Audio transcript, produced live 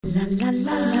La la la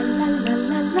la la la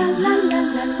la la la la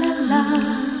la la la.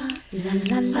 La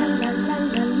la la la la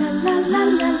la la la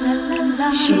la la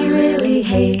la. She really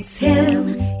hates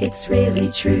him, it's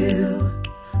really true.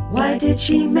 Why did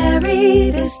she marry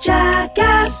this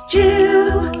jackass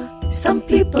Jew? Some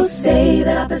people say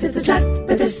that opposites attract,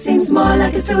 but this seems more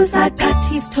like a suicide pact.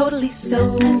 He's totally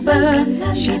sober,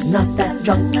 she's not that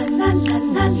drunk.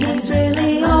 He's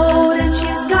really old and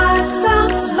she's got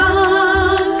some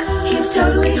spunk. He's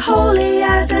totally holy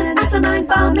as an asinine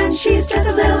bomb, and she's just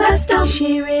a little less dumb.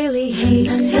 She really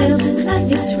hates him,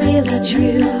 it's really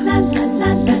true.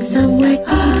 But somewhere deep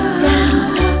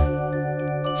down,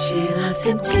 she loves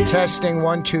him too. Testing,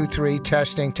 1, 2, 3,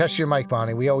 testing. Test your mic,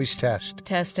 Bonnie. We always test.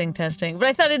 Testing. But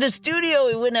I thought in a studio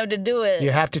we wouldn't have to do it. You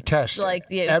have to test. Like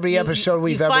every episode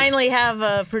we've you ever... finally have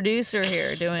a producer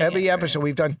here doing every it. episode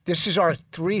we've done. This is our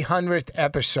 300th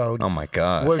episode. Oh, my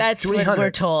God. That's what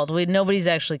we're told. Nobody's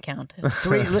actually counted.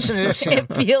 Listen to this, Sam.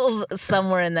 It feels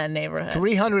somewhere in that neighborhood.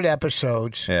 300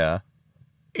 episodes. Yeah.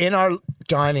 In our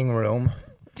dining room.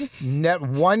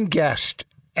 One guest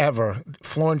ever.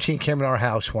 Florentine came in our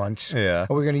house once. Yeah. And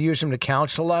we're going to use him to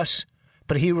counsel us.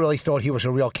 But he really thought he was a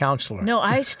real counselor. No,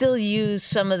 I still use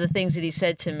some of the things that he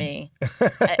said to me.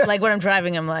 Like when I'm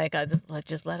driving, I'm like, I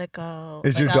just let it go.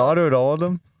 Is like, your daughter at all of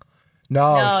them?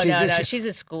 No, no. She's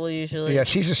at school usually. Yeah,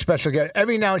 she's a special guest.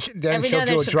 Every now and then she'll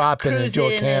do a drop in and do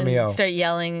a cameo. And start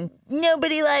yelling,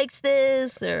 nobody likes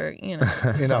this, or, you know.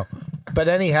 You know. But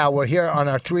anyhow, we're here on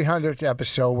our 300th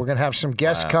episode. We're going to have some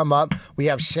guests come up. We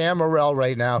have Sam Morril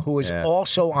right now, who is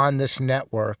also on this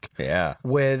network. Yeah.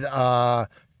 With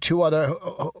two other,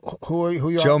 who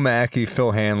you Joe are? Mackey,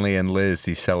 Phil Hanley, and Liz,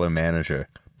 the seller manager.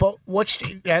 But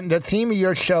and the theme of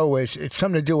your show is, it's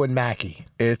something to do with Mackey.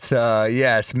 It's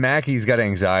Mackey's got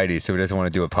anxiety, so he doesn't want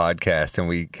to do a podcast, and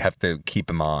we have to keep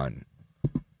him on.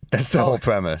 That's the whole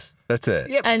premise. That's it.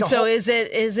 Yeah, And so is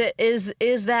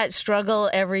that struggle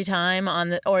every time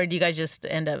or do you guys just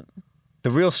end up?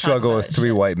 The real struggle is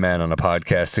three white men on a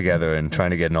podcast together and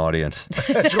trying to get an audience.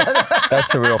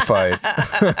 That's the real fight.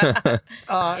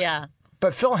 Yeah.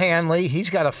 But Phil Hanley,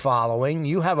 he's got a following.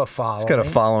 You have a following. He's got a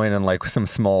following in like some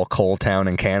small coal town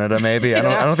in Canada, maybe. I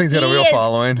don't think he's got a real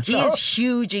following. He is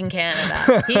huge in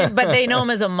Canada, but they know him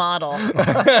as a model.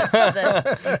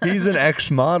 He's an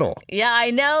ex-model. Yeah, I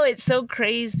know. It's so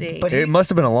crazy. But It must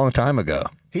have been a long time ago.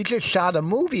 he just shot a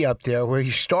movie up there where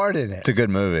he starred in it. It's a good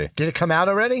movie. Did it come out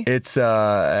already? It's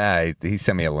he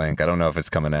sent me a link. I don't know if it's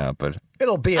coming out, but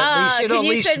It'll be at least. It'll at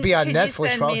least be on Netflix.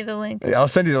 Can you send me the link? I'll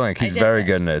send you the link. He's very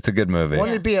good in it. It's a good movie.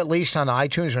 Wouldn't it be at least on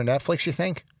iTunes or Netflix, you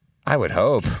think? I would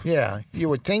hope. Yeah, you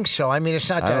would think so. I mean, it's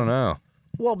not that. I don't know.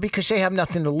 Well, because they have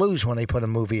nothing to lose when they put a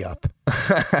movie up.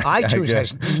 iTunes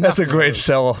has nothing That's a great to lose.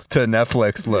 sell to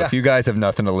Netflix. Look, Yeah. you guys have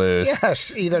nothing to lose.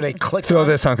 Yes, either they click Throw on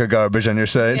this hunk of garbage on your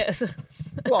site. Yes.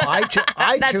 Well,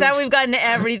 iTunes. That's how we've gotten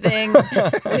everything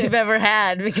we've ever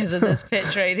had because of this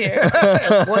pitch right here.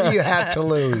 What do you have to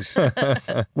lose?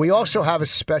 We also have a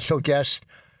special guest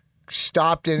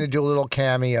stopped in to do a little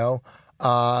cameo,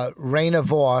 Raina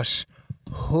Voss,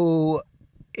 who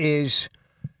is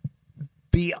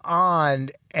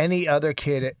beyond any other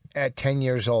kid at 10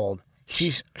 years old.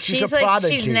 She's a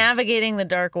prodigy. She's navigating the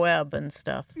dark web and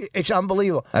stuff. It's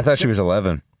unbelievable. I thought she was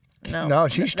 11. No,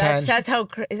 she's 10. That's how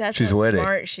She's how witty.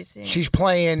 smart she seems. She's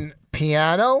playing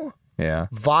piano, Yeah.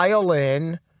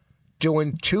 violin,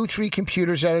 doing 2-3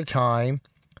 computers at a time.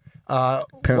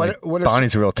 Apparently, what is-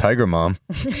 Bonnie's a real tiger mom.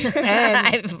 And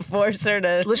I force her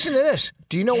to. listen to this.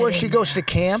 Do you know where she goes to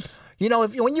camp? You know,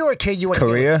 when you were a kid, you went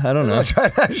Korea? to... I don't know.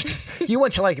 You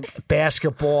went to like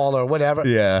basketball or whatever.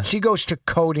 Yeah. She goes to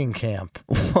coding camp.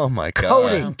 Oh, my God.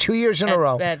 Coding, 2 years in a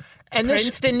row. At And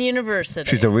Princeton University.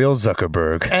 She's a real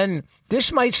Zuckerberg. And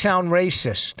this might sound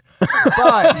racist, but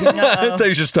That's how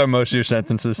you should start most of your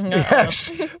sentences.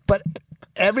 yes, but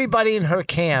everybody in her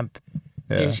camp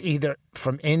is either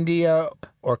from India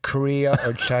or Korea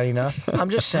or China. I'm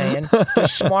just saying, the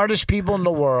smartest people in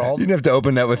the world. You didn't have to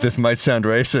open that with "this might sound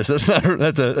racist." That's not.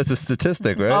 That's a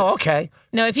statistic, right? Oh, okay.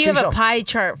 No, if you She's have a pie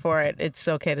chart for it, it's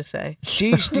okay to say.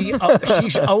 She's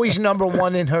she's always number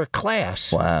one in her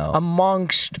class. Wow.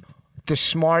 Amongst the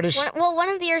smartest. One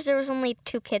of the years there was only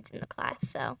 2 kids in the class,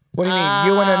 so. What do you mean?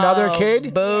 You and another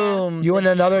kid? Boom. You and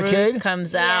The another truth kid?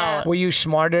 comes Yeah. out. Were you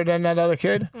smarter than that other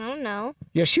kid? I don't know.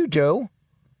 Yes, you do.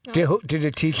 Did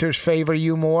the teachers favor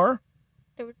you more?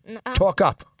 Talk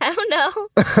up. I don't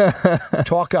know.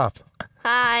 Talk up.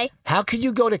 Hi. How could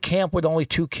you go to camp with only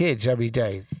 2 kids every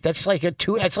day? That's like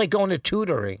that's like going to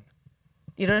tutoring.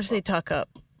 You don't have to say talk up.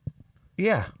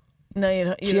 Yeah. No, you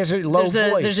don't. She has a low voice.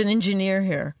 There's an engineer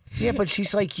here. Yeah, but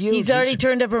she's like you. He's already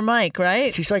turned up her mic,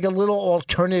 right? She's like a little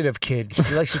alternative kid.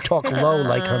 She likes to talk low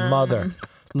like her mother.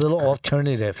 Little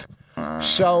alternative.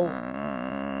 So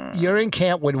you're in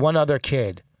camp with one other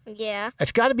kid. Yeah.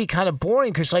 It's got to be kind of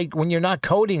boring because, like, when you're not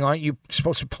coding, aren't you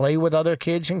supposed to play with other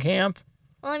kids in camp?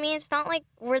 Well, I mean, it's not like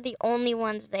we're the only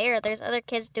ones there. There's other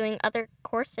kids doing other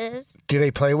courses. Do they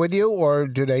play with you or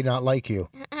do they not like you?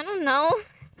 I don't know.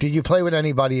 Did you play with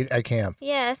anybody at camp?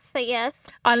 Yes, I guess.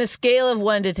 On a scale of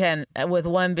 1 to 10, with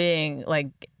 1 being like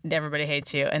everybody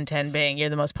hates you and 10 being you're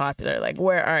the most popular, like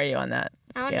where are you on that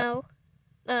scale? I don't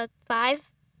know. 5?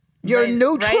 You're Right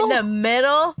neutral? in the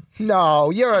middle.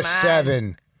 No, you're a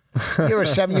 7. You're a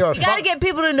 7. You're a You got to 5. get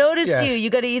people to notice Yeah. you. You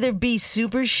got to either be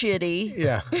super shitty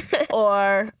Yeah.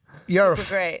 or You're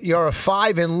Super great. You're a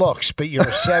 5 in looks, but you're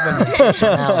a 7 in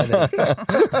personality.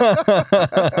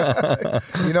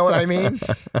 You know what I mean?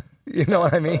 You know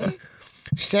what I mean?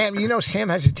 Sam, you know Sam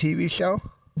has a TV show?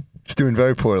 It's doing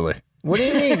very poorly. What do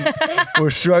you mean? We're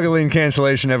struggling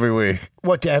cancellation every week.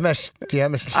 What, the MS?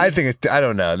 I think it's, I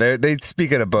don't know. They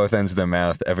speak out of both ends of their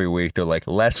mouth every week. They're like,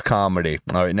 less comedy.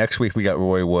 All right, next week we got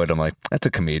Roy Wood. I'm like, that's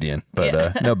a comedian,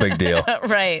 but no big deal.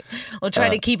 right. We'll try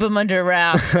to keep him under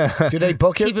wraps. Do they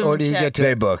book it Keep 'em or in do you check. get to?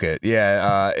 They book it.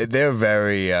 Yeah, they're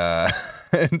very.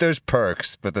 There's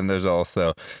perks, but then there's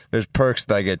perks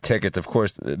that I get tickets. Of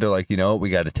course, they're like, we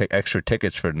got to take extra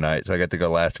tickets for tonight. So I got to go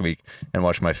last week and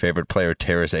watch my favorite player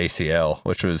tear his ACL,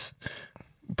 which was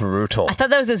brutal. I thought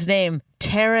that was his name,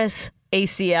 Terrace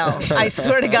ACL. I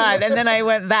swear to God. And then I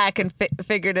went back and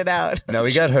figured it out. No,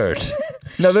 he got hurt.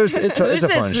 No, it's Who's a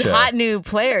fun this show. hot new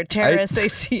player, Terrace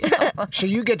ACL? So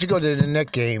you get to go to the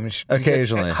Knick games.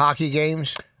 Occasionally. Hockey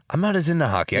games? I'm not as into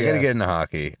hockey. I got to Yeah. get into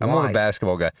hockey. I'm more of Why? a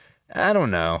basketball guy. I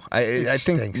don't know. I think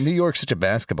stinks. New York's such a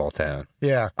basketball town.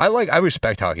 Yeah. I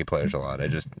respect hockey players a lot.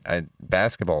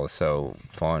 Basketball is so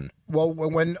fun. Well,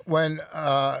 when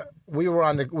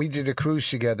we did a cruise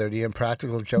together, the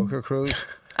Impractical Joker cruise,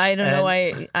 I don't know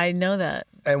why I know that.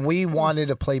 and we wanted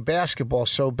to play basketball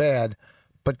so bad,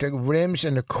 but the rims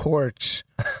and the courts,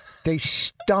 they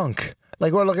stunk.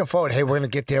 Like, we're looking forward, hey, we're going to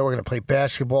get there, we're going to play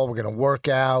basketball, we're going to work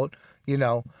out,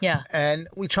 Yeah. And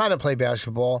we try to play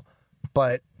basketball,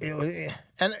 but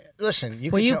and listen,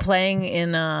 Were could you tell- playing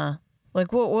in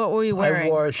like what were you wearing? I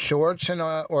wore shorts and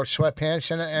or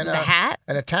sweatpants and a hat?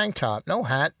 and a tank top. No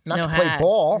hat, not No to play hat.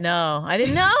 ball. No, I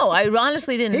didn't know. I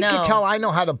honestly didn't He know. could tell I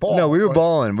know how to ball. No, we were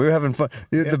balling. We were having fun.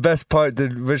 The best part,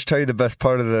 did Rich tell you the best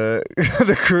part of the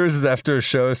the cruise is after a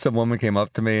show, some woman came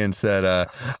up to me and said,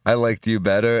 I liked you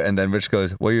better. And then Rich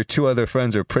goes, well, your 2 other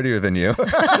friends are prettier than you.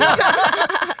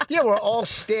 Yeah, we're all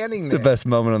standing The there. best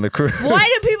moment on the cruise. Why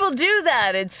do people do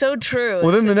that? It's so true.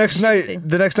 Well, then It's the such a shitty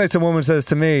next thing. night, some woman says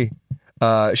to me,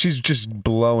 she's just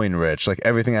blowing Rich. Like,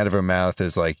 everything out of her mouth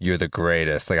is like, you're the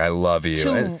greatest. Like, I love you.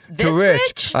 To this Rich.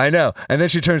 Rich? I know. And then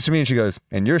she turns to me and she goes,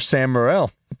 and you're Sam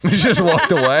Morril. She just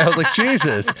walked away. I was like,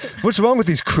 Jesus, what's wrong with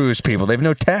these cruise people? They have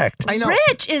no tact. I know.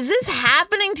 Rich, is this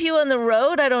happening to you on the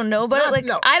road? I don't know, but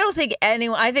No. I don't think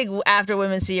anyone. I think after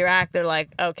women see your act, they're like,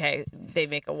 okay, they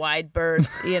make a wide berth,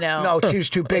 No, she was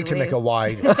too big to make a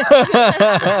wide.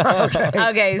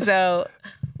 Okay, so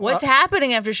what's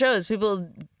happening after shows? People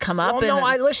come up Well, and no,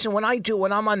 I listen. When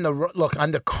I'm on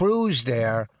on the cruise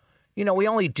there, we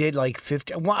only did like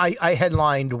 50. I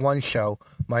headlined one show,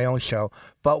 my own show,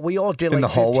 but we all did In like the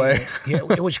hallway? 15.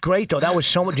 Yeah, it was great though. That was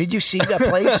so much. Did you see that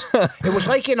place? It was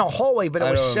like in a hallway, but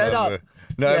it was set up.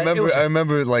 No, Yeah, it was- I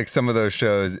remember like some of those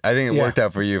shows. I think it Yeah. worked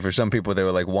out for you. For some people, they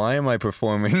were like, "Why am I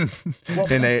performing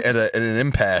at an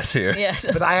impasse here?" yes.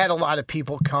 But I had a lot of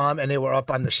people come, and they were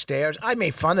up on the stairs. I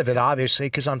made fun of it, obviously,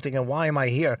 because I'm thinking, why am I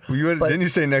here? But- Didn't you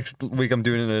say next week I'm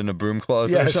doing it in a broom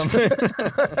closet Yes. or something?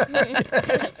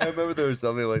 I remember there was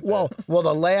something like that. Well,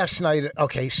 the last night.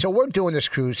 Okay, so we're doing this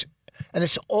cruise, and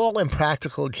it's all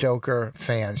Impractical Joker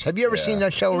fans. Have you ever seen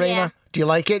that show, Raina? Yeah. Do you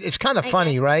like it? It's kind of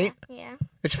funny, right? Yeah.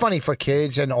 It's funny for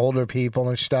kids and older people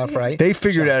and stuff, right? They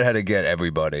figured out how to get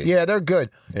everybody. Yeah, they're good.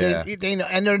 Yeah. They know,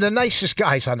 and they're the nicest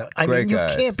guys on it. I Great mean, you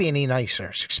guys. can't be any nicer,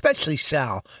 especially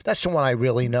Sal. That's the one I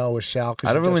really know is Sal. 'cause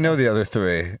I don't he really does- know the other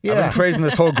 3. I've Yeah. been praising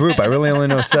this whole group. I really only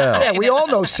know Sal. Yeah, we all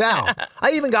know Sal.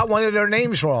 I even got one of their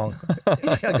names wrong.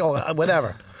 I go,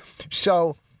 whatever.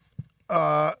 So,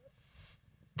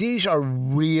 these are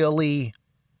really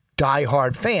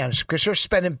diehard fans because they're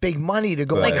spending big money to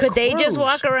go. Like, on a Could they just cruise.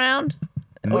 walk around?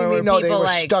 What do you Or mean? were No, they people were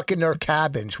like- stuck in their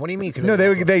cabins. What do you mean? could No, walk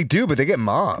around? they do, but they get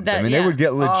mobbed. I That- mean, they yeah. would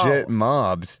get legit Oh.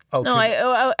 mobbed. Okay. No,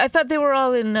 I thought they were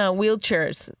all in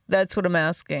wheelchairs. That's what I'm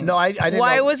asking. No, I didn't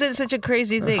Why know. was it such a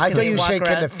crazy thing? I Can thought they you walk said,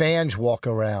 can around? the fans walk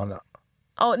around?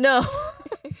 Oh no.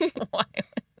 Why?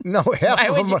 No, half Why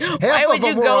of would them. you- Half why of would them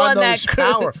you were go on those that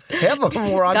power. cruise? Half of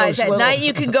them were on Guys, those at little. night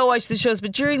you can go watch the shows,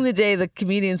 but during the day the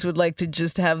comedians would like to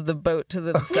just have the boat to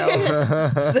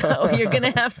themselves. So you're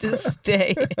gonna have to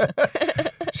stay.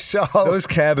 So Those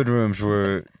cabin rooms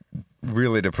were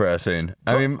really depressing.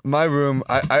 I mean, my room,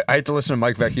 I had to listen to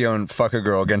Mike Vecchione fuck a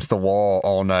girl against the wall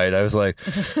all night. I was like,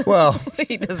 well,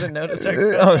 He doesn't notice our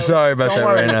oh, sorry about that,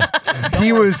 worry.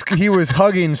 Raina. He was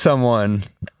hugging someone,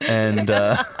 and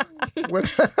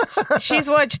She's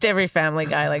watched every Family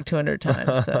Guy like 200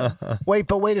 times. So. wait,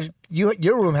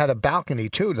 your room had a balcony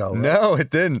too, though. Right? no, it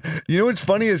didn't. You know what's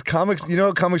funny is comics. You know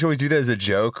how comics always do that as a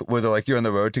joke, where they're like, you're on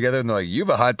the road together, and they're like, you have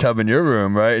a hot tub in your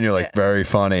room, right? And you're like, very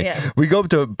funny. Yeah. We go up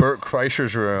to Bert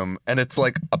Kreischer's room, and it's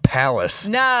like a palace.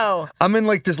 No. I'm in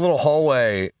like this little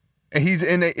hallway. He's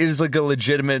in it is like a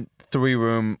legitimate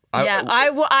 3-room. Yeah,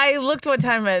 I looked one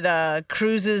time at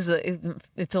cruises.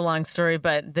 It's a long story,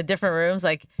 but the different rooms,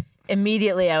 like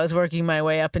immediately I was working my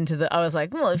way up into I was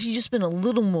like, well, if you just been a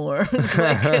little more,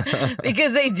 like,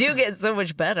 because they do get so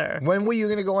much better. When were you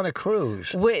going to go on a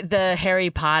cruise? With the Harry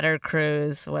Potter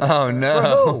cruise. Whatever. Oh For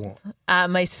no! who?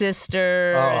 My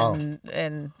sister Oh.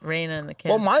 and Raina and the kids.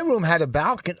 Well, my room had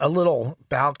a little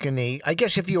balcony. I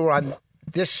guess if you were on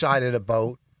this side of the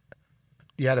boat,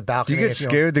 you had a Do balcony. you get If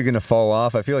scared they're gonna fall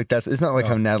off? I feel like it's not like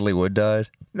how Natalie Wood died.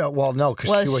 No, because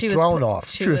Well, she was thrown off.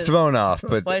 She was thrown off,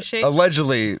 but Was she?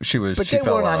 allegedly she was. But she they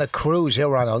fell weren't on a off. cruise. They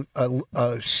were on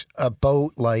a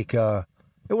boat like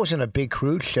it wasn't a big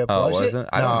cruise ship, Oh, was it? wasn't?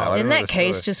 I don't know. I Didn't don't know that the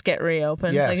case story. just get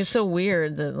reopened? Yes. Like it's so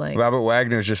weird that like Robert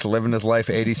Wagner's just living his life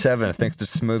at 87 thanks to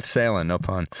smooth sailing, no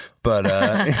pun. But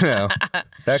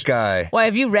that guy. Why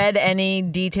have you read any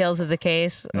details of the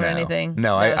case or No. anything?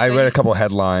 No, I so read you- a couple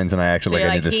headlines and I So actually you're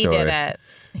like I like, knew the he story. did it.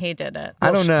 He did it.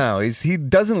 I don't know. He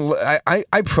doesn't.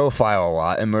 I profile a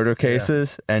lot in murder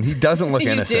cases, and he doesn't look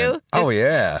You innocent. do? Oh Just-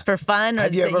 yeah. For fun, or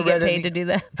Have you that ever you get read paid any- to do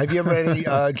that? Have you ever read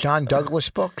any John Douglas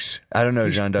books? I don't know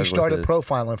who John Douglas He started is.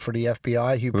 profiling for the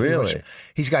FBI. He pretty Really? much-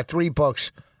 he's got 3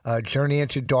 books: Journey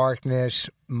into Darkness,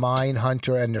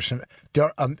 Mindhunter,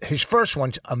 and his first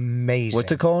one's amazing.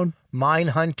 What's it called?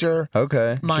 Mindhunter.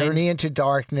 Okay. Journey into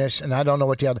Darkness, and I don't know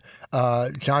what the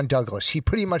other. John Douglas. He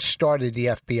pretty much started the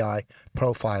FBI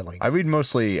profiling. I read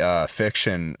mostly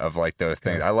fiction of like those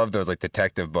things. I love those like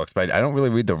detective books, but I don't really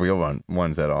read the real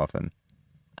ones that often.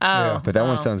 Oh, But that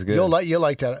one oh. sounds good. You'll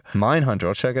like that. Mindhunter.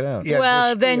 I'll check it out. Yeah, Well,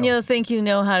 it's- then you know. you'll think you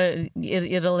know how to.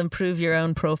 It'll improve your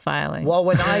own profiling. Well,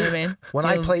 when You know I what I mean? when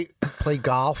I You'll- play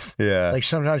golf, Yeah. like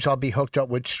sometimes I'll be hooked up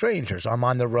with strangers. I'm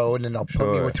on the road and they'll put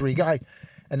me Sure. with 3 guys,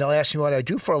 and they'll ask me what I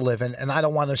do for a living, and I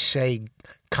don't want to say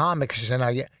comics, and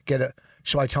I get a.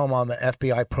 So I tell them I'm an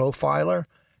FBI profiler,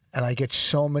 and I get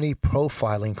so many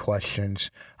profiling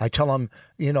questions. I tell them,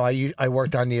 I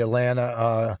worked on the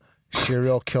Atlanta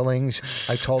serial killings.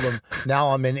 I told them now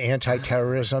I'm in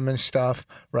anti-terrorism and stuff,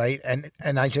 right? And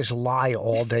I just lie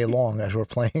all day long as we're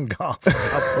playing golf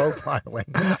about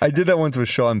profiling. I did that once with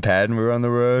Sean Patton. We were on the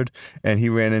road, and he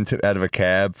ran out of a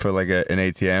cab for like an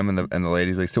ATM, and the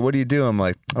lady's like, "So what do you do?" I'm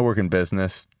like, "I work in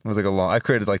business." It was like I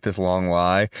created like this long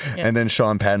lie, and then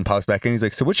Sean Patton pops back in. He's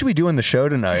like, "So what should we do on the show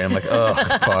tonight?" And I'm like, "Oh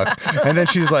fuck!" And then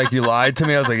she's like, "You lied to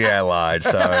me." I was like, "Yeah, I lied.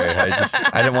 Sorry.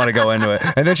 I didn't want to go into it."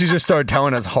 And then she just started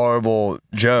telling us horrible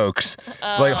jokes,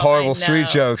 like horrible street know.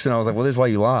 jokes, and I was like, "Well, this is why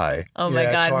you lie." Oh my Yeah,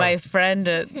 it's God, hard. my friend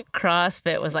at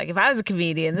CrossFit was like, if I was a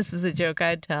comedian, this is a joke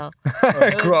I'd tell.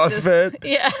 It was CrossFit. just-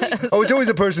 yeah. Oh, it's always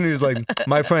a person who's like,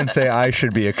 my friends say I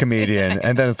should be a comedian,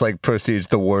 and then it's like proceeds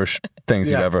the worst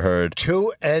things you've Yeah. ever heard.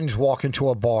 2 ends walk into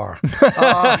a bar.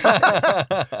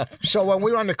 So when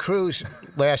we were on the cruise,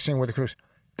 last thing with the cruise,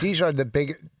 these are the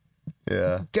big.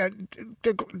 Yeah.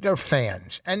 They're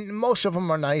fans, and most of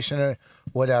them are nice and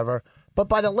whatever. But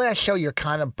by the last show, you're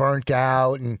kind of burnt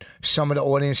out, and some of the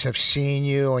audience have seen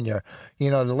you, and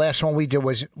the last one we did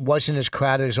wasn't as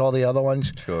crowded as all the other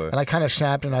ones. Sure. And I kind of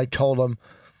snapped, and I told them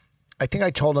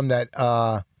that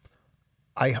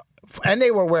and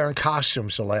they were wearing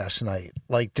costumes the last night,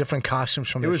 like different costumes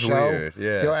from It the was show. weird,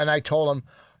 yeah. And I told them,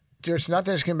 there's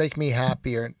nothing that's going to make me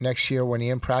happier next year when the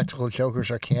Impractical Jokers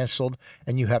are canceled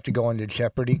and you have to go on the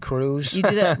Jeopardy cruise. You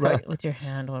do that right with your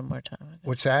hand one more time.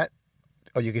 What's that?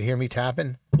 Oh, you can hear me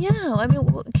tapping? Yeah, I mean,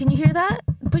 can you hear that?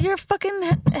 Put your fucking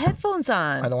headphones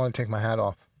on. I don't want to take my hat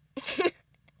off.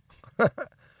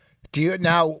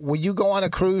 Would you go on a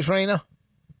cruise, Raina?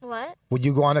 What? Would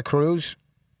you go on a cruise?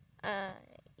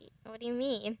 What do you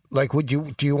mean? Like,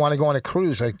 do you want to go on a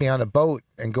cruise, like be on a boat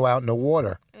and go out in the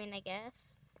water? I mean, I guess.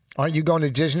 Aren't you going to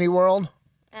Disney World?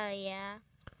 Yeah.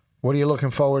 What are you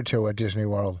looking forward to at Disney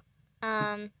World?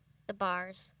 The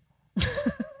bars.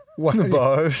 What The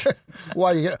bars.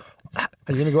 Why you? Are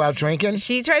you gonna go out drinking?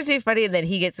 She tries to be funny, and then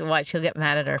he gets watch. He'll get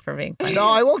mad at her for being funny. No,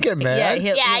 I won't get mad.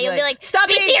 Yeah, you'll be like, "Stop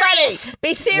 "Be being serious." funny.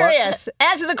 Be serious.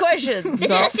 Answer the questions." This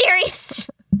is a serious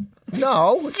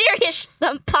No.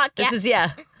 podcast. This is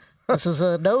This is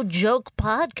a no joke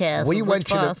podcast. We with went Rich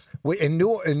to Voss. in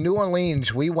New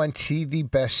Orleans. We went to the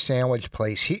best sandwich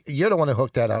place. You're the one who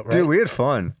hooked that up, right? Dude, we had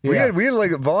fun. Yeah. We had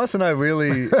like Voss and I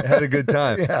really had a good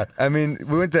time. Yeah. I mean,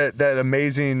 we went that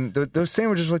amazing. Those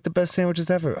sandwiches were like the best sandwiches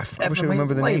ever. I wish I in my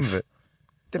remember the name of life.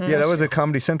 it. Yeah, that was at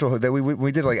Comedy Central. That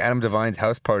we did like Adam Devine's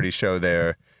house party show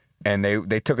there, and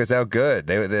they took us out good.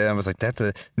 I was like,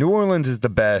 New Orleans is the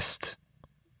best.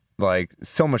 Like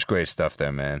so much great stuff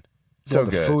there, man. So Well,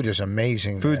 the good. food is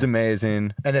amazing. Food's there.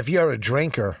 amazing. And if you're a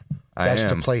drinker, I that's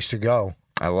the am. place to go.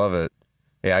 I love it.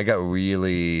 Yeah, I got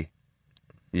really.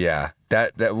 Yeah,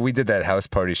 that we did that house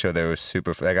party show there was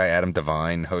super. That guy Adam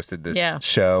Devine hosted this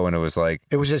show, and it was like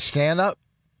It was a stand-up.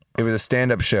 it was a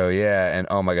stand-up show, yeah. And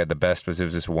oh my god, the best was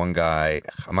this one guy.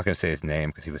 I'm not gonna say his name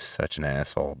because he was such an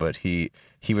asshole, but he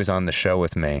was on the show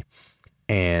with me,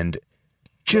 and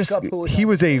just up who was he on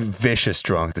was a vicious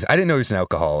drunk. I didn't know he was an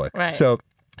alcoholic, Right. so.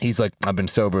 He's like, I've been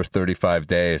sober 35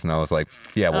 days. And I was like,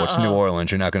 yeah, well, it's New Orleans.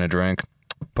 You're not going to drink,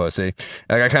 pussy.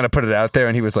 Like, I kind of put it out there,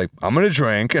 and he was like, I'm going to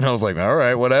drink. And I was like, all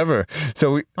right, whatever.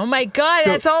 So Oh my God,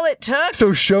 that's all it took.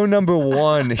 so show number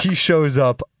one, he shows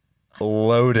up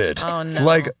loaded. Oh, no.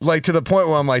 Like to the point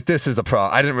where I'm like, this is a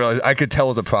problem. I didn't realize. I could tell it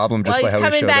was a problem just Well, by he's how he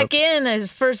coming showed back up. in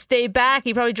his first day back.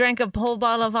 He probably drank a whole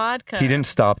bottle of vodka. He didn't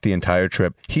stop the entire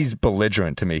trip. He's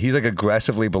belligerent to me. He's like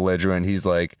aggressively belligerent. He's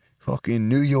like, fucking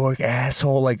New York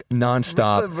asshole, like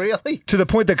nonstop. Really? To the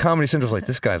point that Comedy Central's like,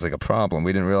 this guy's like a problem.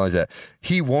 We didn't realize that.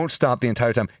 He won't stop the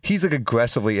entire time. He's like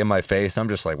aggressively in my face. I'm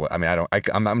just like, what? I mean,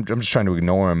 I'm just trying to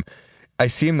ignore him. I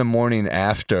see him the morning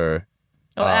after.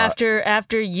 Oh,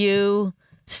 after you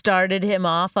started him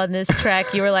off on this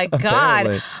track, you were like, God,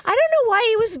 Apparently. I don't know why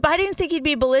he was. I didn't think he'd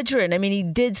be belligerent. I mean, he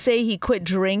did say he quit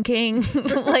drinking.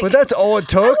 Like, But that's all it I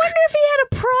took. wonder if he had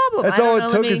a problem. That's I don't all know. it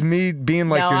Let took me- is me being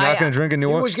like, No, you're not I- going to drink in New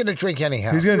He Orleans. was going to drink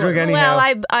anyhow. He's going to drink anyhow.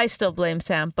 Well, I still blame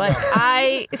Sam, but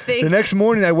I think. The next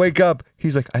morning I wake up,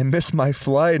 he's like, I missed my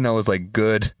flight. And I was like,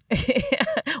 good.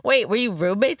 Wait, were you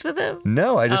roommates with him?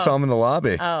 No, I just saw him in the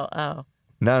lobby. Oh.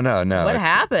 No. What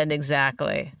happened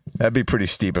exactly? That'd be pretty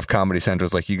steep if Comedy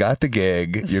Central's like, you got the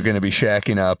gig. You're going to be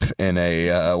shacking up in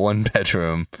a one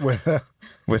bedroom with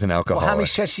an alcoholic. How many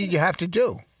sets did you have to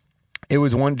do? It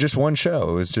was just one show.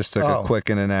 It was just like Oh. a quick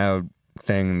in and out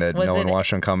thing that Was no one it-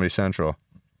 watched on Comedy Central.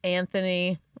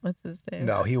 Anthony, what's his name?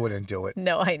 No, he wouldn't do it.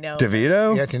 No, I know.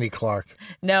 DeVito? Anthony Clark.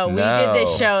 No, we No. did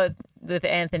this show with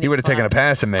Anthony. He would have taken a Clark.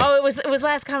 pass at me. Oh, it was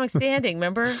Last Comic Standing.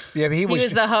 Remember? Yeah, but he He was.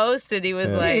 was the host, and he was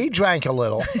he like, drank a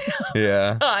little.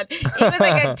 Yeah. God. He was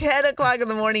like at 10 o'clock in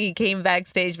the morning. He came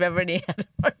backstage, remember, and he had a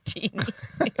martini.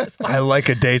 He was like, I like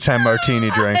a daytime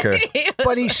martini drinker.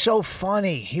 But he's so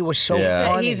funny. He was so Yeah.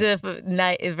 funny. He's a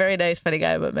very nice, funny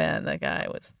guy, but man, that guy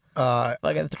was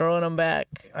fucking throwing him back.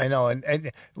 I know,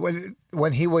 and when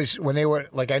they were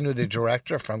like, I knew the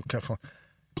director from,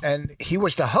 and he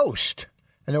was the host,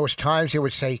 and there was times he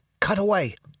would say, "Cut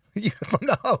away," from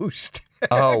the host.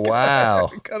 Oh,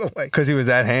 wow. Cut away. Because he was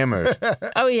that hammered.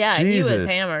 Oh yeah, he was Jesus.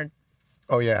 hammered.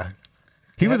 Oh yeah,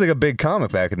 He was like a big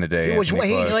comic back in the day. He was- Anthony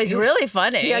he- Clark. He was really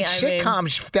funny. he had I mean,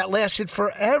 sitcoms that lasted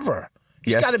forever.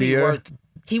 He's Yes, got to be dear. worth.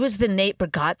 he was the Nate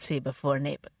Bargatze before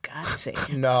Nate Bargatze.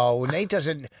 No, Nate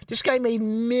doesn't. This guy made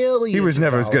millions. He was of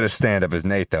never as good dollars. a stand up as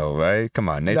Nate, though, right? Come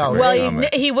on, Nate's No. a great Well,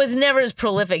 comic. he was never as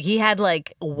prolific. He had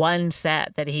like one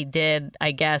set that he did,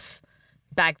 I guess,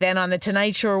 back then on the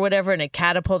Tonight Show or whatever, and it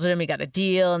catapulted him. He got a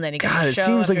deal, and then he got God, a it show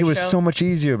seems like after it was show. so much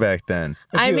easier back then.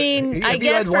 I you- mean, if I you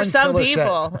guess had for one some killer set.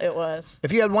 people it was.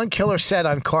 If you had one killer set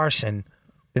on Carson,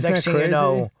 Isn't next that thing crazy? you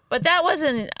know, But that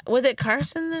wasn't. Was it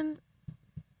Carson then?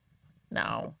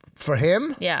 No. for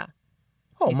him, Yeah.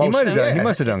 oh, He most might have done. He yeah.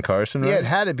 must have done Carson, Yeah, right? it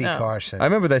had to be Oh. Carson. I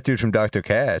remember that dude from Dr.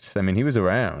 Katz. I mean, he was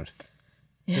around.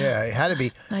 yeah, it had to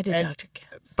be. I did And- Dr.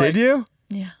 Katz. Did you?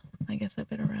 Yeah. I guess I've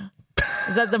been around.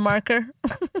 Is that the marker?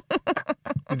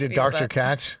 You did Dr.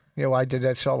 Katz? Yeah, well, I did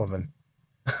Ed Sullivan.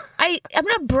 I'm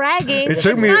not bragging. It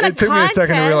took It's me. not It took me a second to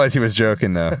contest. realize he was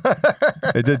joking, though.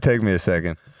 It did take me a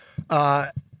second.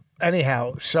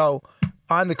 Anyhow, so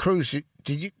on the cruise,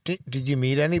 did you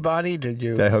meet anybody? Did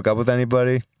you? Did I hook up with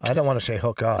anybody? I don't want to say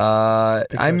hook up.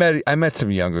 I met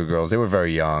some younger girls. They were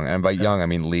very young, and by young I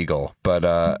mean legal. But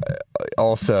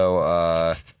also,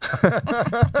 I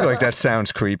feel like that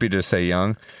sounds creepy to say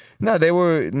young. No, they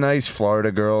were nice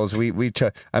Florida girls. I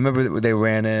remember they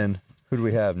ran in. Who do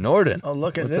we have? Norden. Oh,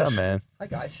 look at What's this. up, man? Hi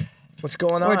guys. What's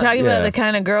going on? We're talking about Yeah. the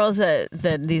kind of girls that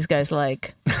these guys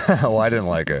like. Oh, I didn't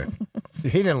like her. He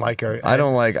didn't like her. I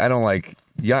don't like.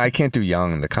 Yeah, I can't do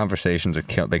young. The conversations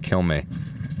they kill me.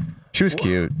 She was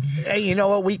cute. Hey, you know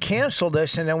what? We canceled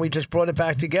this and then we just brought it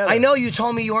back together. I know you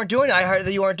told me you weren't doing it. I heard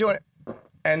that you weren't doing it.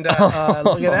 And Look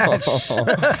at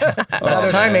that.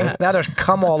 that's timing. Now there's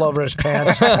cum all over his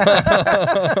pants.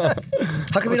 How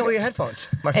come you don't wear your headphones?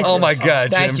 My friend? Oh my God,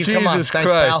 Thank Jim! you. Come on. Jesus Thanks,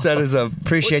 Christ, pal. that is a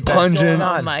Appreciate that. pungent.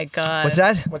 Oh my God. What's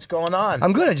that? What's going on?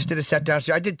 I'm good. I just did a set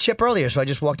downstairs. I did Chip earlier, so I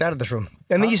just walked out of this room.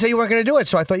 And then you say you weren't going to do it,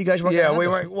 so I thought you guys weren't Yeah, going to we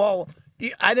weren't. Well,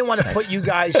 I didn't want to put you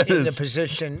guys in the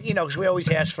position, because we always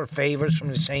ask for favors from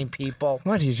the same people.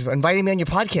 What? You invited me on your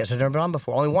podcast. I've never been on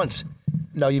before. Only once.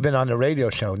 No, you've been on the radio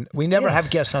show. We never have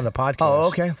guests on the podcast. Oh,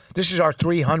 okay. This is our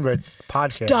 300th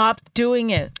podcast. Stop doing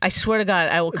it. I swear to God,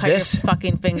 I will cut This? your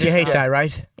fucking fingers You hate off. that,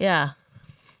 right? Yeah.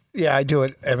 Yeah, I do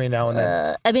it every now and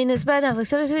then. I mean, it's bad enough. Like,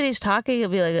 sometimes when he's talking, he'll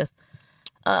be like this.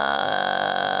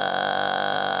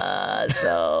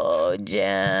 So, Jim.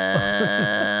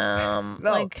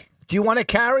 No. Like, Do you want to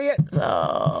carry it?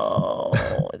 so,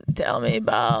 tell me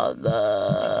about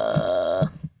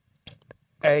the.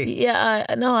 Hey, Yeah,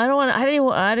 no, I don't want to.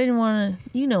 I didn't want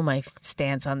to. You know my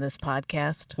stance on this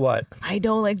podcast. what? I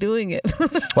don't like doing it.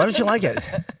 Why don't you like it?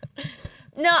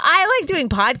 No, I like doing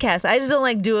podcasts. I just don't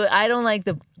like I don't like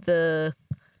the.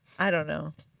 I don't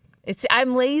know.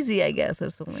 I'm lazy, I guess,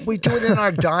 or something. We do it in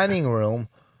our dining room.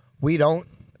 We don't.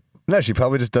 No, she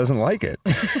probably just doesn't like it.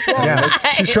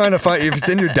 Yeah. She's trying to find if it's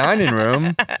in your dining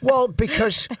room. Well,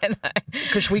 because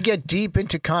we get deep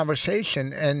into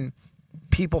conversation and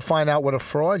people find out what a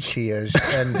fraud she is,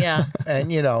 and Yeah.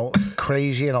 and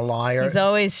crazy and a liar. He's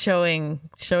always showing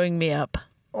me up.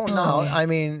 Oh no, I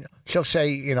mean she'll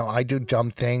say I do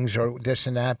dumb things or this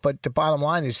and that, but the bottom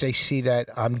line is they see that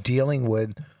I'm dealing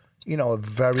with a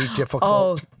very Oh,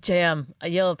 difficult. Jim,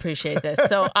 you'll appreciate this.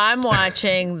 So I'm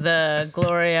watching the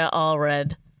Gloria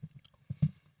Allred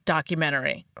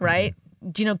documentary, right?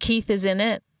 Do you know Keith is in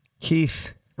it?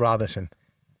 Keith. Robinson.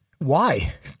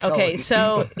 Why? Okay,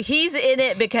 so he's in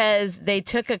it because they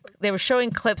were showing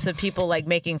clips of people like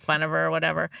making fun of her or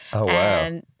whatever. Oh, wow.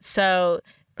 And so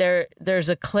there's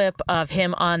a clip of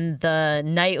him on the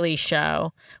nightly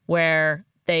show where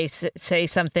they say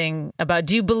something about,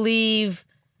 do you believe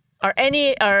are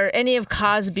any of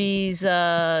Cosby's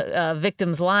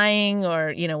victims lying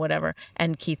or whatever?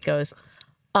 And Keith goes,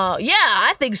 yeah,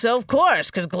 I think so, of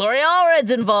course, because Gloria Allred's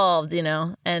involved,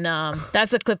 and that's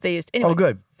the clip they used. Anyway, Oh,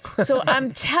 good. so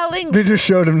I'm telling They just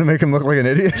showed him to make him look like an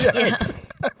idiot.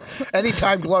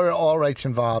 Anytime Gloria Allred's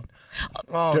involved,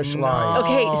 there's lying.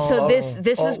 Okay, so this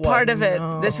is part of it.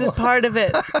 This is part of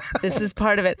it. This is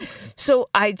part of it. So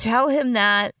I tell him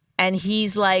that, and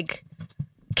he's like,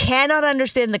 cannot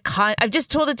understand I've just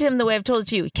told it to him the way I've told it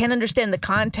to you. He can't understand the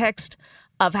context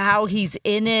of how he's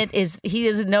in it. He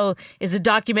doesn't know is a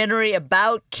documentary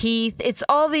about Keith. It's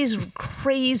all these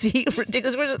crazy,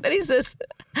 ridiculous words. Then he says,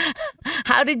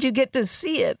 how did you get to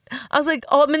see it? I was like,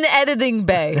 oh, I'm in the editing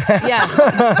bay. Yeah.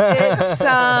 It's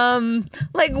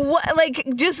like what, like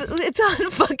just it's on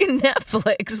fucking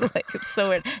Netflix. Like it's so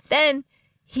weird. Then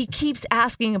he keeps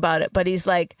asking about it, but he's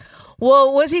like,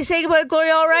 well, what's he saying about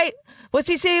Gloria Allred? What's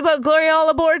he saying about Gloria All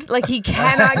Aboard? Like he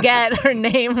cannot get her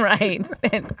name right.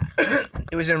 And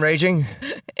It was enraging.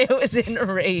 it was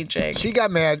enraging. She got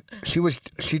mad. She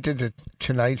did the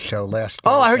Tonight Show last.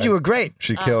 Oh, I heard Thursday. you were great.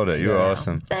 She killed it. You were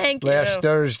awesome. Thank you. Last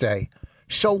Thursday.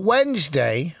 So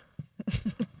Wednesday,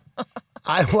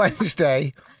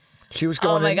 she was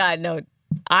going. Oh my in- God, no.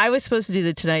 I was supposed to do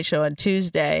the Tonight Show on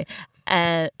Tuesday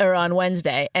or on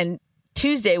Wednesday. And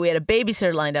Tuesday we had a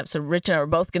babysitter lined up. So Rich and I were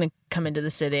both going to come into the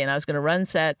city and I was going to run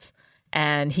sets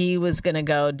and he was going to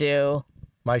go do.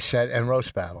 My set and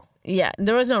roast battle. Yeah,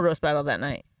 there was no roast battle that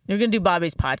night. You were going to do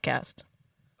Bobby's podcast.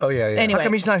 Oh yeah. Anyway. How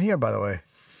come he's not here, by the way?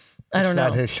 I don't It's know.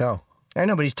 not his show. I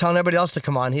know, but he's telling everybody else to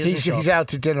come on. He doesn't show He's up. out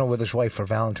to dinner with his wife for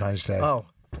Valentine's Day. Oh.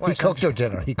 He cooked her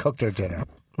dinner.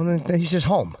 Well, then he's just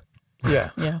home.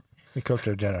 Yeah. Yeah. He cooked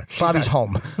her dinner. Bobby's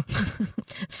home.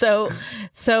 So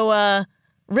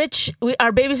Rich,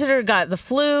 our babysitter got the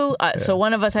flu, so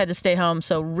one of us had to stay home.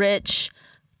 So Rich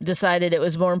decided it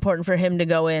was more important for him to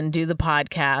go in and do the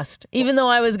podcast, even though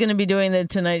I was going to be doing the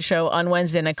Tonight Show on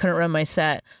Wednesday and I couldn't run my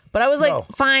set. But I was like, No.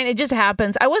 fine, it just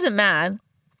happens. I wasn't mad.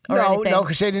 Or anything. No,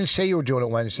 because they didn't say you were doing it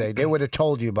Wednesday. They would have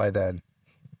told you by then.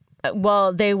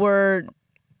 Well, they were,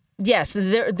 yes,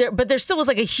 but there still was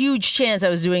like a huge chance I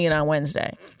was doing it on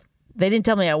Wednesday. They didn't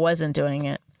tell me I wasn't doing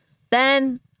it.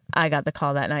 Then I got the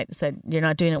call that night that said, you're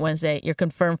not doing it Wednesday. You're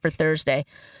confirmed for Thursday.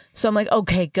 So I'm like,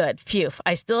 okay, good. Phew.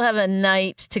 I still have a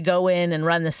night to go in and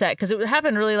run the set because it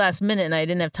happened really last minute and I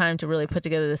didn't have time to really put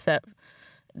together the set.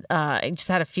 I just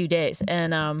had a few days.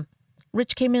 And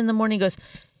Rich came in the morning and goes,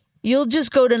 you'll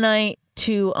just go tonight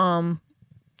to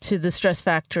the Stress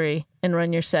Factory and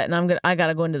run your set, and I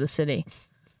gotta go into the city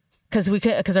because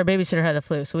our babysitter had the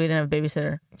flu, so we didn't have a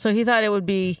babysitter. So he thought it would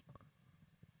be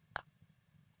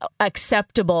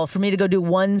acceptable for me to go do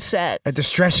one set At the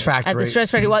Stress Factory. at the Stress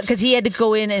Factory because he had to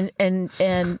go in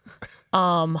and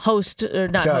host or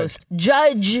not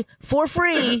judge for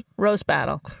free roast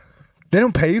battle. They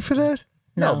don't pay you for that?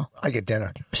 No. I get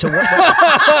dinner. So what,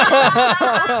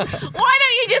 Why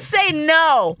don't you just say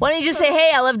no? Why don't you just say,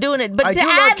 hey, I love doing it? But I to do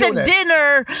love add the doing it.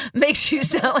 dinner makes you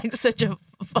sound like such a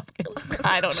fucking,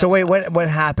 I don't know. so wait, what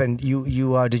happened? You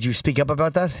did you speak up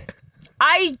about that?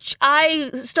 I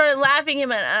started laughing at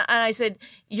him and I said,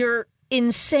 you're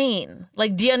insane.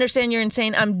 Like, do you understand you're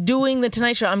insane? I'm doing the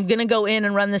Tonight Show. I'm going to go in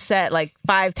and run the set like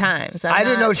 5 times. I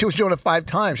didn't know she was doing it 5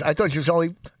 times. I thought she was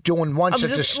only doing once I'm at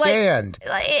the just like- stand.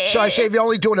 So I say, if you're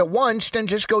only doing it once, then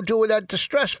just go do it at the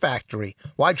Stress Factory.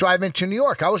 Why drive into New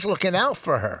York? I was looking out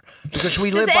for her because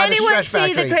we live Does by the anyone Stress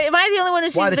see Factory. am I the only one who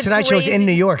sees Why the Tonight Show is in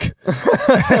New York?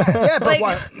 Yeah, but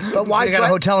Like- why I got a drive?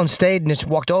 hotel and stayed and just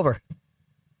walked over.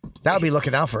 That would be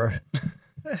looking out for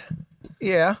her.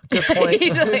 Yeah, good point.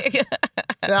 He's like,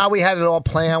 Now we had it all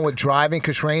planned with driving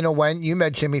because Raina went. You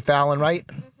met Jimmy Fallon, right?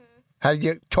 How did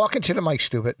you talking to the mic,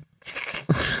 stupid?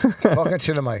 Talking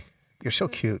to the mic. You're so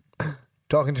cute.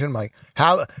 Talking to the mic.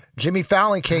 How Jimmy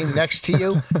Fallon came next to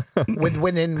you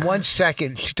within 1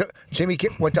 second. Jimmy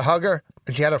went to hug her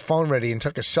and she had her phone ready and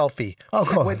took a selfie. Oh,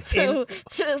 cool.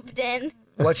 Swooped in.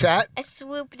 What's that? I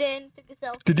swooped in, took a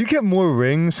selfie. Did you get more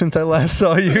rings since I last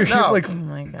saw you? You have like, oh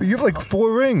my God. you have like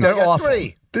 4 rings. They're I got awful.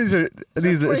 3. These are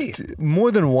three. it's more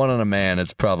than one on a man.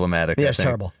 It's problematic. Yeah, I it's think.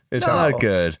 terrible. It's No. not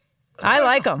good. I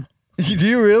like them. Do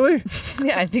you really?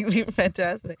 Yeah, I think they're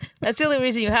fantastic. That's the only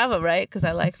reason you have them, right? Because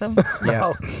I like them.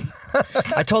 Yeah.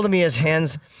 I told him he has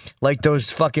hands like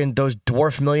those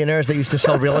dwarf millionaires that used to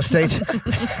sell real estate.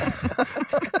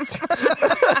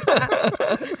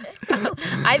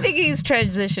 I think he's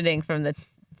transitioning from the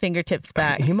fingertips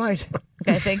back. He might.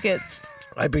 I think it's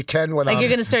I pretend when like I'm you're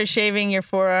going to start shaving your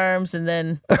forearms and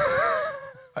then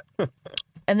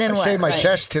I what? shaved my Like-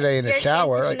 chest today in the You're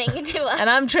shower. transitioning into a And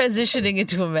I'm transitioning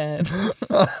into a man.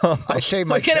 I shaved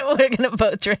my chest. We're gonna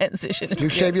both transition. Do you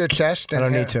shave your chest? I and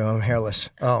don't hair? need to. I'm hairless.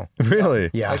 Oh, Really?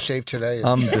 Yeah. I shaved today.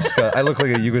 I'm disgusted. I look like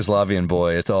a Yugoslavian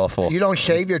boy. It's awful. You don't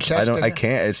shave your chest? I don't. and- I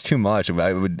can't. It's too much.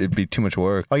 It'd be too much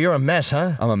work. Oh, you're a mess,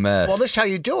 huh? I'm a mess. Well, this is how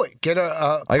you do it. Get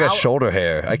a. I got out- shoulder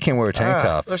hair. I can't wear a tank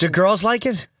top. Do Listen, girls like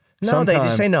it? No, they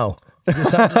just Sometimes. say no.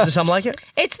 Do some like it?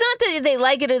 It's not that they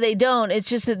like it or they don't. It's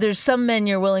just that there's some men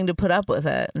you're willing to put up with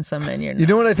it, and some men you're not. You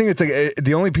know what I think? It's like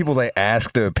the only people they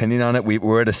ask their opinion on it.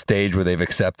 We're at a stage where they've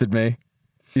accepted me.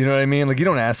 You know what I mean? Like you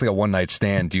don't ask like a one night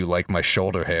stand, do you like my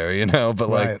shoulder hair? You know, but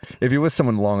like Right. if you're with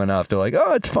someone long enough, they're like,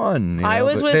 oh, it's fun. You know? I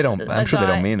was but with they don't. a I'm sure they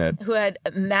guy don't mean it. who had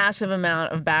a massive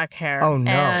amount of back hair. Oh,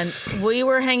 no. And we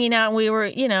were hanging out. And we were,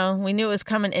 we knew it was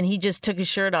coming, and he just took his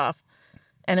shirt off,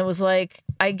 and it was like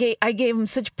I gave him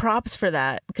such props for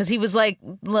that because he was like,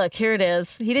 look, here it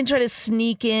is. He didn't try to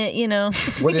sneak in,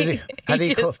 What did he? How did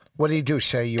he just- what did he do?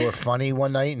 Say you were funny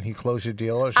one night and he closed the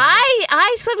deal or something?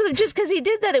 I slept with him just because he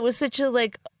did that. It was such a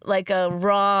like a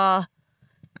raw,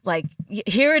 like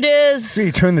here it is.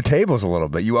 You turn the tables a little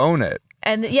bit. You own it.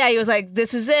 And yeah, he was like,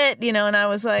 "This is it," and I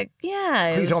was like, "Yeah."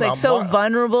 It Who you was talking like about, so Mark-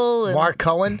 vulnerable. And, Mark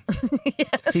Cohen.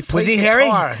 He played he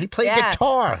guitar. hairy? He played Yeah.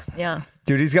 guitar. Yeah.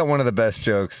 Dude, he's got one of the best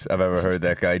jokes I've ever heard.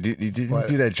 That guy. Did he do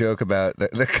that joke about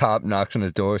the cop knocks on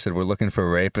his door, said, "We're looking for a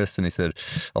rapist," and he said,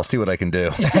 "I'll see what I can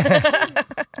do."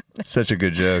 Such a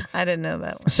good joke. I didn't know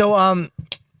that one. So,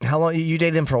 how long you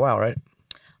dated him for a while, right?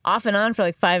 Off and on for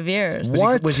like 5 years.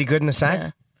 Was he good in the sack?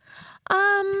 Yeah.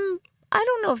 I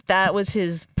don't know if that was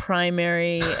his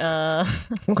primary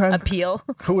Okay. appeal.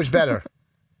 Who was better?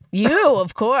 You,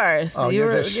 of course. Oh, you you're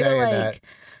were, just you're saying like, that.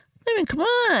 I mean, come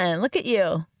on, look at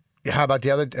you. How about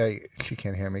the other day? She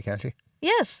can't hear me, can she?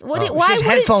 Yes. What? Oh. why She has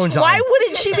wouldn't headphones Why on.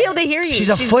 wouldn't she be able to hear you? She's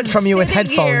a She's foot been from you with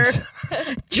sitting here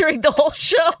headphones. during the whole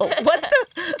show. What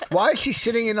the? Why is she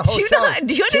sitting in the whole Do you show? not-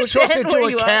 do you She was supposed to understand do where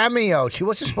a you are? cameo. She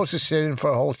wasn't supposed to sit in for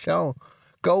a whole show.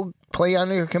 Go play on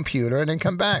your computer and then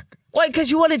come back. What?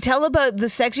 Because you want to tell about the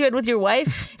sex you had with your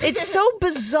wife? It's so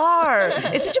bizarre.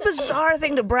 It's such a bizarre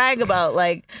thing to brag about.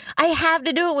 Like, I have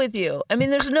to do it with you. I mean,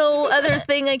 there's no other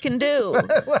thing I can do.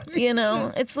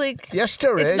 It's like Yes,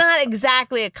 there it's is. not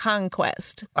exactly a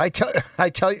conquest. I tell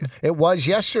you, it was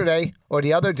yesterday or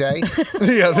the other day,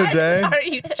 The other day. Are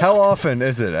you? How often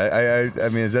is it? I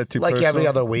mean, is that too like personal? every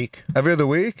other week. Every other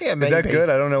week? Yeah, Is that maybe. good?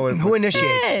 I don't know what. Who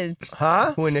initiates? Yeah.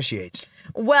 Huh? Who initiates?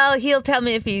 Well, he'll tell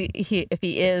me if he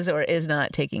is or is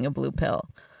not taking a blue pill,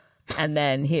 and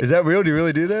then he. Is that real? Do you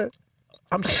really do that?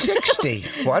 I'm 60.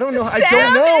 Well, I don't know. I Sam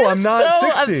don't know. is I'm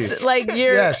not so 60. like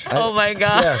you're. Yes. Oh my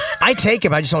god. Yeah. I take it,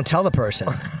 but I just don't tell the person.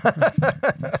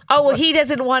 Oh well, he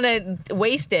doesn't want to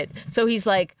waste it, so he's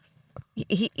like,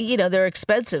 they're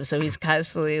expensive, so he's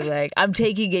constantly like, I'm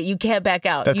taking it. You can't back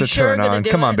out. That's you a sure turn gonna on. do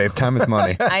Come it? on, babe. Time is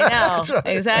money. I know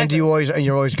exactly. And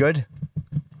you're always good.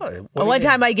 One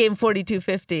time I gave him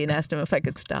 $42.50 and asked him if I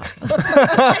could stop.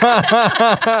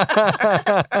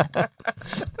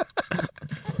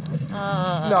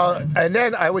 No, and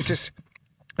then I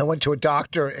went to a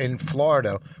doctor in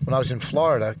Florida when I was in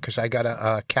Florida because I got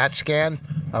a CAT scan.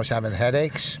 I was having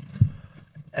headaches,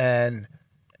 and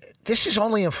this is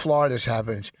only in Florida this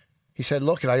happens. He said,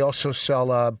 "Look, and I also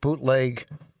sell bootleg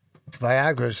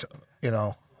Viagra's,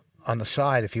 on the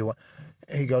side if you want."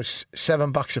 He goes,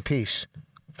 $7 a piece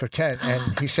for 10,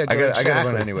 and he said, I got to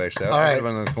exactly. run anyway, so All I right. got to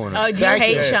run in the corner. Oh, do you Thank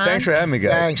hate you. Sean? Thanks for having me,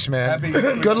 guys. Thanks, man.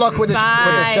 Good luck with the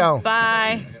Bye. show.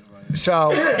 Bye.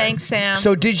 So, Thanks, Sam.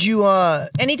 So did you?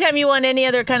 Anytime you want any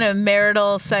other kind of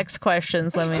marital sex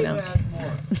questions, let me know.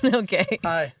 Okay.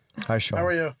 Hi. Hi, Sean. How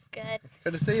are you? Good.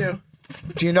 Good to see you.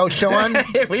 do you know Sean?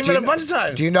 We've met a bunch of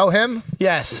times. Do you know him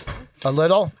Yes. a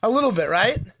little? A little bit,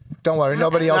 right? Don't worry,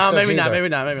 nobody else No, does maybe not. either. Maybe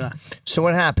not. Maybe not. So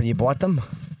what happened? You bought them?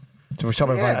 So we're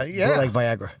talking about like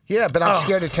Viagra. Yeah, but I'm Oh.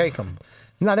 scared to take them.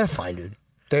 No, they're fine, dude.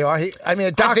 They are. A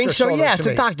doctor I think so. sold Yeah, them it's to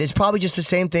a me. doctor. It's probably just the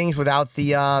same things without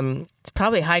the. It's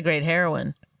probably high grade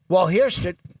heroin. Well, they're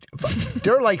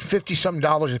like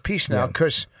 $50-something a piece now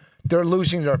because they're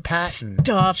losing their patent.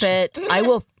 Stop it. I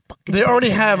will. They already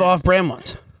have off-brand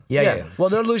ones. Yeah. Well,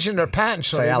 they're losing their patent,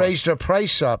 so Cialis. they raised their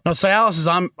price up. No, Cialis is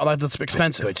that's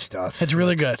expensive. Good stuff. It's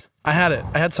really good. I had it.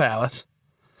 I had Cialis.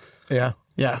 Yeah.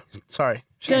 Yeah. Sorry.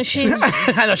 No,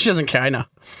 I know she doesn't care. I know.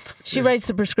 she writes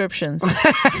the prescriptions.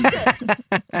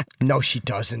 No, she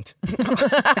doesn't.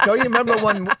 Don't you remember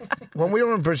when we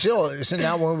were in Brazil? Isn't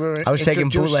that when we were? I was taking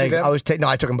introduced to bootleg. them?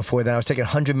 I took them before then. I was taking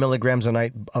 100 milligrams a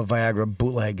night of Viagra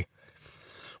bootleg.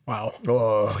 Wow.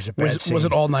 Oh, it was a bad scene. Was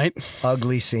it all night?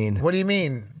 Ugly scene. What do you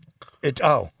mean?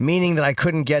 Meaning that I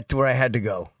couldn't get to where I had to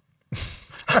go.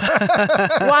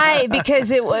 Why?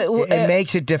 Because It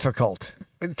makes it difficult.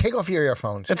 Take off your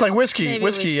earphones. It's like whiskey. maybe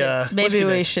whiskey. Maybe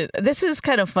we dick. should. This is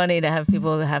kind of funny to have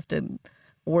people that have to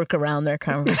work around their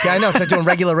conversation. Yeah, I know. It's like doing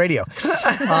regular radio.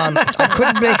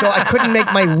 I couldn't make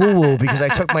my woo woo because I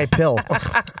took my pill.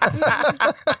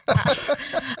 I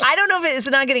don't know if it's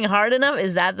not getting hard enough.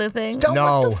 Is that the thing?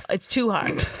 No, It's too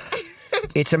hard.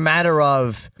 it's a matter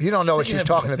of. You don't know what she's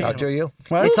talking about, do you?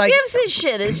 What? It's Who like gives a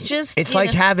shit? It's just. It's you like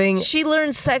know, having. She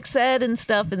learns sex ed and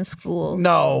stuff in school.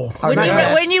 No. Wouldn't not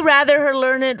yet. wouldn't you rather her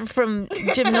learn it from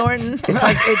Jim Norton? It's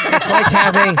like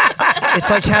it's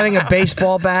like having a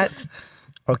baseball bat.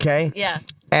 Okay. Yeah.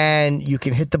 And you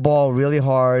can hit the ball really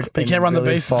hard. But you and can't run the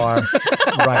really bases. far.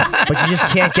 Right. But you just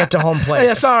can't get to home plate.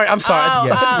 Yeah, sorry. I'm sorry. Oh,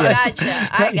 Yes, oh, yes. gotcha.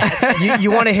 I gotcha.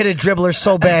 You want to hit a dribbler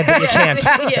so bad, but you can't.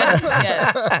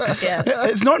 yeah.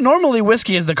 It's normally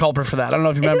whiskey is the culprit for that. I don't know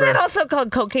if you Isn't remember. that also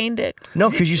called cocaine dick? No,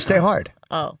 because you stay hard.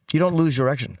 Oh. You don't lose your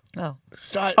erection. Oh.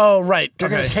 Oh, right. They're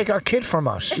going Okay. to take our kid from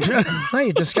us. No,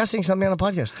 you're discussing something on the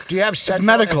podcast. Do you have central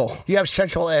medical. You have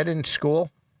central ed in school?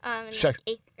 In Sec-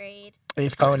 8th grade.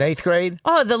 Oh, in 8th grade?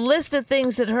 Oh, the list of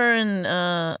things that her and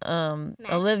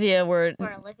Olivia were.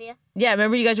 Or Olivia. Yeah,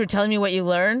 remember you guys were telling me what you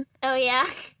learned? Oh, yeah.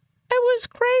 It was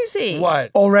crazy.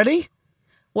 What? Already?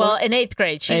 Well, in 8th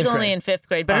grade. She's 8th only grade. in 5th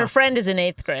grade, but her friend is in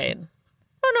 8th grade.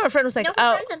 Oh, no, her friend was like, No,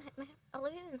 oh. her friends in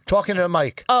Olivia's in Talking to the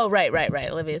mic. Oh, right.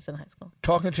 Olivia's in high school.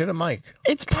 Talking to the mic.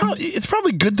 It's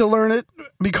probably good to learn it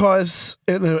because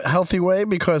in a healthy way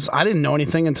because I didn't know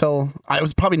anything until I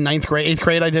was probably 9th grade, 8th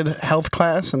grade. I did health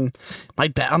class and my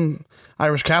dad. I'm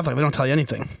Irish Catholic. They don't tell you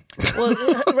anything. Well,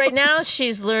 right now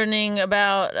she's learning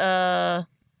about,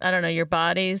 I don't know, your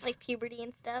bodies. like puberty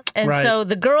and stuff. And Right. so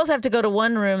the girls have to go to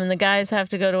one room and the guys have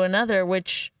to go to another,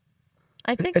 which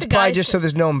I think It's the probably guys just so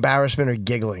there's no embarrassment or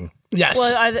giggling. Yes.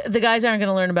 Well, the guys aren't going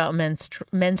to learn about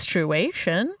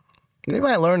menstruation. They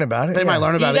might learn about it. they might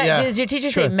learn about it. Yeah. Does your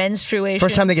teacher say menstruation?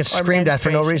 First time they get or screamed at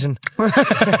for no menstruation? reason.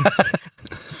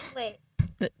 Wait.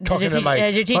 Talking to the mic.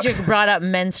 Has your teacher brought up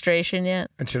menstruation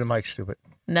yet? Into the mic, stupid.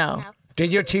 No. No.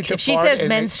 Did your teacher If she fart says in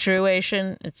the-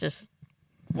 menstruation, it's just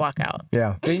walk out.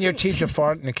 Yeah. Didn't your teacher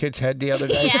fart in the kid's head the other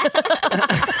day?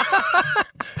 Yeah.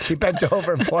 She bent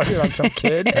over and farted on some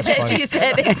kid. And then she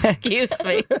said, "Excuse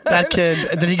me." That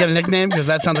kid, did he get a nickname? Because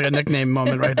that sounds like a nickname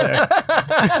moment right there.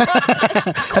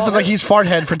 That sounds like he's fart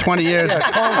head for 20 years.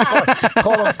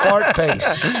 Call him fart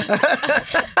face.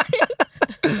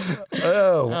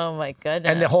 Oh. Oh my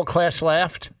goodness. And the whole class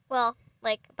laughed? Well,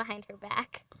 like behind her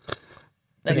back.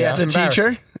 That's Yeah. The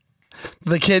teacher?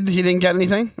 The kid, he didn't get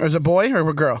anything? Or is it a boy or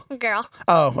a girl? Girl.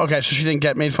 Oh, okay. So she didn't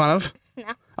get made fun of?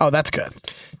 No. Oh, that's good.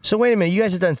 So wait a minute. You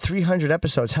guys have done 300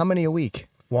 episodes. How many a week?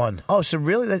 One. Oh, so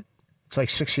really? It's like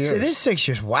 6 years. It is 6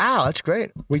 years. Wow, that's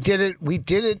great. We did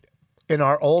it in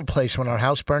our old place when our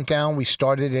house burnt down. We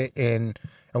started it in,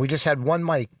 and we just had one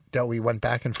mic that we went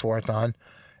back and forth on,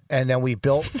 and then we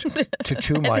built to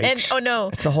two mics. And oh no,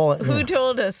 It's the whole. who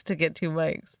told us to get 2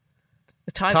 mics?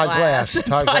 Todd Todd Glass.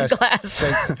 Glass. Todd Glass.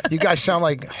 So you guys sound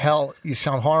like hell. You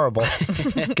sound horrible.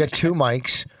 Get 2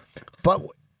 mics. But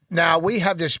now we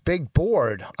have this big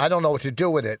board. I don't know what to do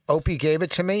with it. Opie gave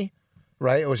it to me,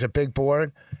 right? It was a big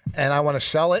board, and I want to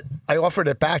sell it. I offered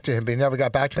it back to him, but he never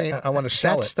got back to me. I want to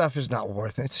sell That it. stuff is not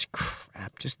worth it. It's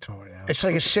crap. Just throw it out. It's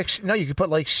like a 6. No, you could put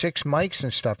like 6 mics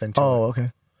and stuff into it. Oh,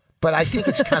 okay. But I think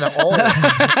it's kind of old. Oh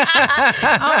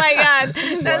my God,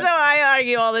 that's how I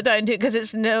argue all the time too. Because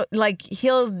it's like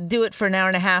he'll do it for an hour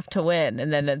and a half to win,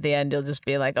 and then at the end he'll just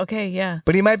be like, "Okay, yeah."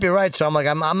 But he might be right. So I'm like,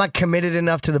 I'm not committed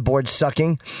enough to the board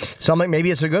sucking. So I'm like, maybe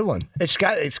it's a good one. It's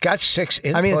got 6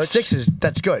 inputs. I mean, 6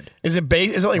 that's good. Is it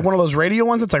is it like one of those radio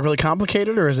ones that's like really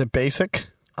complicated, or is it basic?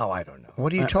 Oh, I don't know.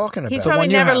 What are you talking about? He's probably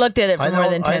one you never have. looked at it for I more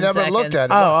than 10 I never seconds. looked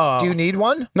at it. Oh. Do you need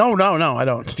one? No, I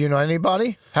don't. Do you know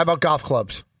anybody? How about golf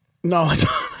clubs? No, I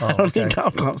don't. I don't okay. need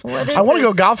golf clubs. What is I want to go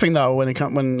this? golfing though when it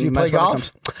comes. When Do you play nice weather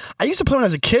golf? comes. I used to play when I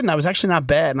was a kid, and I was actually not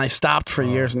bad, and I stopped for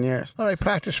years and years. All right,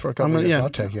 practice for a couple of years. I'll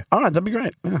take you. All right, that'd be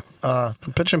great. Yeah.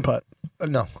 Pitch and putt.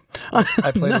 No,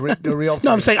 I play the real.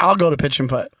 No, I'm thing. saying I'll go to pitch and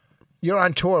putt. You're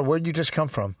on tour. Where'd you just come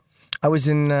from? I was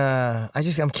in.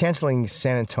 I'm canceling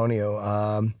San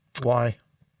Antonio. Why?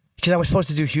 Because I was supposed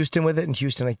to do Houston with it, and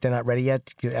Houston, like, they're not ready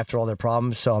yet after all their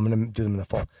problems, so I'm going to do them in the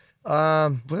fall.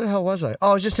 Where the hell was I?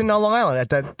 Oh, I was just in Long Island at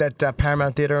that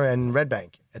Paramount Theater in Red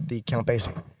Bank at the Count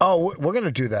Basie. Oh, we're going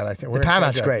to do that, I think. We're The gonna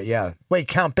Paramount's try that. great, yeah. Wait,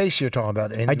 Count Basie you're talking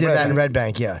about. I did that in Red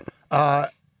Bank, yeah.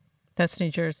 That's New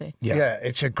Jersey. Yeah.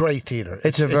 It's a great theater.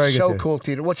 It's a very good so theater. cool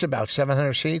theater. What's it about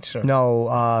 700 seats? Or? No,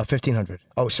 1,500.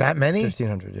 Oh, is that many?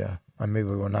 1,500, yeah. Maybe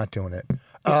we're not doing it.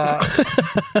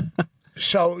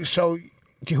 So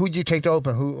who'd you take to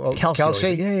open? Who?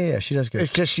 Kelsey? Yeah, she does good.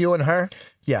 It's just you and her?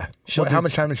 Yeah. How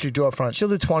much time did you do up front? She'll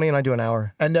do 20 and I do an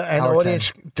hour. And the Hour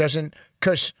audience doesn't,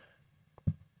 because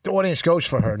the audience goes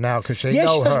for her now because they Yeah,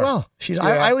 know she does her. well.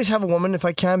 I always have a woman if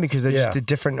I can because they're just Yeah. a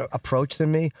different approach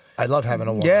than me. I love having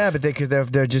a woman. Yeah, but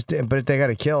they're just but they got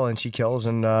to kill and she kills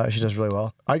and she does really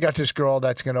well. I got this girl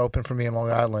that's going to open for me in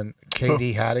Long Island,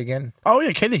 Katie Haddigan. Oh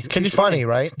yeah, Katie. She's Katie's funny,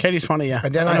 right? Katie's funny. Yeah.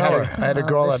 And then I had a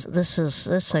girl that. This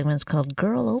segment's called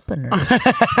Girl Opener.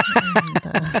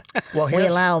 Well, We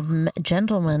allow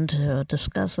gentlemen to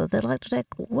discuss that they like to take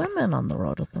women on the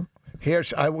road with them.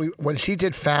 When she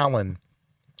did Fallon,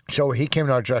 so he came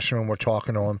to our dressing room. We're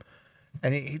talking to him,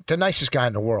 and the nicest guy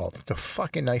in the world, the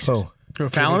fucking nicest. Who,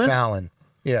 Fallon is? Fallon,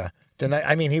 yeah.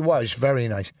 He was very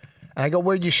nice. And I go,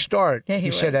 where'd you start? Yeah,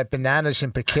 he said was. at Bananas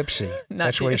in Poughkeepsie.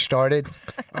 That's where you. he started,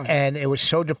 and it was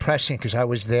so depressing because I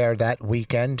was there that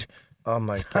weekend. Oh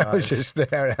my I was god. just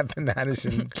there at Bananas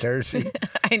in Jersey.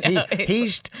 I know.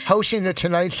 He's hosting the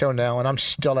Tonight Show now, and I'm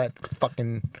still at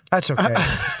fucking. That's okay.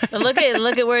 But look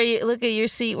at your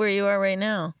seat where you are right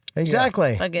now.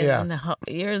 Exactly. Fucking, Yeah.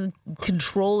 You're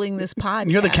controlling this podcast.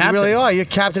 You're the You captain. really are. You're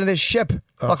captain of this ship.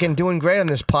 Fucking doing great on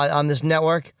this on this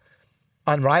network.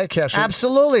 On Riotcast.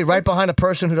 Absolutely. Right behind a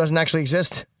person who doesn't actually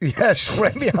exist. Yes,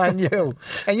 right behind you.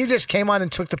 And you just came on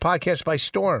and took the podcast by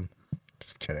storm.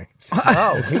 Just kidding.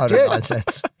 Oh, he Utter did.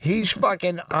 nonsense. He's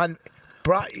fucking on.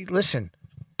 Listen,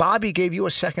 Bobby gave you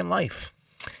a second life.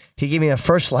 He gave me a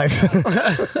first life.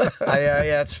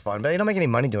 Yeah, it's fun, but you don't make any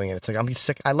money doing it. It's like I'm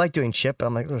sick. I like doing shit, but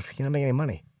I'm like, ugh, you don't make any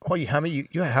money. Oh, how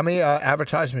many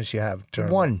advertisements you have?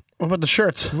 During One. What about the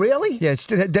shirts? Really? Yeah,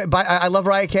 I love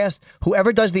Riotcast.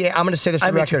 Whoever does I'm going to say this for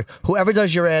the me record. Whoever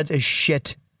does your ads is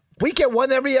shit. We get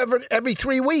one every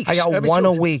 3 weeks. I got Every one 2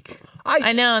 a week.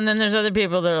 I know, and then there's other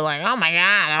people that are like, "Oh my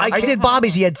god!" I did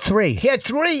Bobby's. He had 3. He had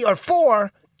 3 or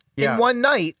 4 Yeah. in one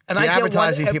night, and The I get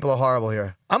advertising one. people are horrible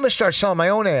here. I'm gonna start selling my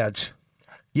own ads.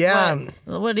 Yeah,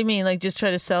 What do you mean? Like just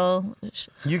try to sell?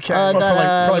 you I can.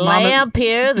 got for a like mom and- lamp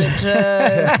here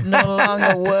that no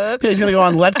longer works. Yeah, he's gonna go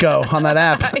on Let Go on that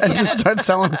app and just start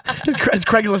selling his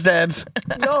Craigslist ads.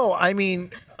 No, I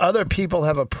mean other people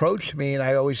have approached me, and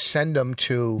I always send them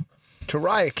to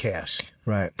Riotcast.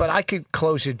 Right. But I could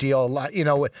close a deal a lot. Cutting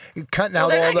Well, out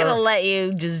they're all not the. gonna let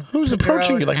you just. Who's put your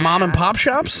approaching own you? Like mom and ad. pop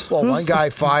shops? Well, Who's- one guy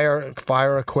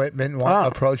fire equipment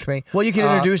approached me. Well, you can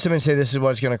introduce them and say this is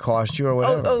what it's going to cost you or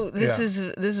whatever. This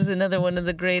is another one of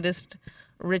the greatest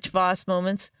Rich Voss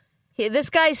moments. This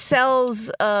guy sells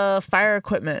fire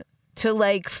equipment to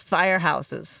like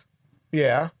firehouses.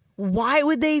 Yeah. why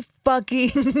would they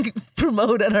fucking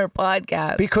promote on our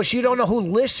podcast? Because you don't know who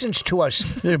listens to us.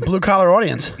 You're a blue collar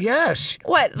audience. Yes.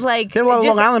 What, like, There are a lot of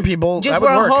just- Long Island people. Just that would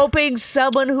we're work. hoping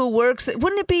someone who works.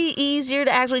 Wouldn't it be easier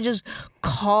to actually just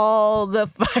call the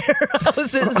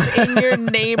firehouses in your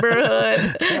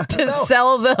neighborhood to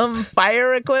sell them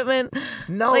fire equipment?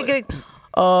 No. Like,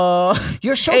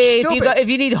 You're so hey, stupid. if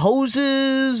you need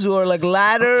hoses or like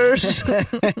ladders,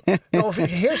 No,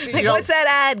 here's, like, what's that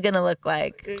ad gonna look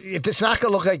like? It's not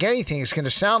going to look like anything. It's going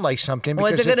to sound like something.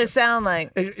 What's because it gonna sound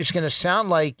like? It's going to sound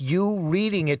like you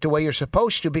reading it the way you're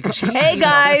supposed to because Hey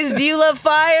guys, do you love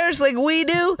fires like we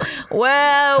do?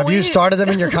 Well, Have you started them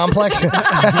in your complex?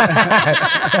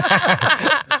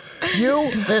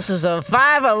 This is a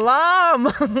 5-alarm.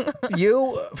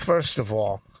 First of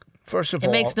all,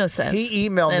 It makes no sense. He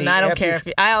emailed and me. I don't after- care if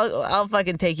you, I'll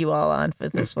fucking take you all on for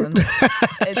this one.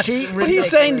 It's But he's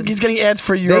saying ridiculous. he's getting ads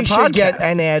for your They should podcast. get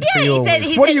an ad for Yeah, you. he said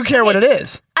he what said, do you care what it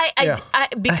is? I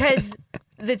because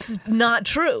it's not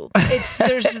true. It's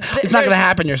It's not going to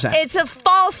happen, you're saying. It's a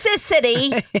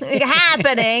falsicity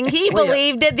happening. He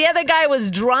believed it. The other guy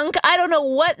was drunk. I don't know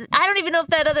what. I don't even know if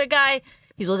that other guy.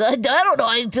 He's like, I don't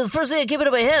know. The first thing that came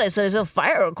into my head, I said, it's a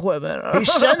fire equipment.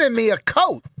 He's sending me a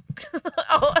coat.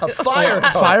 A fire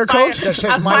coat. Fire coat? That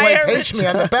says my wife hates me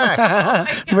on the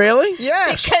back. Really?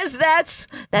 Yes. Because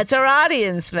that's our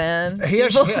audience, man.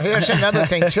 Here's another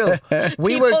thing too.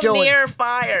 We People were doing near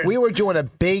fire. we were doing a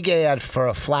big ad for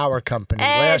a flower company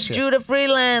last year. Judah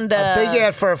Freeland. A big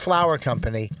ad for a flower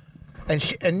company, and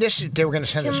they were going to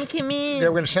send us. come in. They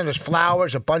were going to send us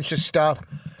flowers, a bunch of stuff,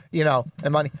 and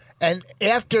money. And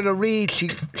after the read,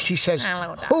 she says,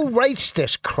 "Who writes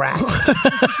this crap?"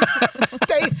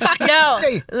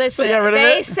 Listen. got rid of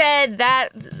They it? said that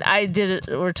I did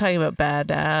it. We're talking about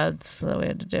bad ads that we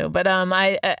had to do, but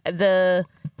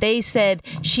they said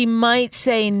she might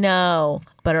say no,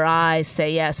 but her eyes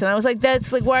say yes. And I was like,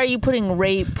 that's like, why are you putting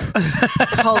rape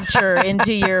culture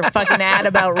into your fucking ad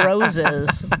about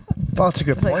roses? Well, that's a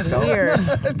good It's like point, though. weird.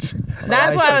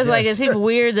 That's why I was like, it seemed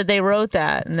weird that they wrote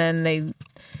that, and then they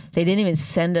didn't even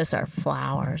send us our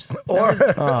flowers. Or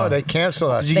they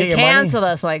canceled us. Did you They get your money? canceled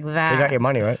us like that. They got your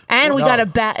money, right? And we No.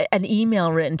 got an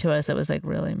email written to us that was like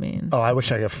really mean. Oh, I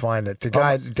wish I could find it. The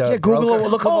guy, Yeah, Google broker- it.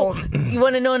 Look Oh, up. you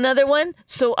want to know another one?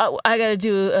 So I got to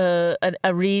do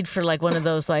a read for like one of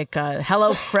those like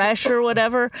Hello Fresh or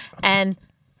whatever. And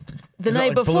the Is that night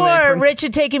like Blue before, Apron? Rich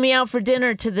had taken me out for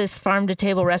dinner to this farm to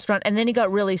table restaurant, and then he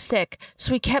got really sick.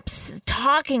 So he kept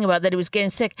talking about that he was getting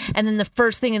sick, and then the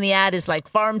first thing in the ad is like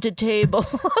farm to table,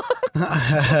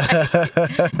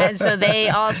 and so they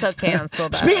also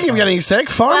canceled. us. Speaking of getting sick,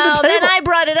 farm well, to table. then I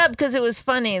brought it up because it was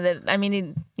funny that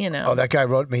Oh, that guy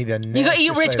wrote me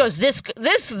the. Rich goes, this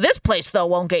place though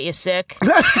won't get you sick.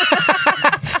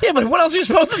 Yeah, but what else are you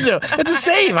supposed to do? It's a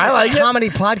save. I like it. Comedy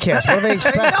podcast. What do they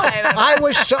expect?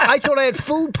 I thought I had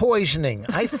food poisoning.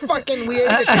 We ate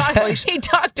at this place. He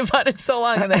talked about it so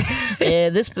long, and then yeah,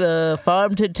 this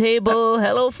farm to table,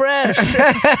 Hello Fresh.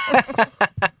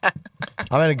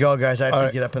 I'm gonna go, guys. I have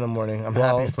to get up in the morning. I'm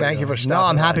Well, happy. thank you for No,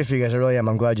 stopping I'm happy by. for you guys. I really am.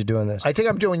 I'm glad you're doing this. I think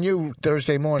I'm doing you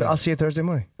Thursday morning. I'll see you Thursday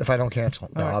morning. If I don't cancel.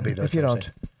 No, I'll be there. If you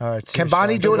Thursday. don't, all right. see Can you,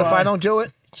 Bonnie Sean. do it if Goodbye. I don't do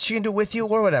it? She can do it with you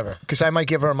or whatever. Because I might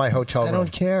give her my hotel I room.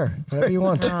 don't care. Whatever you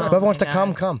want. Oh, Whoever wants to my come,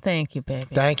 God. come. Thank you, baby.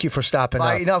 Thank you for stopping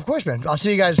Bye. up. No, of course, man. I'll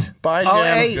see you guys. Bye, Oh,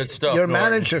 Jim. hey, Good stuff, your Norton.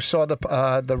 manager saw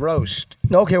the roast.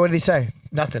 Okay, what did he say?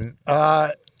 Nothing.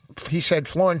 He said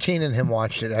Florentine and him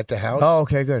watched it at the house. Oh,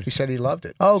 okay, good. He said he loved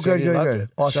it. Oh, He said good, he good, loved good. it.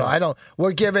 Awesome. So I don't.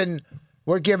 We're giving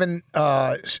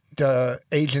the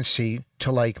agency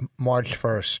to like March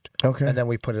 1st. Okay. And then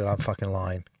we put it on fucking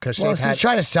line because Well, they've had.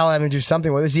 trying to sell them and do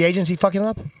something with. Is the agency fucking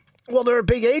up? Well, they're a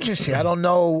big agency. I don't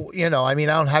know. I mean,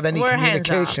 I don't have any We're hands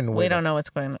communication off. with We don't them. know what's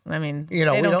going on. I mean, You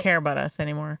know, they we don't don't- care about us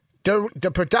anymore. The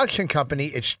production company,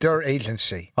 it's their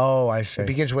agency. Oh, I see. It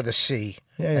begins with a C,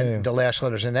 Yeah, and yeah. the last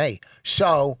letter's an A.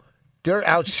 So they're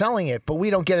outselling it, but we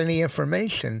don't get any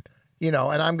information. And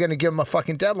I'm going to give them a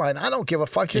fucking deadline. I don't give a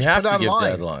fuck. Just have put it to give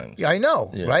online. deadlines. Yeah, I know,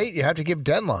 Yeah. right? You have to give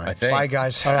deadlines. I think. Bye,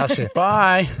 guys. All right, I'll see you.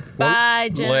 Bye. Bye,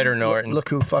 Jim. Later, Norton. Look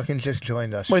who fucking just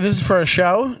joined us. Wait, this is for a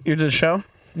show? You did a show?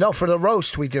 No, for the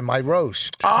roast, we did my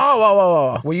roast. Oh,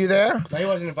 whoa. Were you there? No, he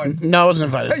wasn't invited. No, I wasn't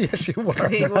invited. Yes, you were.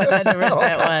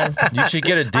 100% was. You should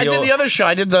get a I deal. did the other show.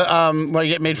 I did the where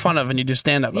you get made fun of and you do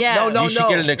stand up. Yeah. No, you should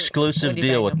get an no. exclusive Woody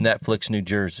deal with Bang. Netflix New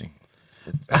Jersey.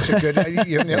 That's a good.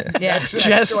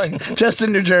 Just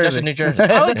in New Jersey. Just in New Jersey.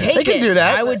 I would take They can it. do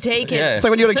that. I would take it. Yeah. It's like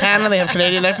when you go to Canada, they have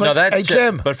Canadian Netflix. No, that Hey, shit,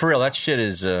 Jim. But for real, that shit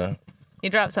is. You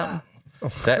dropped something.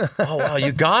 Oh wow,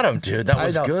 you got him, dude. That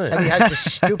was I know. good. And he has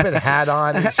this stupid hat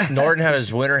on. Norton had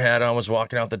his winter hat on, was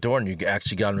walking out the door, and you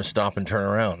actually got him to stop and turn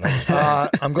around.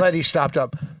 I'm glad he stopped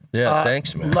up. Yeah,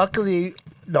 thanks, man. Luckily,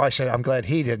 no, I said I'm glad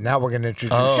he did. Now we're going to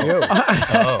introduce you.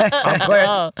 Oh. I'm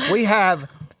glad we have.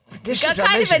 This Got is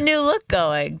kind amazing. of a new look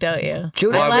going, don't you?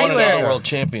 Judah Well, I like won another it. world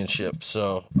championship,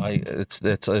 so it's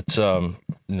the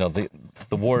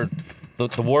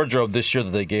wardrobe this year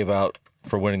that they gave out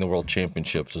for winning the world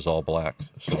championships is all black.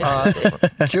 So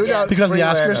Judah Because of the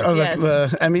Oscars Freelander. or Yes.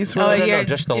 the Emmys. Oh, whatever. you're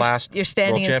just the you're- last You're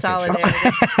standing world in championship.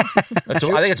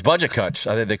 solidarity. I think it's budget cuts.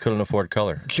 I think they couldn't afford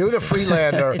color. Judah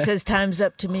Freelander, It says time's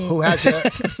up to me. who has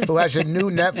a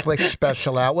new Netflix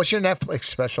special out. What's your Netflix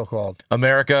special called?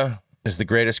 America is the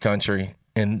greatest country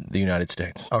in the United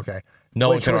States. Okay. No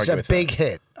one Which can was argue a with big that.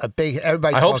 hit. A big.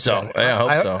 Everybody. I hope talks so. about it. Yeah,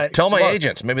 I hope so. Tell my well,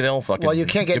 agents. Maybe they'll fucking. Well, you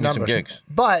can't get give me numbers. some gigs.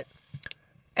 But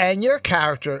and your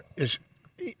character is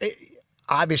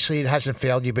obviously it hasn't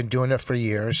failed. You've been doing it for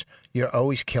years. You're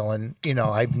always killing.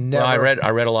 I've never. Well, I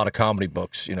read a lot of comedy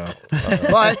books.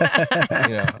 But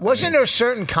You know, wasn't there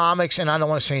certain comics, and I don't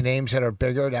want to say names that are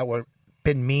bigger, that were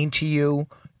been mean to you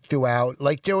throughout?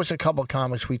 Like there was a couple of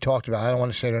comics we talked about. I don't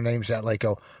want to say their names that like,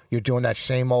 oh, you're doing that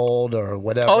same old or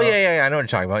whatever. Oh yeah. I know what you're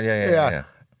talking about. Yeah.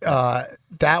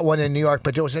 That one in New York,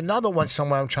 but there was another one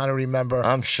somewhere. I'm trying to remember.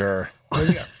 I'm sure.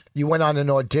 You went on an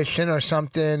audition or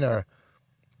something, and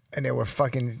they were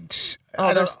fucking.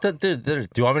 Oh, do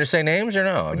you want me to say names or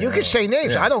no? I mean, You can say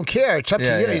names. Yeah. I don't care. It's up to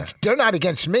you. Yeah. They're not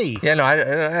against me. Yeah, no,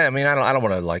 I mean, I don't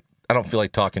want to like. I don't feel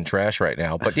like talking trash right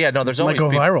now. But yeah, no, there's Might always go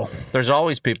people, viral. There's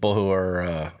always people who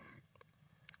are,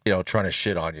 trying to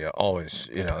shit on you. Always,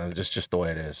 just the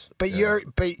way it is. But you're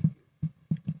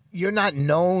not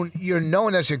known. You're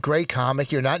known as a great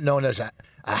comic. You're not known as a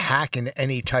hack in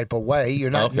any type of way.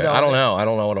 You're not. Okay, known I don't know. I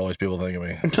don't know what always people think of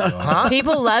me. So.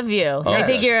 People love you. They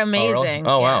think you're really? amazing.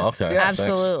 Oh, wow, Yes, okay.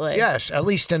 Absolutely. Yes, at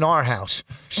least in our house.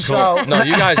 So No,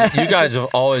 you guys have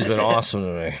always been awesome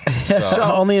to me. So.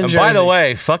 Only in And Jersey. by the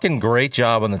way, fucking great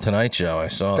job on the Tonight Show. I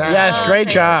saw that. Yes, great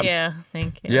job. Yeah,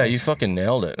 thank you. Yeah, you fucking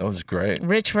nailed it. It was great.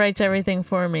 Rich writes everything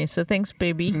for me, so thanks,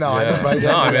 baby. no, I Yeah. don't write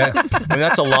No, I that. mean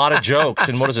that's a lot of jokes.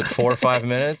 And what is it, 4 or 5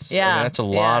 minutes? Yeah, I mean, that's a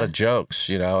lot yeah. of jokes,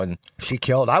 and She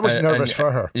killed. I was nervous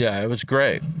for her. Yeah, it was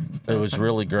great. It was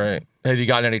really great. Have you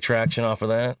gotten any traction off of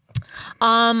that?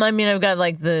 I mean, I've got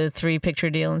like the 3-picture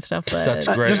deal and stuff, but That's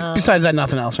great. Just besides that,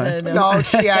 nothing else, right? No,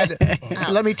 she had.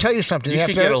 Let me tell you something. You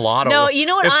should After- get a lot of No, work. you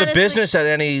know what, If the honestly- business had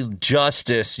any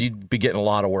justice, you'd be getting a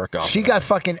lot of work off She of it. got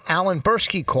fucking Alan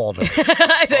Bursky called her.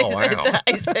 I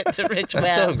said to Rich, That's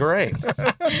well, so great. it's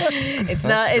That's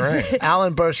not. great. It's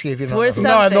Alan Bursky, if you don't worth know.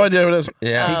 No, I have no something. idea what it is.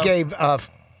 Yeah. He gave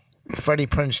Freddie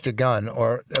Prinze the gun,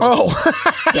 or Oh,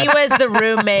 he was the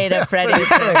roommate of Freddie.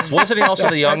 Wasn't he also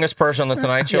the youngest person on the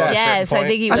Tonight Show? at a certain Yes, I point?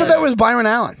 think he I was. thought that was Byron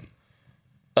Allen.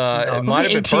 It might have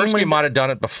been 18 when Persky he- might have done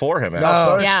it before him. no,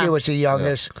 actually. Bursky Yeah. was the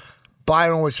youngest.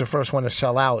 Byron was the first one to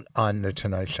sell out on the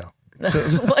Tonight Show. Was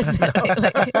it?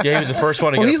 Like, Yeah, he was the first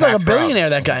one to Well, get he's like a packed crowd. billionaire,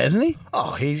 that guy, isn't he?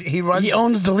 Oh, he runs. He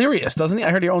owns Delirious, doesn't he?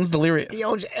 I heard he owns Delirious. He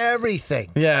owns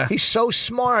everything. Yeah. He's so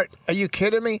smart. Are you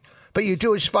kidding me? But you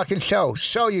do his fucking show.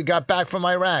 So you got back from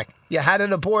Iraq. You had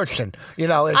an abortion.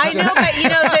 It's, I know,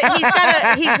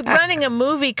 but he's running a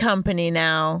movie company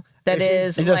now that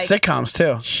is He does like sitcoms,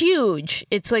 too. huge.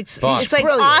 It's like Boss. it's like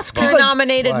Brilliant. Oscar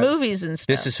nominated What? movies and stuff.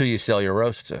 This is who you sell your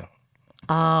roast to.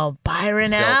 Oh, Byron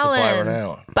Sell it to Allen. Byron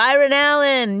Allen. Byron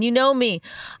Allen, you know me.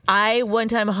 I one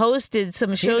time hosted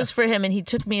some shows for him, and he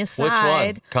took me Which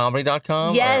aside. one?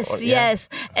 Comedy.com? Yes, Or- yeah. yes.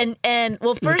 And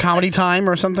well, Is it first Comedy Time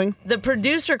or something? the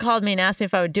producer called me and asked me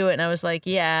if I would do it, and I was like,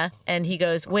 yeah. And he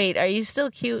goes, wait, are you still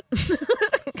cute? Who's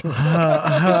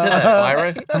that,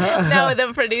 Byron? No,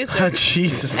 the producer.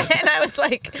 Jesus. And I was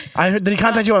like, I heard. Did he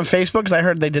contact you on Facebook? Because I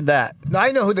heard they did that. No,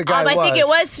 I know who the guy was. I think it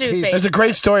was through He's- Facebook. There's a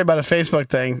great story about a Facebook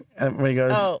thing where he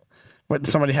goes, Oh. what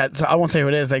somebody had. So I won't say who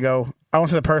it is. They go, I won't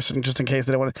say the person just in case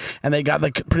they don't want to. And they got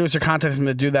the producer contacted him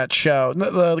to do that show,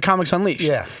 the Comics Unleashed.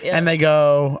 Yeah. Yeah. And they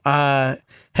go,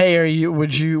 hey,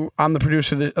 I'm the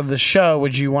producer of the show.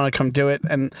 Would you want to come do it?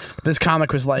 And this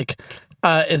comic was like,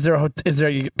 is there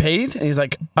you get paid? And he's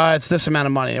like, it's this amount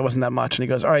of money. It wasn't that much. And he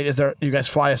goes, all right, you guys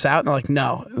fly us out? And they're like,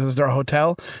 no. Is there a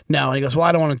hotel? No. And he goes, well,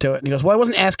 I don't want to do it. And he goes, well, I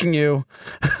wasn't asking you.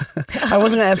 I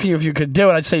wasn't asking you if you could do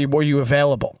it. I'd say, were you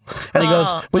available? And he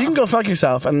goes, well, you can go fuck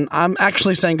yourself. And I'm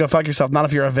actually saying go fuck yourself, not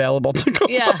if you're available to go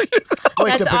yeah. Wait,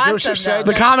 That's the producer awesome, said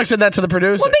though. The comic said that to the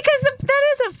producer. Well, because that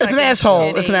is It's an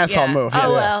asshole. It's an asshole move. Yeah.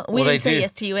 Oh well, we Well, they didn't say do-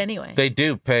 yes to you anyway. They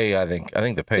do pay. I think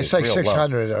they pay. It's like real low.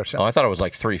 600 or Oh, something. I thought it was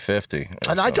like 350.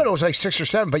 And I thought it was like 6 or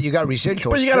 7, but you got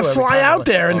residuals. But you got to too every fly time. out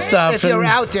there and stuff. If you're and-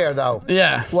 out there, though.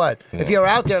 Yeah. What? If you're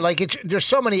out there, like, there's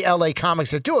so many LA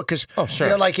comics that do it because sure.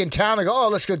 they're like in town and go, oh,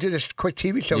 let's go do this quick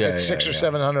TV show, Yeah, get $600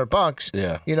 or yeah. $700.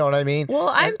 Yeah. You know what I mean? Well,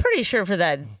 I'm pretty sure for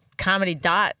that Comedy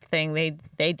Dot thing,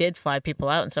 they did fly people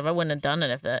out and stuff. I wouldn't have done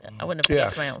it if I wouldn't have paid Yeah.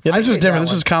 for my own. Yeah, this I was did different. that This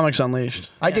one. was Comics Unleashed.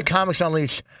 I did Comics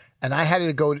Unleashed, and I had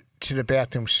to go to the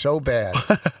bathroom so bad.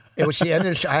 It was the end of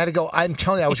the show. I had to go. I'm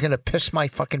telling you, I was going to piss my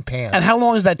fucking pants. And how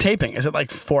long is that taping? Is it like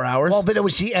 4 hours? Well, but it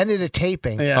was the end of the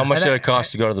taping. Yeah. How much And did it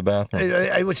cost to go to the bathroom?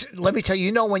 I was. Let me tell you.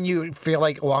 You know when you feel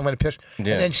like, oh, I'm going to piss,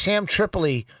 Yeah. and then Sam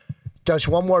Tripoli does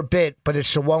one more bit, but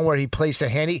it's the one where he plays the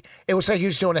handy. It was like he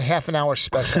was doing a half an hour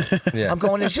special. Yeah. I'm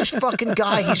going, is this fucking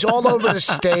guy? He's all over the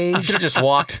stage. Should have just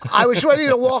walked. I was ready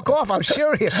to walk off. I'm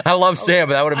serious. I love Sam,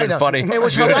 but that would have I been know. funny. It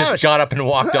was He would've hilarious. just got up and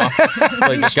walked off.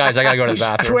 Like, guys, I gotta go to the He's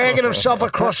bathroom. dragging himself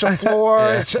across the floor.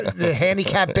 Yeah. It's the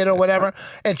handicap bit or whatever.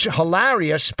 It's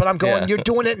hilarious, but I'm going, Yeah. you're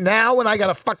doing it now and I got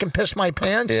to fucking piss my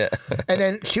pants? Yeah. And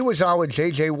then she was on with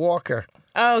J.J. Walker.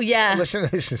 Oh yeah. Listen,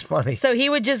 this is funny. So he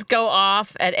would just go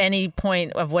off at any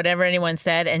point of whatever anyone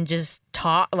said and just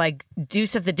talk, like do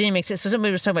stuff that didn't make sense. So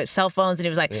somebody was talking about cell phones and he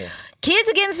was like, kids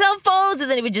are getting cell phones. And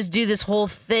then he would just do this whole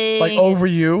thing. like over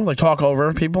you, like talk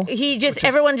over people. He just,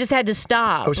 everyone just had to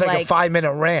stop. It was like a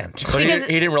 5-minute rant. So he Because-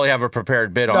 didn't really have a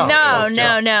prepared bit on it. It No, was no,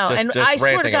 just- no. just- And just I swear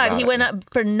to ranting God, about he it. went up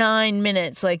for 9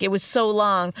 minutes. Like, it was so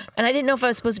long. And I didn't know if I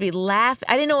was supposed to be laughing.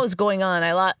 I didn't know what was going on.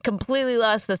 I completely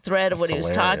lost the thread of what he was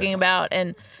talking hilarious. about.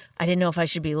 And I didn't know if I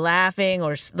should be laughing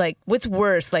or, like, what's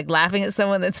worse, like laughing at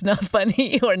someone that's not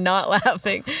funny or not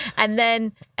laughing. And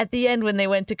then at the end, when they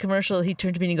went to commercial, he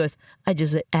turned to me and he goes, I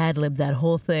just ad-libbed that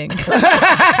whole thing. It's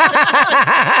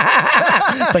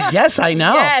like, yes, I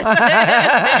know. Yes.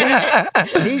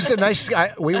 He's the nice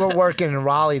guy. We were working in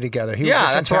Raleigh together. He was Yeah,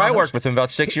 just in that's where I town. worked with him about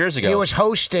 6 years ago. He was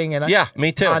hosting, and Yeah,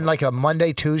 me too. On like a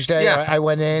Monday, Tuesday, Yeah. I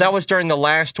went in. That was during the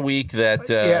last week that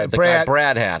Yeah, the guy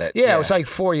Brad had it. Yeah, it was like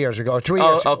 4 years ago, 3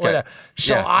 Oh, years. okay. Whatever.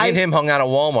 So yeah. I me and him hung out at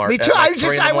Walmart. Me at too. like 3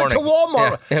 in the I went to morning.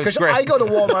 Walmart Yeah, it was because great. I go to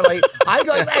Walmart like I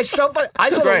go. At some point, I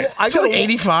go great. to. I Is he go like to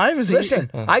 85? Is he? Listen,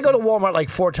 I go to Walmart like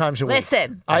 4 times a week.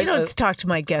 Listen, I you don't talk to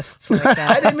my guests like I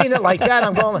that. didn't mean it like that.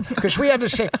 I'm going because we have the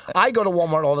same. I go to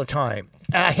Walmart all the time,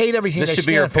 and I hate everything This they should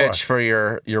be your stand pitch for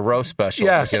your roast special.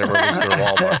 Yes. To get it released through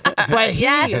Walmart.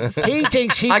 But he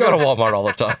thinks he I go to goes. Walmart all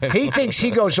the time. He thinks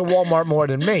he goes to Walmart more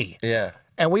than me. Yeah.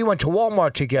 And we went to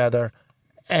Walmart together,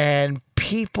 and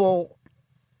people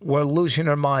were losing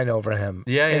their mind over him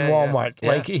Yeah, in yeah, Walmart. yeah.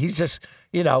 Like he's just,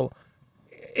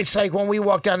 it's like when we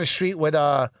walk down the street with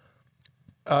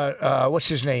what's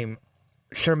his name,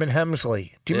 Sherman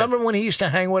Hemsley. Do you Yeah. remember when he used to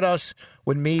hang with us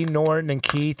with me, Norton, and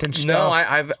Keith and stuff? No,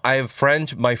 I have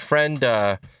friends. My friend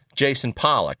Jason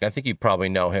Pollock. I think you probably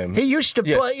know him. He used to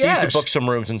play. He used Yes. to book some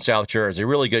rooms in South Jersey.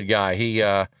 Really good guy. He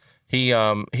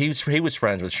was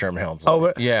friends with Sherman Helmsley.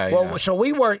 Oh, yeah. Well, yeah. so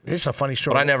we work. This is a funny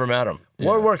story. But I never met him.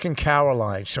 We're working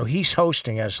Caroline, so he's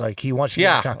hosting as like he wants to. be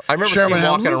Yeah, a I remember Sherman seeing him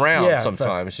walking Helmsley? around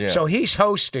sometimes. Yeah. So he's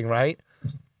hosting, right?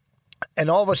 And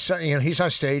all of a sudden, he's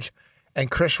on stage, and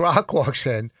Chris Rock walks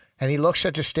in, and he looks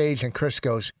at the stage, and Chris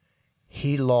goes,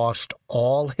 "He lost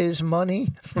all his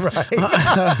money," right?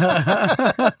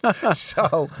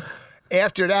 So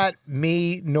after that,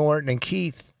 me, Norton, and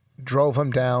Keith drove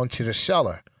him down to the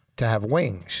cellar to have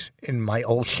wings in my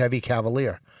old Chevy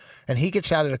Cavalier, and he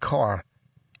gets out of the car.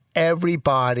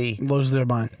 Everybody Lose their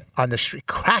mind. on the street,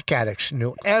 crack addicts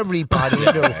knew. Everybody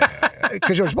knew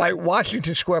because it was by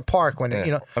Washington Square Park when I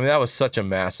mean, that was such a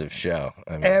massive show.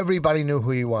 I mean, everybody knew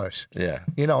who he was. yeah.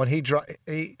 And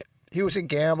he was a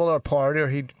gambler, a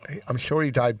partier. I'm sure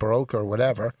he died broke or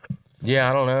whatever. Yeah,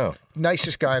 I don't know.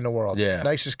 Nicest guy in the world. Yeah.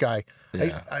 Nicest guy.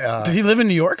 Yeah. Did he live in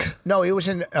New York? No, he was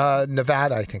in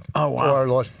Nevada, I think. Oh, wow.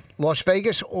 Or Las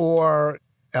Vegas or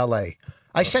L.A.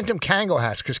 I sent him Kango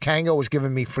hats because Kango was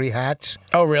giving me free hats.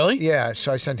 Oh, really? Yeah,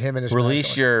 so I sent him and his Release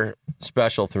band your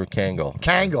special through Kangle.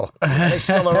 Kango. Are they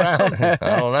still around? I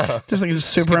don't know. Just like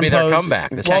This could be their superimpose.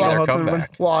 comeback. This Well, could be their I'll-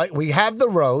 comeback. Well, we have the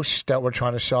roast that we're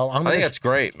trying to sell. I think that's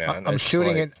great, man. I'm It's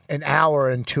shooting like- an hour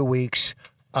in 2 weeks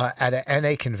at an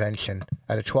NA convention,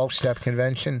 at a 12-step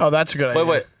convention. Oh, that's a good idea.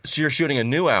 Wait. So you're shooting a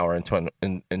new hour in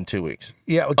 2 weeks?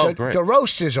 Yeah, Oh, great. the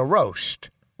roast is a roast.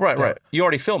 Right. You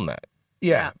already filmed that.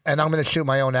 Yeah, and I'm going to shoot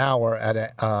my own hour at a,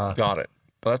 Got it.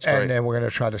 Well, that's great. and then we're going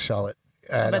to try to sell it.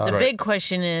 And, But the big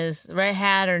question is, right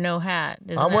hat or no hat?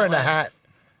 Isn't I'm that wearing a what- hat.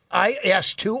 I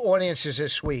asked 2 audiences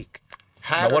this week.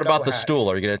 Hat Now, or what about no the hat?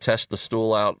 stool? Are you going to test the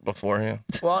stool out beforehand?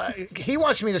 Well, he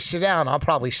wants me to sit down. I'll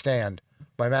probably stand.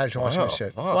 My manager wants me to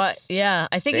sit. Voss. What? Yeah,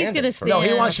 I think he's Standing gonna for- stand. No,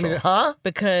 he wants me to. Huh?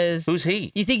 because Who's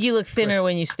he? you think you look thinner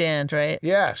when you stand, right?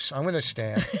 Yes, I'm going to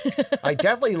stand. I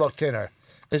definitely look thinner.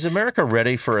 Is America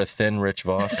ready for a thin Rich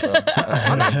Voss?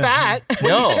 I'm not fat. What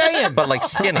no, are you saying? but like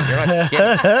skinny. You're not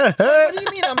skinny. What do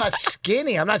you mean I'm not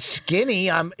skinny? I'm not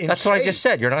skinny. I'm in That's what I shape. just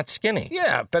said. You're not skinny.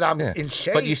 Yeah, but I'm Yeah. in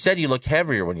shape. But you said you look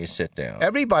heavier when you sit down.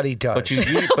 Everybody does. But you,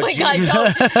 Oh my you,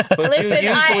 God! Don't. Listen, you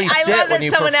usually I sit love when that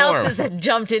you someone perform. else has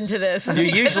jumped into this. You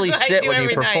usually Because I sit do when you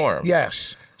every night. perform.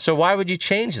 Yes. So why would you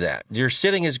change that? Your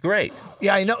sitting is great.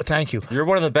 Yeah, I know. Thank you. You're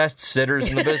one of the best sitters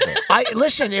in the business.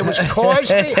 Listen. It was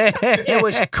Cosby. It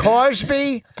was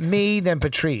Cosby, me, then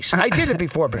Patrice. I did it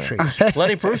before Patrice.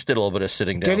 Lenny Bruce did a little bit of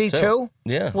sitting down. Did he too?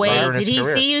 Yeah. Wait, later in did his he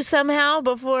career. see you somehow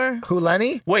before? Who,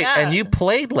 Lenny? Wait, Yeah. and you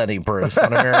played Lenny Bruce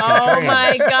on American Oh Dream.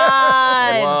 my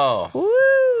God! Whoa. Woo.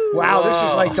 Wow, this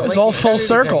is like the It's all Lincoln full Kennedy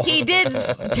circle. thing. He did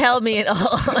tell me in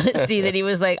all honesty that he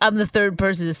was like, I'm the third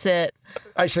person to sit.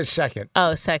 I said second.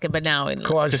 Oh, second, but now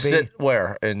Cosby. To sit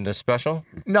where? In the special?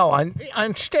 No,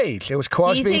 on stage. It was he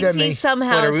Cosby, thinks then he me.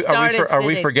 somehow Wait, started are we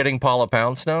sitting. forgetting Paula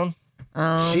Poundstone?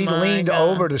 Oh She my leaned God.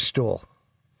 over the stool.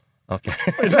 Okay.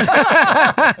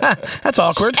 That's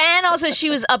awkward. And also, she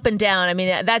was up and down. I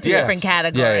mean, that's a Yes. different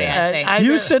category. Yeah, yeah. I think. I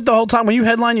You know- sit the whole time. When you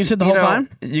headline, you sit the whole time?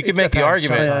 You can make the Depends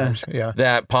argument sometimes, yeah.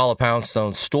 that Paula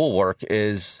Poundstone's stool work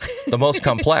is the most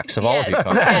complex of all of you. Yes.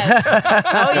 comics. Yes.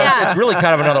 Oh yeah. It's really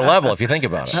kind of another level if you think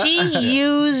about it. She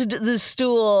used the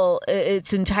stool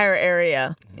its entire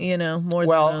area, more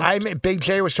Well, than most. Big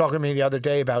J was talking to me the other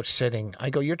day about sitting. I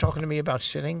go, "You're talking to me about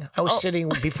sitting?" I Oh. was sitting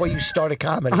before you started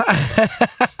comedy.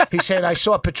 He said, "I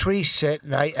saw Patrice sit,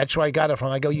 and that's where I got it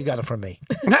from." I go, "You got it from me.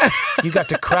 You got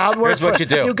the crowd work. Here's what you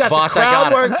do. You got Boss, the I crowd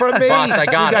got it. work from me. Boss, I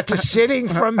got You got it. the sitting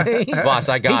from me. Boss,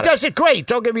 I got He it. does it great.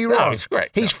 Don't get me wrong. he's great.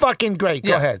 He's fucking great.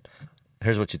 Go Yeah. ahead.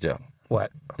 Here's what you do.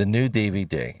 What? The new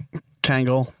DVD.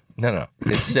 Kangol. No.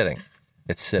 It's sitting.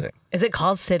 It's sitting. Is it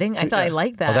called sitting? I thought I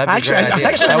liked that. Oh, that'd be Actually, a great I idea.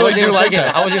 actually I really wasn't do even like thinking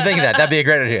that. I wasn't even thinking that. That'd be a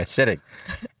great idea. Sitting.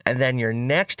 And then your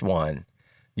next one,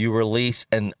 you release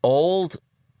an old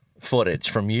footage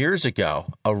from years ago,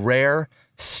 a rare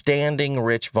standing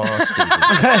Rich Voss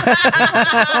DVD.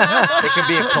 It could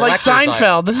be a Like collector's Seinfeld.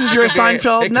 item. This is your It could be a-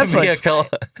 Seinfeld it could be a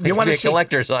Netflix. You want be to a see?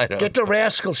 collector's item. Get the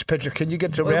Rascals picture. Can you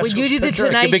get the When Rascals you do the picture? It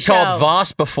Tonight could be Show. called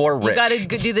Voss before Rich. You got to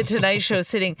do the Tonight Show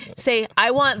sitting. Say,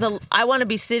 I want to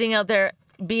be sitting out there,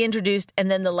 be introduced, and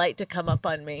then the light to come up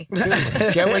on me.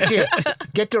 Get with you.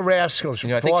 Get the Rascals.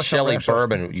 I think Voss and Shelley Rascals.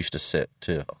 Berman used to sit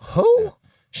too. Who?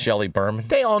 Shelley Berman.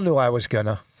 They all knew I was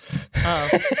gonna.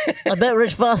 I bet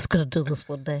Rich Voss could do this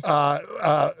one day.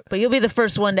 But you'll be the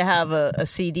first one to have a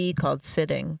CD called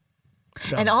Sitting.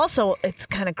 And also, it's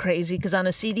kind of crazy because on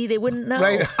a CD they wouldn't know.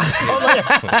 Right. Get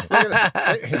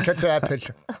to that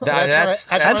picture. That's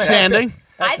That's standing.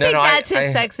 I No, think no, that's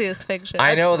his I- sexiest picture.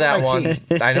 I know that my one.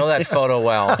 I know that photo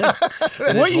well.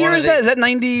 What year is that? Is that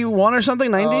 91 or something?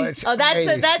 90? Oh, that's the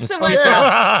 80s. that's the one.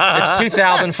 It's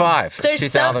 2005. There's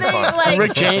 2005. something like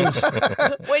Rick James.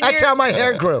 when That's you're how my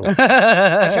hair grew.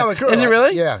 That's how it grew. Is it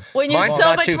really? Yeah. when you're Mine's so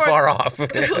not much too more far off.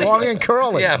 Long and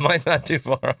curly. Yeah, mine's not too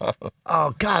far off.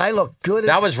 Oh God, I look good.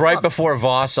 That as was right fuck. before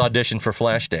Voss auditioned for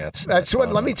Flashdance. That's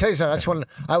when. Let me tell you something. That's when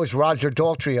I was Roger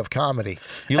Daltrey of comedy.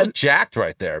 You look jacked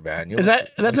right there, man. You Is look-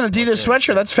 that's an Adidas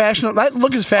sweatshirt? That's fashionable. That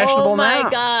look is fashionable Oh my now.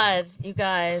 God, you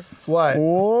guys! What?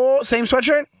 Oh, same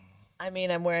sweatshirt? I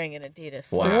mean, I'm wearing an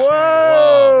Adidas. Wow.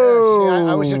 Whoa. See,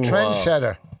 I was a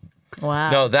trendsetter.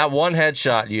 Wow. No, that one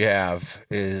headshot you have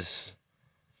is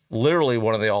literally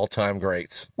one of the all-time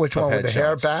greats. Which of one with the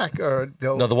hair headshots. back or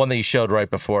the? No, the one that you showed right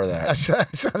before that.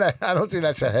 That's not, I don't think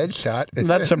that's a headshot.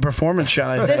 That's a performance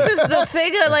shot. I think. This is the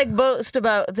thing I like boast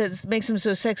about that makes him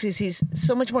so sexy. Is he's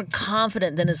so much more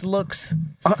confident than his looks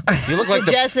You look like the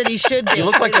suggest that he should be. you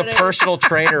look like know the what I mean? personal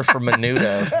trainer for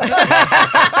Menudo.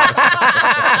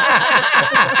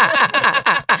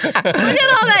 Look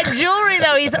at all that jewelry,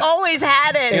 though. He's always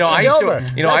had it. You know, I silver.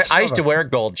 used to, you know, I That's used to silver. wear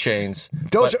gold chains,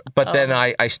 Those but then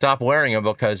I stopped wearing them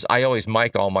because I always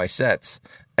mic all my sets,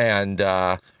 and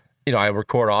you know, I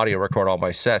record all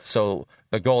my sets, so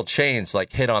the gold chains like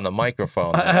hit on the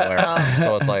microphone. that I wear.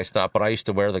 So it's like I stopped, but I used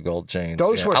to wear the gold chains.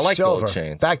 Those yeah. were I like silver. gold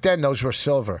chains. Back then, those were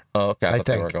silver. Oh, okay, I I thought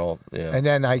they think. were gold. Yeah. And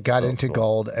then I got So into cool.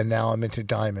 gold, and now I'm into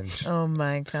diamonds. Oh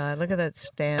my God! Look at that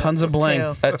stand. Tons of bling.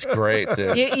 too. That's great,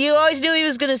 dude. You always knew he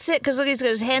was going to sit because look, he's got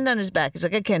his hand on his back. He's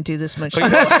like, I can't do this much. You know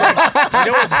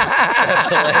what's that's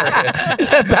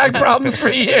hilarious. Back problems for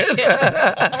years.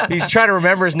 He's trying to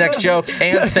remember his next joke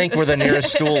and think where the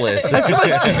nearest stool is. I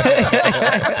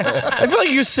feel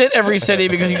like you sit every city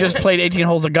because you just played 18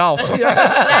 holes of golf.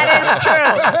 That is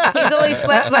true. He's only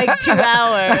slept like 2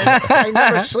 hours. I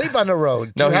never sleep on the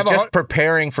road. No, do you he's have just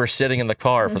preparing for sitting in the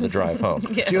car for the drive home.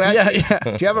 do you have,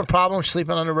 do you have a problem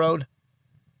sleeping on the road?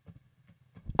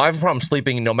 I have a problem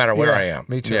sleeping no matter where I am.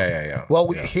 Me too. Yeah.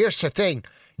 Well, here's the thing.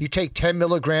 You take 10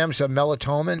 milligrams of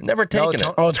melatonin. Never taken it.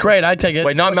 Oh, it's great. I take it.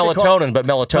 Wait, not What's it called? melatonin, but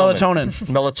melatonin.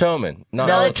 Melatonin. Not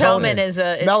Melatonin is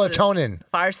it's Melatonin.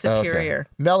 far superior.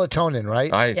 Melatonin,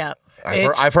 right? Yeah.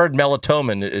 I've heard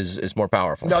melatonin is more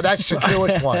powerful. No, that's the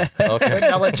Jewish one. Okay.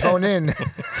 But melatonin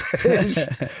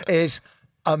is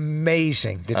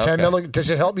amazing. The 10 does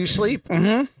it help you sleep?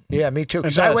 Mm-hmm. Yeah, me too.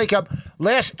 Because I wake up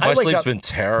My sleep's been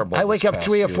terrible. I wake this up past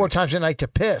 3 or few 4 weeks. times a night to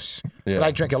piss. Yeah. But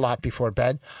I drink a lot before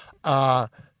bed. I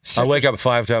wake up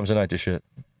 5 times a night to shit.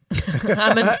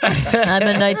 I'm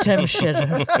a nighttime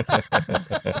shitter.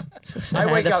 It's a I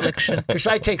sad wake up affliction. because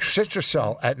I take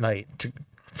Citrusel at night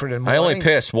for the morning. I only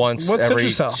piss once What's every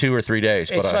Citrusel? 2 or 3 days,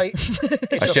 but It's like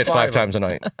I shit 5 times a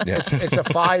night. Yeah. It's a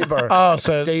fiber Oh,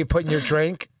 so that you put in your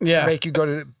drink. Yeah. To make you go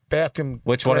to the bathroom.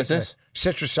 Which one is this?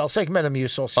 Citrusel. It's like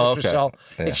Metamucil. Oh, okay. Citrusel.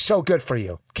 Yeah. It's so good for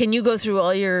you. Can you go through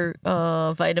all your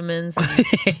vitamins?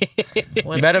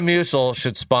 Metamucil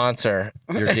should sponsor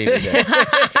your DVD.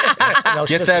 No,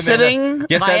 Get them Sitting.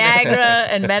 Get them Viagra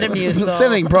and Metamucil.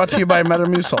 Sitting brought to you by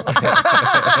Metamucil.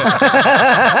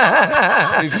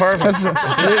 Perfect.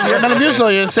 You're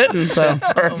Metamucil, you're sitting, so.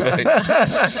 Perfect.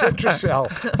 Citrusel.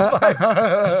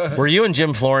 Were you and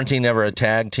Jim Florentine ever a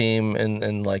tag team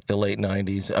in like the late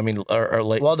 90s? I mean, or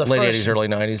late, Well, the late first- 80s, early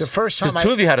 90s? the first time Because two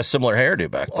I- of you had a similar hairdo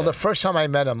back then. Well, the first time I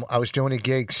met him, I was doing a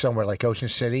gig somewhere like Ocean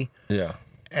City, yeah.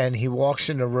 and he walks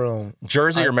in the room.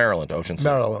 Jersey or Maryland? Ocean City?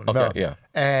 Maryland. Okay, Maryland. yeah.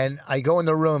 And I go in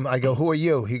the room. I go, "Who are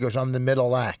you?" He goes, "I'm the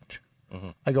middle act." Mm-hmm.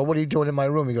 I go, "What are you doing in my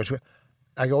room?" He goes,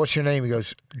 "I go, what's your name?" He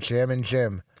goes, "Jim and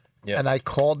Jim." Yeah. And I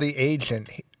called the agent.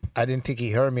 I didn't think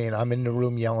he heard me, and I'm in the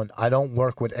room yelling, "I don't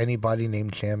work with anybody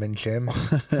named Jim and Jim,"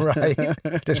 right?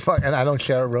 Just fuck, and I don't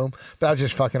share a room, but I was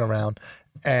just fucking around.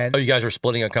 And Oh, you guys were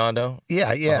splitting a condo?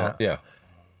 yeah. Yeah.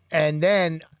 And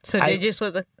then So I- did you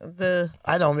split the?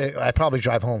 I probably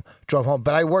drove home,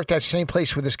 but I worked that same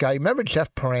place with this guy. Remember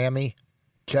Jeff Parami?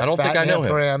 Jeff I don't think I know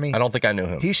him. Parami? I don't think I knew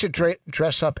him. He used to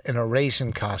dress up in a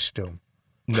raisin costume.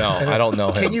 No, I don't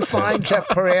know him. Can you find Jeff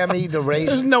Parami, the There's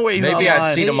raisin? no way he's Maybe online.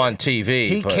 I'd seen him on TV.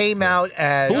 He but- came out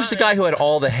as Who's the guy who had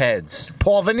all the heads?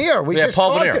 Paul Veneer. We Yeah, just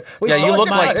Paul talked- Veneer. we Yeah, you talked look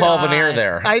about like him. Paul Veneer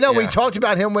there. I know. We Yeah. talked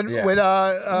about him when Yeah.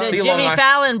 The See, Jimmy Long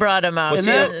Fallon brought him out.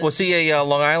 Was he a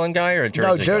Long Island guy or a Jersey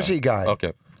guy? No, Jersey guy.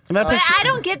 Okay. That But picture- I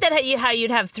don't get that how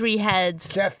you'd have 3 heads.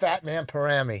 Jeff Fatman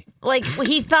Parami. Like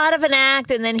he thought of an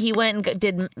act and then he went and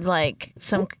did like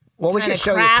some Well, we kind can of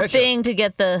show you a picture. crafting to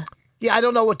get the. Yeah, I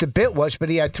don't know what the bit was, but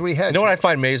he had 3 heads. You know what I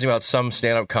find amazing about some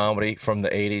stand-up comedy from the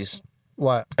 80s?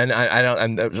 What? And I don't,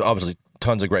 and there's obviously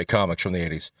tons of great comics from the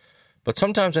 80s, but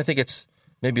sometimes I think it's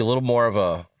maybe a little more of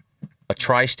a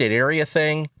tri-state area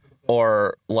thing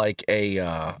or like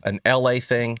an LA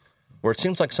thing where it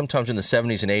seems like sometimes in the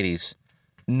 70s and 80s,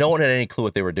 no one had any clue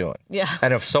what they were doing. Yeah.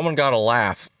 And if someone got a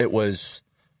laugh, it was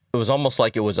almost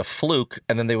like it was a fluke,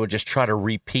 and then they would just try to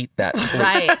repeat that fluke.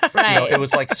 Right, right. You know, it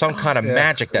was like some kind of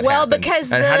magic that Well, happened.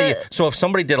 because and how do the- you? So if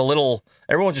somebody did a little,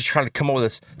 everyone's just trying to come up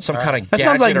with some kind of That gadget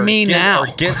sounds like or me now. or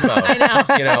gizmo. I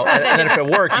know. You know, and then if it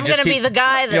worked, I'm you just gonna be keep, the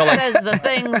guy that you know, like, says the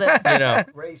thing that. you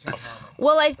know,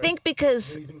 Well, I think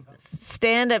because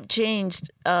stand up changed,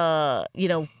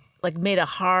 like made a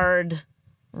hard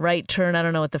right turn. I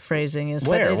don't know what the phrasing is.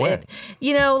 Where? But When?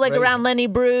 like around Lenny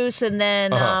Bruce, and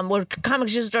then when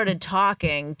comics just started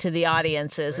talking to the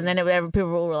audiences, and then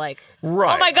people were like,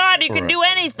 Right. "Oh my God, you can Right. do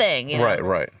anything!" You know?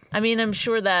 right. I mean, I'm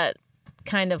sure that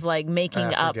kind of like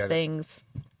making up forget it. things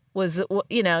was,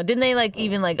 didn't they like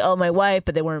even like, "Oh, my wife,"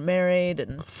 but they weren't married,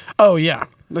 and Oh, yeah.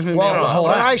 The Well, whole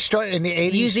when act. I started in the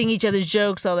 80s, using each other's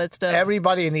jokes, all that stuff.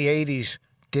 everybody in the 80s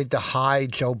did the high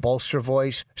Joe Bolster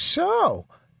voice. So,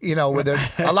 with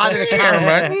a lot of the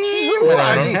camera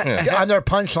on their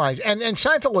punchlines. And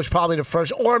Seinfeld was probably the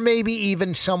first, or maybe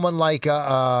even someone like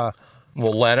Well,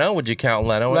 Leno, would you count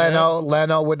Leno? in that?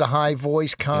 Leno with the high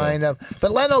voice, kind of.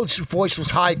 But Leno's voice was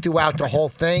high throughout the whole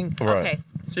thing. Right. Okay.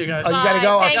 So you guys. Oh, you got to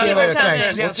go. I'll Thank see you you for later. telling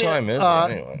Thanks. us. What time is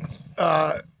it anyway?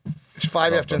 It's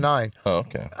 5 after 9. Oh,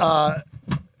 okay.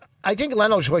 I think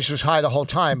Leno's voice was high the whole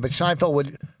time, but Seinfeld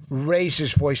would raise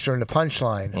his voice during the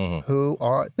punchline. Mm-hmm. Who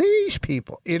are these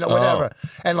people? Whatever.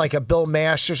 And like a Bill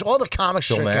Masters, all the comic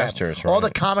strip Masters, all the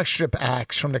right. comic strip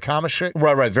acts from the comic strip.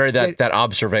 right. Very that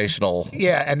observational.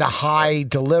 Yeah, and the high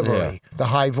delivery, Yeah. the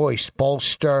high voice,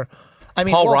 Bolster. I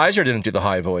mean, Paul well, Reiser didn't do the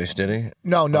high voice, did he?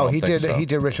 No, I don't he think did. so. He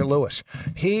did Richard Lewis.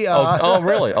 He. Oh,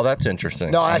 really? Oh, that's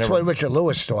interesting. No, I that's never- what Richard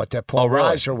Lewis thought. That Paul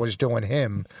really? Reiser was doing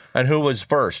him. And who was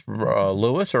first,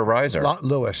 Lewis or Reiser?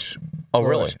 Lewis. Oh, Lewis.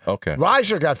 really? Okay.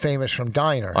 Reiser got famous from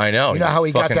Diner. I know. You know he's how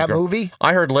he got fucking that gr- movie?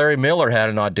 I heard Larry Miller had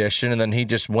an audition, and then he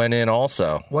just went in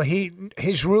also. Well,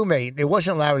 his roommate. It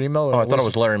wasn't Larry Miller. Oh, I thought it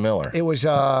was Larry Miller. It was.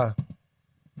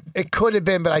 It could have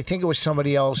been, but I think it was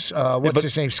somebody else. What's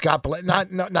his name? Scott. Not.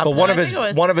 But one of I his think it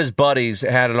was- one of his buddies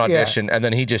had an audition, and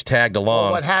then he just tagged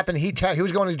along. What happened? He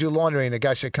was going to do laundry, and the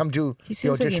guy said, "Come do." He the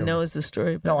seems like he audition." knows the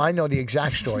story. No, I know the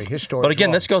exact story. His story. But is again,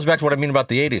 wrong. this goes back to what I mean about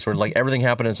the '80s, where like everything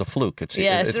happened as a fluke.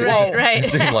 Yes, right.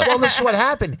 It seemed like, Well, this is what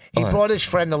happened. He brought his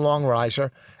friend along,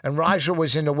 Reiser, and Reiser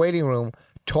was in the waiting room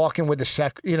talking with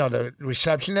the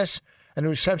receptionist, and the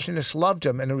receptionist loved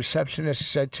him, and the receptionist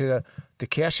said to the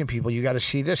casting people, "You got to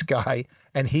see this guy,"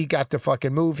 and he got the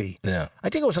fucking movie. Yeah. I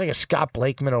think it was like a Scott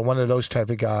Blakeman or one of those type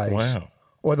of guys. Wow.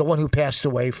 Or the one who passed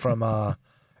away from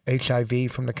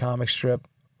HIV from the comic strip.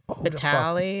 Who the fuck?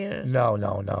 Vitaly. or-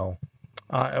 No.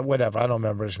 Whatever. I don't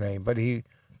remember his name, but he.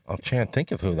 I'm trying to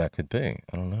think of who that could be.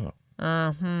 I don't know.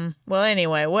 Well,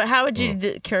 anyway, how would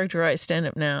you characterize stand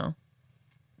up now?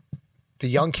 The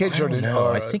young kids I or don't the. know.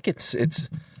 Or, I think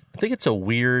it's a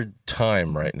weird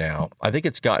time right now. I think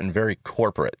it's gotten very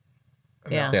corporate.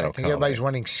 Yeah. I Stand-up think everybody's comedy.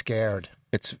 running scared.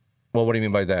 It's well, what do you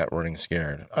mean by that? Running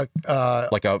scared? Like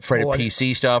afraid well, of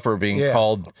PC stuff or being yeah.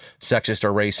 called sexist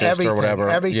or racist or whatever.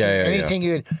 Everything.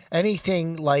 Yeah.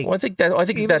 Anything like. Well, I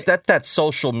think even- that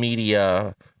social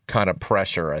media kind of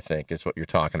pressure, I think, is what you're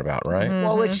talking about, right?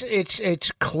 Well,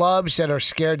 it's clubs that are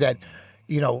scared that,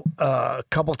 a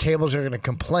couple tables are going to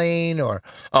complain or.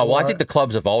 Oh, well, I or- think the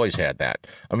clubs have always had that.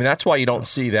 I mean, that's why you don't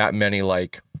see that many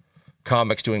like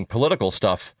comics doing political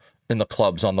stuff in the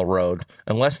clubs on the road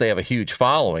unless they have a huge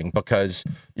following, because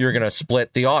you're going to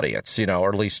split the audience, or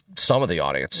at least some of the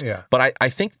audience. Yeah. But I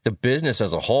think the business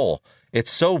as a whole, it's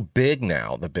so big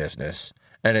now, the business,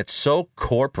 and it's so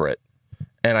corporate.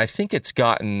 And I think there's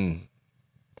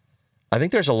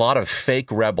a lot of fake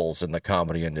rebels in the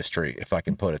comedy industry, if I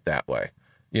can put it that way.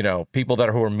 People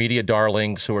who are media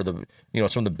darlings, who are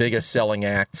some of the biggest selling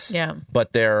acts. Yeah.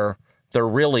 But they're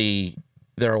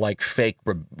like fake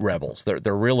rebels.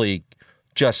 They're really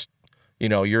just,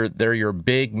 they're your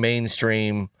big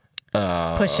mainstream.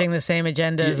 Pushing the same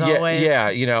agenda as Yeah, always.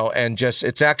 yeah, and just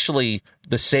it's actually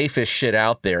the safest shit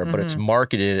out there, but it's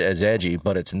marketed as edgy,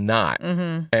 but it's not.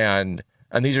 And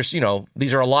these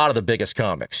are a lot of the biggest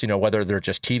comics, whether they're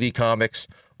just TV comics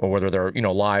or whether they're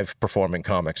live performing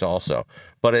comics also.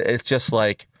 But it's just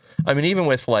like, I mean, even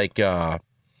with like the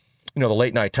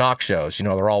late night talk shows,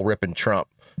 they're all ripping Trump.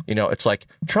 It's like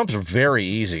Trump's very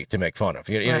easy to make fun of.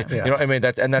 You know what I mean?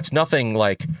 That's nothing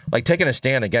like taking a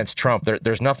stand against Trump.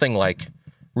 There's nothing like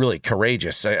really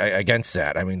courageous against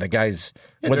that. I mean, the guy's,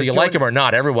 whether you like him or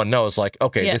not, everyone knows like,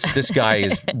 okay, Yeah. this guy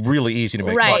is really easy to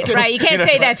make fun Right, of. right. You can't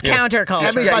say that's counterculture.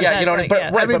 Everybody- Yeah, That's like, but- yeah.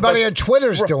 right, Everybody on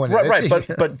Twitter's doing it. Right.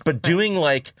 It's- But doing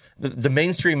like the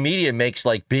mainstream media makes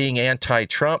like being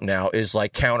anti-Trump now is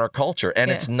like counterculture, and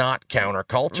Yeah. it's not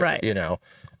counterculture. Right.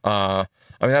 I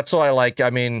mean, that's why I like. I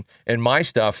mean, in my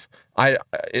stuff,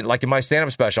 like in my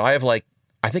stand-up special, I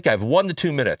think I have 1 to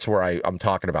 2 minutes where I'm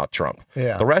talking about Trump.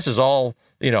 Yeah. The rest is all,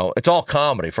 it's all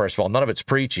comedy. First of all, none of it's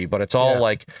preachy, but it's all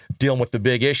like dealing with the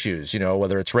big issues.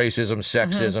 Whether it's racism,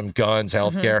 sexism, guns,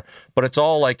 healthcare, but it's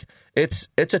all like it's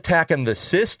attacking the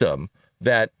system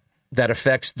that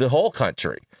affects the whole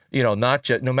country. Not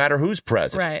just no matter who's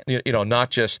president. Right. Not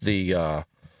just the.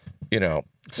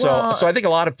 So Well-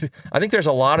 I think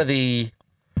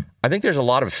there's a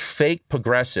lot of fake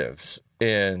progressives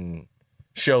in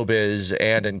showbiz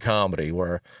and in comedy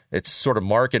where it's sort of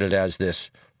marketed as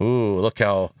this, ooh, look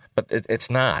how, but it's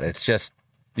not. It's just,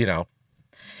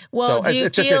 Well, So do you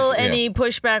it's just feel if- any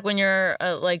pushback when you're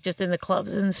like just in the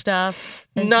clubs and stuff?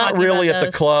 and not talking really about at the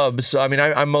those? clubs. I mean,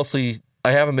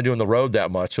 I haven't been doing the road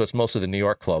that much, so it's mostly the New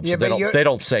York clubs. Yeah, so but they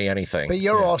don't say anything. But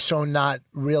you're also not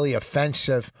really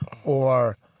offensive,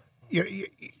 or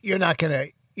you're not gonna.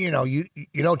 You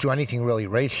don't do anything really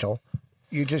racial.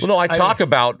 You just. Well, no, I talk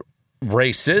about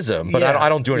racism, but Yeah, I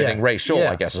don't do anything yeah, racial.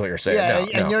 yeah. I guess is what you're saying. Yeah, No,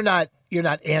 and no. you're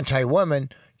not anti-woman.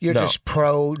 You're No. just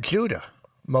pro-Judah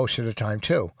most of the time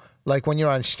too. Like when you're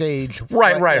on stage.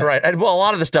 Right. yeah. And well, a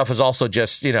lot of the stuff is also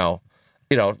just,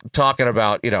 talking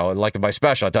about, like in my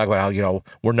special, I talk about how,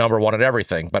 we're number one at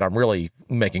everything, but I'm really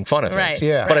making fun of Right. things.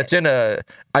 Yeah. But it's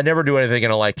I never do anything in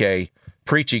a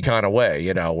preachy kind of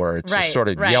way, where it's just sort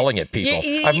of yelling at people.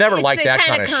 I've never it's liked the that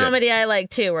kind of of comedy I like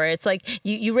too, where it's like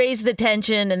you raise the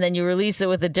tension and then you release it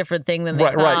with a different thing than they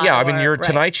shit. Right. thought, Yeah. I mean, or- your right.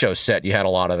 Tonight Show set, you had a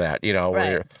lot of that, where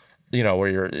Right. you're, where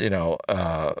you're,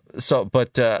 so,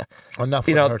 but, Enough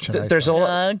you with know, merchandise. there's a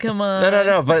lot. Come on.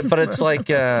 No, but it's like,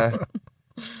 yeah,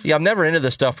 I'm never into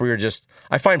the stuff where you're just,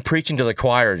 I find preaching to the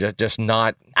choir just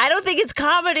not. I don't think it's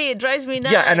comedy. It drives me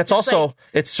nuts. Yeah, and it's also, like,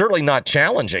 it's certainly not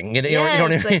challenging. You know what I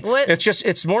Yes, mean? like, what-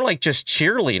 It's more like just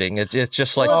cheerleading. It's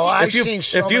just like, Well, I've if you seen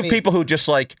so if you have many- people who just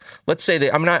like, let's say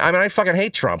I fucking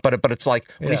hate Trump, but it's like,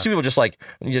 when you see people just like,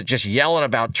 just yelling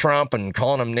about Trump and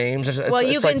calling him names. well,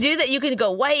 you it's can like, do that. You can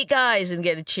go white guys and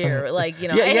get a cheer, like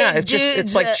yeah, hey, it's just, it's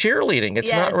dudes, like cheerleading.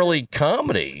 It's not yes. really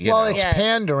comedy. You Well, know? it's Yes.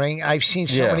 pandering. I've seen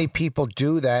so Yeah. many people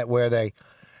do that where they,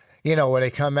 where they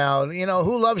come out,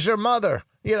 who loves their mother?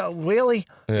 Really?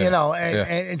 And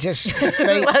it just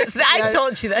fake. I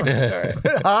told you that story.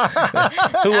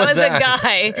 Who That was that? a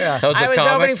guy That was I a was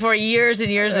comic? opening for years and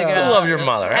years ago. Who loves your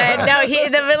mother? And no, he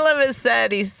in the middle of his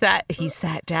set, he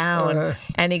sat down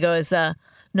and he goes,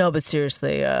 "No, but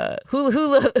seriously, who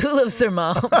loves their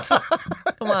moms?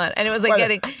 Come on!" And it was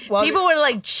like Well, people were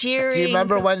like cheering. Do you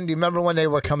remember when they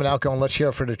were coming out going, "Let's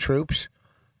hear for the troops"?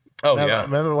 Oh, Remember, yeah.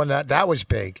 remember when that was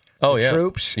big? Oh, The yeah.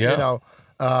 troops. Yeah.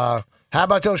 How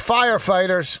about those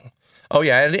firefighters? Oh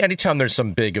yeah, anytime there's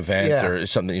some big event Yeah. or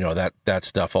something, that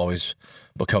stuff always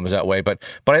becomes that way. But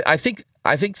I think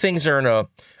things are in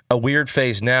a weird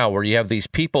phase now where you have these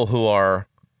people who are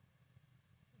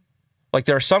like,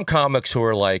 there are some comics who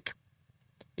are like,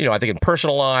 I think in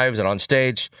personal lives and on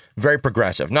stage, very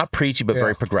progressive, not preachy, but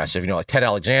very progressive. Like Ted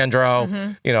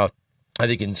Alexandro. I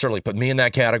think you can certainly put me in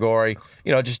that category.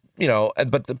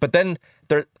 But then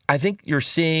there, I think you're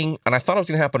seeing, and I thought it was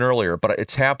going to happen earlier, but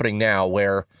it's happening now,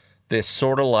 where this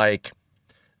sort of like,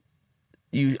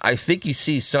 I think you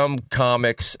see some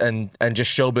comics and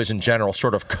just showbiz in general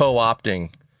sort of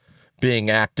co-opting being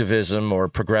activism or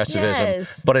progressivism,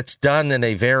 Yes. but it's done in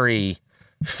a very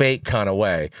fake kind of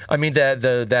way. I mean,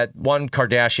 that one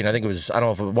Kardashian, I think it was, I don't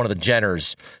know if it was one of the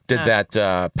Jenners, did that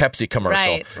Pepsi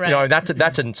commercial. Right.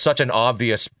 That's such an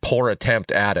obvious poor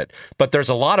attempt at it. But there's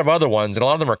a lot of other ones, and a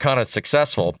lot of them are kind of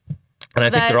successful. And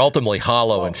I think they're ultimately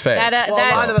hollow and fake. Well,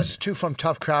 a lot of us too from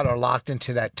Tough Crowd are locked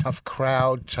into that tough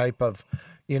crowd type of,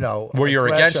 where you're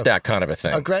aggressive- against that kind of a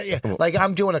thing. Like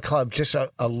I'm doing a club, just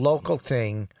a local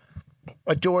thing,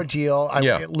 a door deal.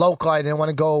 Yeah. Local. I didn't want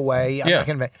to go away. I'm Yeah. not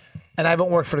gonna make, and I haven't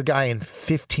worked for the guy in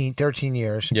 13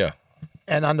 years. Yeah.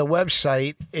 And on the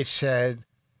website, it said,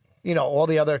 all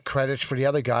the other credits for the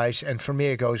other guys. And for me,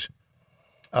 it goes,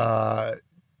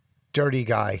 Dirty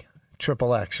Guy,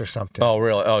 XXX or something. Oh,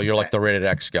 really? Oh, you're like the rated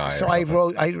X guy. So or I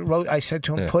something. wrote, I said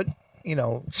to him, put,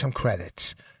 some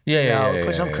credits. Yeah.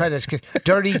 Put some credits. 'Cause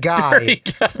Dirty Guy.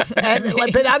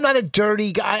 But I'm not a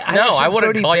dirty guy. I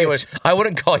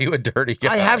wouldn't call you a dirty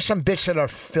guy. I have some bits that are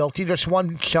filthy. There's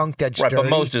one chunk that's right, dirty. but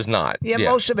most is not. Yeah,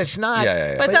 most of it's not.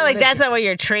 Yeah. But it's not like that's not what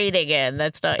you're trading in.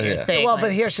 That's not your Yeah. thing. Well, Like,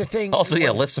 but here's the thing. Also,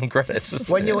 list some credits.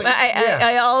 When you,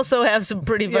 I also have some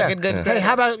pretty fucking good. Hey,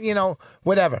 how about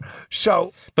whatever?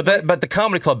 So, But the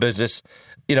comedy club business,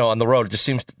 on the road, it just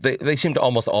seems they seem to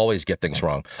almost always get things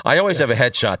wrong. I always have a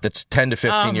headshot that's 10 to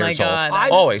 15 Oh, my years God.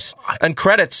 old, always, and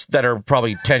credits that are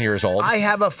probably 10 years old. I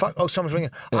have someone's ringing.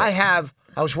 I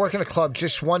was working a club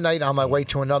just one night on my way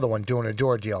to another one doing a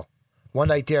door deal. One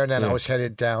night there, and then I was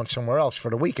headed down somewhere else for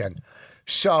the weekend.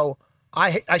 So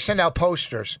I send out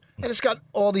posters, and it's got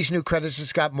all these new credits.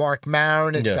 It's got Mark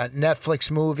Maron. It's got Netflix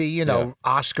movie.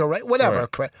 Oscar, right? Whatever.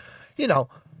 Right.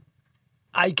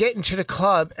 I get into the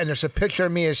club, and there's a picture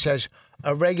of me that says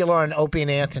a regular on Opie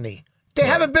and Anthony. They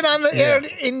haven't been on the air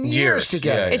in years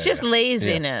together. Yeah, It's just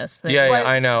laziness. Yeah,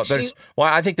 I know. See-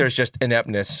 I think there's just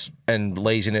ineptness and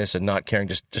laziness and not caring.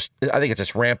 Just I think it's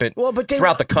just rampant But they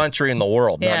throughout the country and the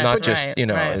world. Yeah, not just right,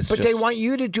 It's But just, they want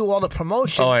you to do all the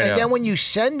promotion, Oh, I know. and then when you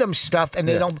send them stuff, and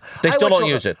they don't, They I still went don't to a-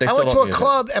 use it. They I still went to don't a use it.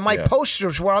 club, and my Yeah.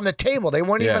 posters were on the table. They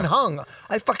weren't Yeah. even hung.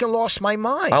 I fucking lost my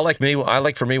mind. I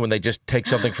like for me when they just take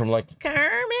something from like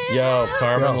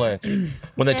Carmen Lynch.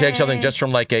 When they take something just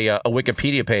from like a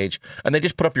Wikipedia page and they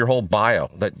just put up your whole bio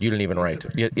that you didn't even write.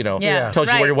 Yeah, tells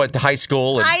you where right. you went to high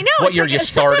school and I know, what it's year like- you sometimes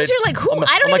started. you're like, who-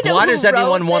 I don't I'm even know why who does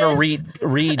anyone wrote want to this?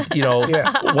 read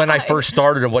when I first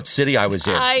started and what city I was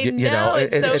in? I know,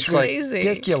 it's so like, crazy.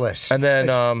 Ridiculous. and then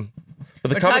but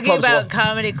the We're comedy talking clubs, about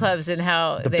comedy clubs and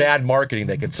how the bad marketing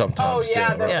they could sometimes do. the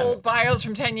Right? old bios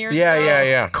from 10 years Yeah, ago.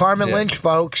 yeah. Carmen Yeah. Lynch,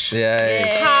 folks.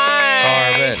 Yeah.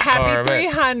 Hi. Carmen, Happy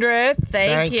Carmen. 300th.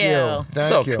 Thank you. Thank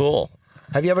So you. cool.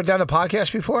 Have you ever done a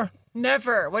podcast before?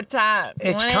 Never. What's that?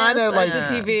 It's Well, kind of like Where's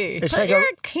the TV? It's Put like your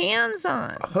cans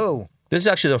on. who? This is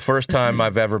actually the first time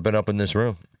I've ever been up in this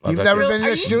room. You've never been in Are the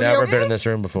you studio? Never been in this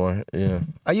room before. Yeah.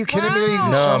 Are you kidding me? There's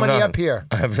Wow. so No, I'm many not. up here.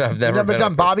 I've You've never never been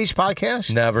done up Bobby's podcast?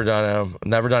 here. Never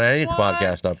done any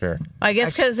podcast up here. I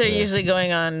guess because they're usually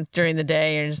going on during the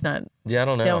day. You're just not. Yeah, I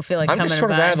don't know. Don't feel like I'm just coming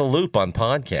sort of by. out of the loop on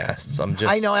podcasts. I'm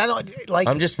just. I know. I don't like.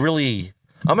 I'm just really.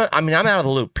 I'm out of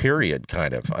the loop. Period.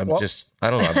 Kind of. I'm Well- just. I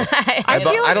don't know. I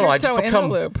feel like I don't know. you're I just so in become.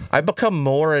 the loop. I become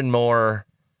more and more.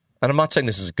 And I'm not saying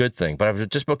this is a good thing, but I've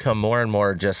just become more and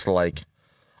more just like.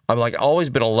 I'm like always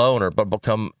been a loner, but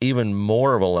become even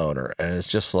more of a loner, and it's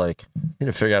just like you need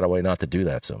to figure out a way not to do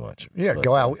that so much. Yeah, But-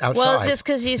 go outside. Well, it's just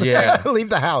because you Yeah. Leave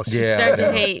the house. Yeah. start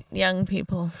to hate young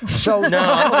people. So No,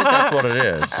 I don't think that's what it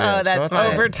is. Yeah, Oh, it's that's not fine.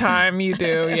 that. Over time, you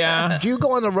do, yeah. do you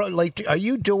go on the road? Like, are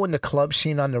you doing the club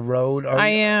scene on the road? Or I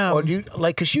am. Or do you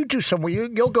like? Because you do some.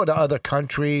 You'll go to other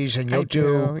countries and you'll I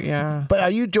do, yeah. But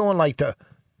are you doing like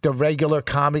the regular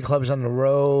comedy clubs on the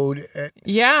road?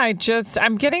 Yeah,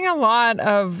 I'm getting a lot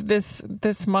of this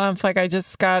month. Like I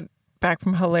just got back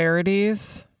from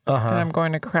Hilarities, and I'm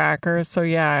going to Crackers. So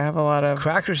yeah, I have a lot of.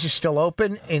 Crackers is still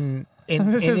open in This is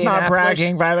not Indianapolis?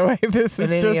 bragging, by the way. This is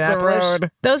In just the Indianapolis?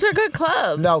 road. Those are good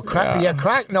clubs. No, crack.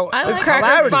 No, I it's like Crackers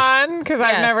Hilarities. fun because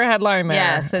I've Yes. never headlined there.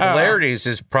 Yes, it's Oh. Hilarities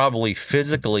is probably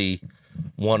physically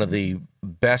one of the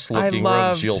best I looking loved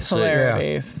rooms you'll see.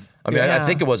 Hilarities. I mean, I Yeah.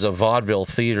 think it was a vaudeville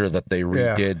theater that they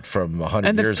Yeah. redid from 100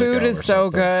 And the years ago. food is or so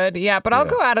something. good. Yeah, but I'll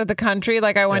go out of the country.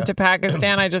 Like I went to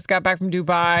Pakistan. I just got back from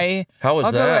Dubai. How was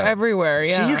I'll that? go everywhere.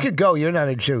 Yeah. See, you could go. You're not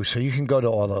a Jew, so you can go to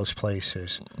all those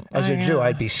places. As a I Jew, know.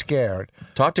 I'd be scared.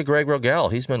 Talk to Greg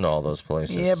Rogel. He's been to all those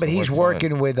places. Yeah, but It he's worked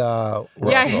working with yeah,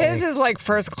 Russell. his is like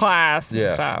first class and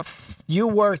Yeah. stuff. You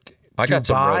worked. I got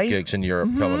some road Dubai? gigs in Europe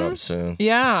coming Mm-hmm. up soon.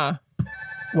 Yeah.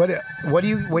 What do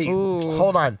you wait? Ooh.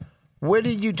 Hold on. What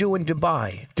did you do in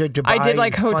Dubai? Did Dubai? I did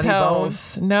like Funny Bone?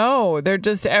 hotels. No, they're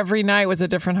just every night was a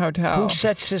different hotel. Who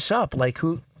sets this up? Like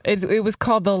who? It was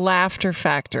called the Laughter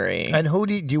Factory. And who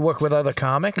do you work with? Other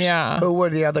comics? Yeah. Who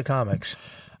were the other comics?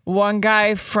 One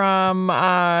guy from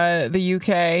the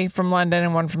UK, from London,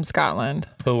 and one from Scotland.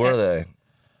 Who were they?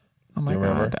 Oh my you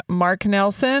remember? god, Mark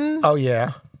Nelson Oh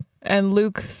yeah, and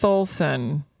Luke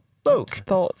Tholson. Luke.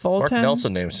 Mark Fulton.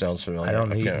 Nelson name sounds familiar. I don't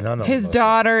need can't- none of His them.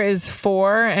 daughter is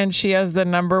 4, and she has the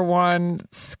 #1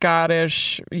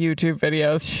 Scottish YouTube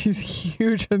videos. She's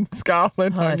huge in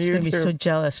Scotland Oh, on it's gonna be so YouTube.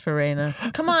 jealous for Raina.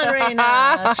 Come on,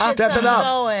 Raina. Step it up.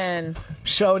 Going.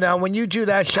 So now, when you do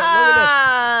that show, look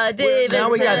at David. Now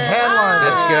we got said- headlines.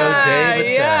 Disco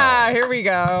David. Yeah, here we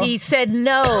go. He said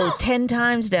no 10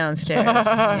 times downstairs.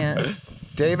 Yeah. this.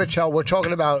 David Tell. We're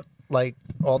talking about like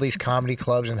all these comedy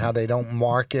clubs and how they don't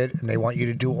market, and they want you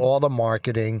to do all the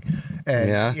marketing, and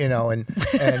Yeah.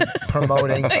 and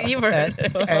promoting. You've heard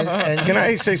and Can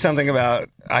I say something about?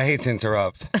 I hate to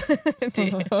interrupt.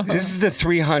 This is the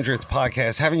 300th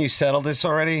podcast. Haven't you settled this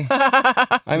already?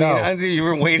 I mean, you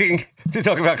were waiting to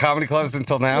talk about comedy clubs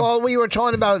until now. Well, we were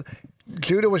talking about.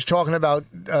 Judah was talking about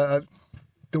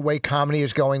the way comedy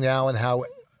is going now and how.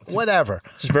 Whatever.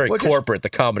 It's very We'll just- corporate. The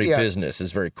comedy Yeah. business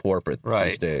is very corporate these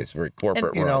Right. days. Very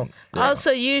corporate. you know, run. Yeah.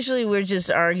 Also, usually we're just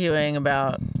arguing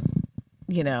about,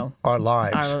 our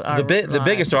lives. our the lives.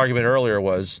 biggest argument earlier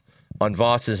was on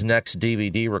Voss's next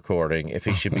DVD recording if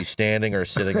he should be standing or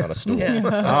sitting on a stool. Yeah.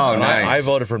 Oh, And nice. I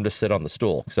voted for him to sit on the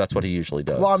stool because that's what he usually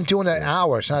does. Well, I'm doing an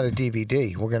hour. It's not a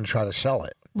DVD. We're going to try to sell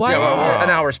it. Why, Yeah, well, an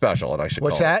hour special, and I should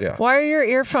What's call that? it. Yeah. why are your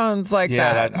earphones like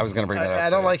Yeah, that? I was going to bring that up. I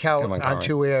don't too. like how Come on, on Carmen.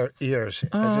 two ears.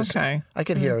 Oh, okay. I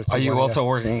can hear it. Are you through one also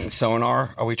working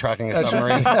sonar? Are we tracking a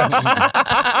submarine? ear.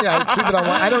 Yeah, I keep it on.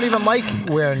 I don't even like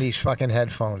wearing these fucking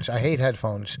headphones. I hate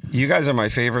headphones. You guys are my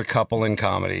favorite couple in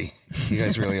comedy. You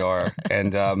guys really are.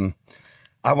 And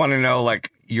I want to know, like,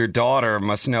 your daughter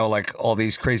must know, like, all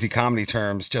these crazy comedy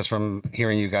terms just from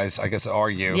hearing you guys, I guess,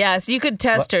 argue. Yes, you could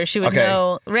test her. She would Okay.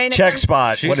 know. Raina, Check come-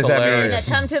 spot. She's What does that hilarious.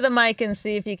 mean? Come to the mic and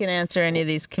see if you can answer any of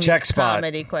these Check spot.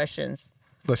 comedy questions.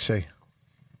 Let's see.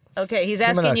 Okay, he's Give me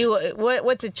asking that. you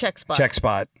what's a check spot? Check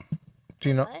spot. Do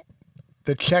you know What?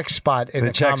 the check spot in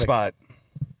The check comic? spot.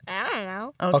 I don't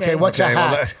know. Okay, what's Okay, a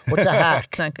well, hack? What's a hack?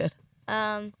 It's not good.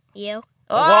 You.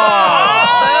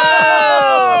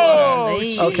 Oh,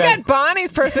 She's she's Okay. got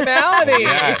Bonnie's personality.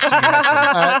 Yeah, she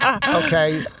has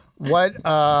Okay, what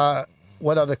other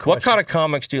questions? What kind of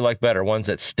comics do you like better? Ones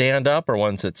that stand up or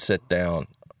ones that sit down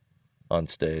on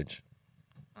stage?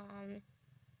 I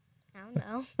don't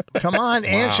know. Come on,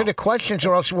 answer the questions,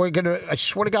 or else we're gonna. I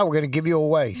swear to God, we're gonna give you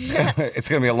away. it's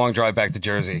going to be a long drive back to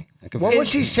Jersey. It could be- What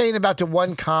was he saying about the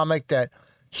one comic that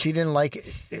she didn't like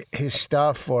his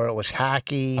stuff, or it was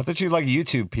hacky? I thought you like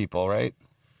YouTube people, right?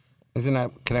 Isn't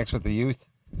that connects with the youth?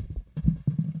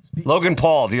 Logan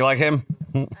Paul, do you like him?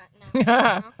 No.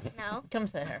 No. Come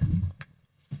sit here.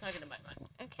 Talking to my mic.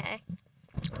 Okay.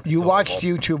 You watched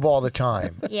YouTube all the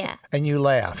time, Yeah. and you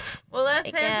laugh. Well,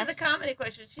 let's I answer the guess. comedy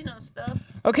question. She knows stuff.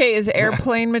 Okay, is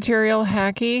airplane material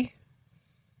hacky?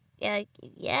 Yeah.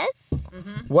 Yes.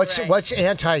 What's Right. what's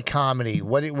anti-comedy?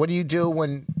 What do you do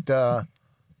when the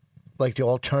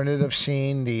alternative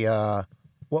scene? The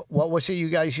what was it you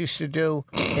guys used to do?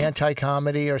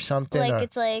 Anti-comedy or something? Like or-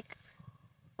 it's like,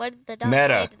 what did the dog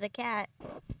Meta. say to the cat?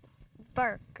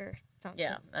 Bark or something.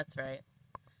 Yeah, that's right.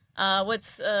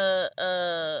 What's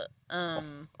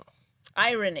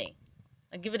irony?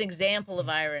 I'll give an example of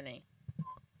irony.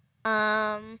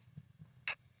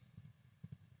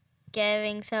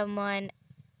 Giving someone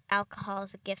alcohol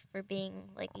as a gift for being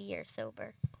like a year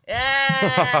sober.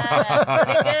 Yeah,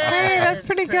 pretty good. Hey, that's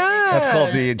pretty good. That's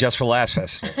called the Just for Laughs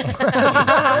Festival.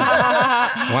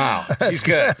 Wow, she's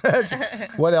good.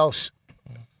 what else?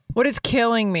 What does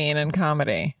killing mean in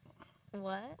comedy?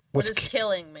 What? What does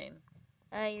killing mean?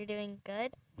 You're doing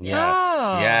good? Yes,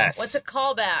 Oh. yes. What's a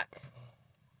callback?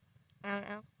 I don't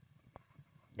know.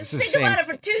 This Think is the same. about it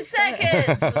for 2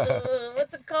 seconds.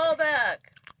 What's a callback?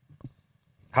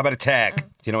 How about a tag? Do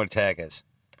you know what a tag is?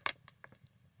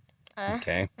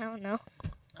 Okay. I don't know. All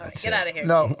right, That's get it. out of here.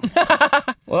 No,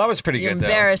 Well, that was pretty You good, though.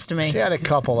 embarrassed me. she had a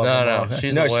couple of No, them. no,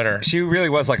 she's No, a winner. she really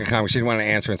was like a comic. She didn't want to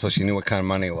answer until she knew what kind of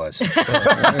money it was. She was like,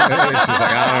 I don't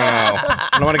know.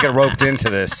 I don't want to get roped into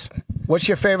this. What's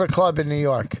your favorite club in New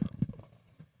York?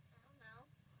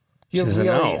 She doesn't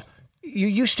know. You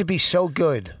used to be so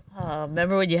good. Oh,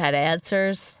 remember when you had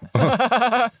answers?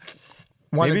 One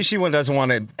Maybe of- she doesn't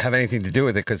want to have anything to do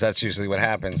with it because that's usually what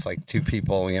happens. Like two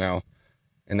people,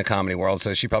 in the comedy world.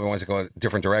 So she probably wants to go a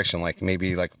different direction, like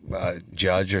maybe like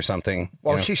judge or something.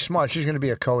 Well, she's smart. She's going to be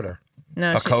a coder.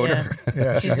 No, A coder?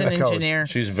 Yeah, She's an gonna code. engineer.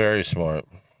 She's very smart.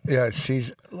 Yeah,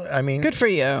 she's. I mean, Good for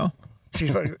you.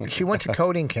 she went to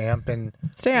coding camp and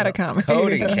Stay out of comedy.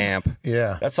 Coding camp.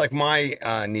 yeah. That's like my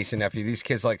niece and nephew. These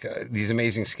kids like these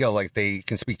amazing skill. Like they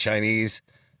can speak Chinese.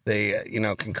 They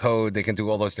can code. They can do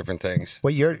all those different things.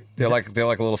 Well, They're like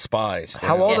little spies.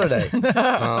 how old are Yes.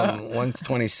 they? One's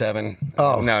 27.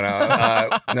 Oh.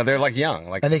 No, they're like young.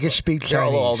 Like And they can speak they're a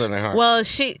little Chinese. older than her. Well,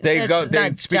 They that's they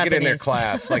not speak it in their Japanese.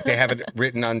 class. Like they have it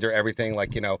written under everything,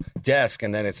 like desk,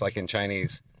 and then it's like in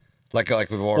Chinese. Like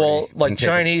we've already. Well, like been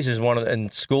taken- Chinese is one of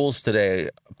in schools today,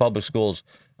 public schools.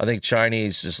 I think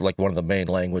Chinese is like one of the main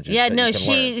languages. Yeah, that no, you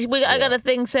can learn. I got a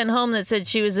thing sent home that said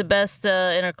she was the best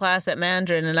in her class at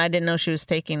Mandarin, and I didn't know she was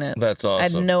taking it. That's I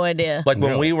had awesome. no idea. Like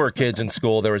when we were kids in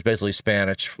school, there was basically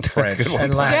Spanish, French.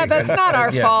 And Yeah, Latin. that's not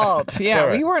our Yeah. fault. Yeah,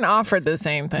 Right. we weren't offered the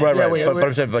same thing. Right, right. we- but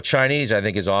I'm saying, but Chinese, I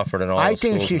think, is offered in all. I the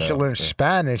think schools she now. should learn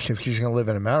Spanish if she's going to live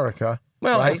in America.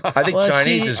 Well, right? I think Well,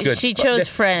 Chinese she, is good. She But chose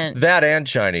French. that and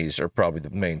Chinese are probably the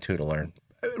main two to learn.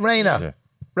 Raina,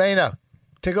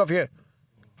 take off your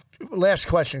last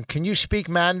question. Can you speak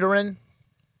Mandarin?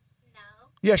 No.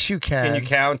 Yes, you can. Can you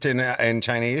count in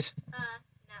Chinese? No.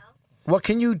 What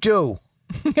can you do?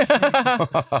 Oh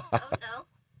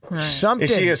no. Something.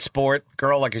 Is she a sport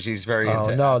girl? Like she's very Oh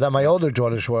into. no, that my older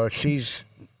daughters were. She's.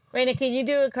 Raina, can you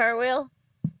do a cartwheel?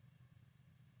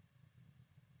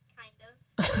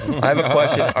 Kind of. I have a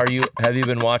question. Have you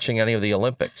been watching any of the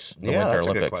Olympics? The Yeah, Winter that's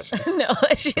a good Olympics? question. No,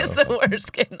 she's the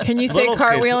worst. Can you say Little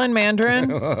cartwheel kids- in Mandarin?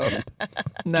 No.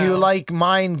 Do you like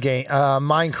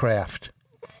Minecraft?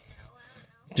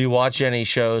 Do you watch any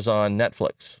shows on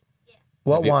Netflix?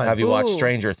 What one? Have you watched Ooh.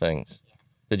 Stranger Things?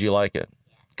 Did you like it?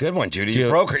 Good one, Judy. Do You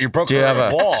you- broke her. You broke Do you her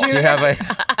have a? wall. Do you have a?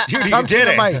 Judy, you Come to did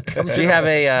the it. mic. Come to Do you have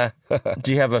a?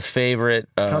 Do you have a favorite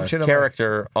Come to the mic.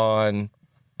 character on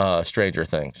Stranger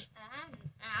Things?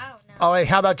 I don't know. All right,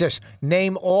 how about this?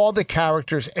 Name all the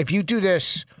characters. If you do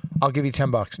this, I'll give you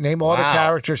 $10. Name all the Wow.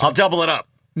 characters. I'll double it up.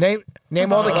 Name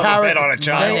all the bet characters. on a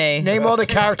child. Name all the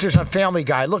characters on Family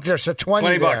Guy. Look, there's a 20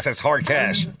 $20. there. That's hard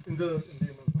cash.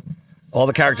 All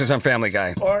the characters on Family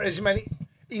Guy. Or as many.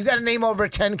 You got to name over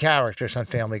 10 characters on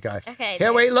Family Guy. Okay,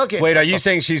 Here, wait, look it. Wait, are you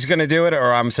saying she's going to do it,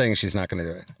 or I'm saying she's not going to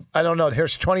do it? I don't know.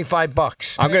 Here's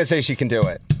 $25. I'm going to say she can do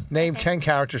it. Name 10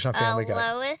 characters on Family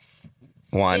Guy. Lois,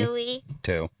 1, Stewie,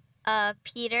 2.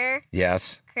 Peter,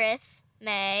 Yes. Chris,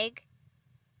 Meg,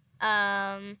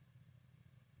 Come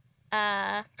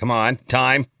on.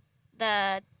 Time.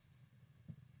 the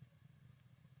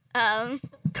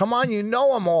Come on, you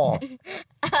know them all.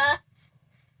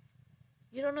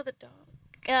 You don't know the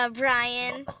dog.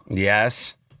 Brian,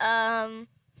 Yes.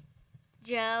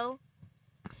 Joe,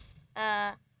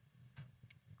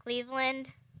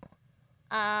 Cleveland,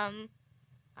 I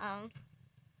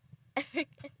forget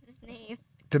his name.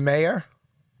 The mayor,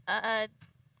 Uh,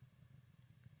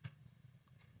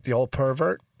 the old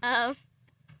pervert.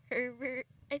 Herbert.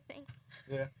 I think.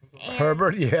 Yeah. And,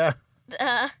 Herbert, yeah.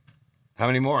 How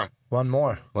many more? One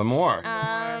more. One more.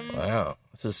 Wow,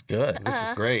 this is good. This is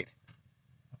great.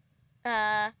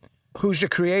 Who's the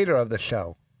creator of the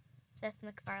show? Seth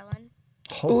MacFarlane.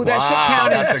 Ooh, that should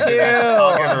count as that's a two. good answer.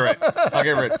 I'll give her it. I'll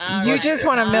give her it. You just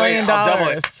won $1 million. I'll double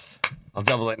it. I'll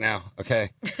double it now. Okay.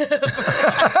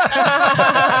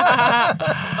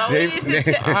 She used to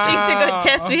go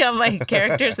test me on my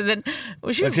characters, and then she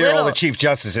Let's was hear little, all the Chief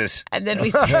Justices. and then we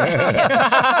Ruth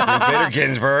Bader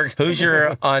Ginsburg. Who's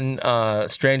your on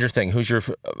Stranger Thing? Who's your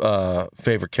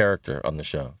favorite character on the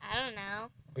show? I don't know.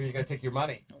 You gotta take your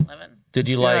money. Did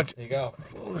you like? There you go.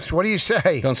 So what do you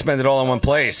say? Don't spend it all in one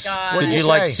place. What Did do you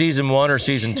like say? season 1 or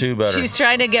season 2 better? She's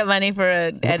trying to get money for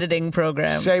an editing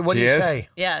program. Say what do She you is? say?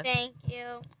 Yes. Thank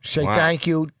you. Say Wow. thank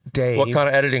you, Dave. What kind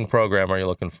of editing program are you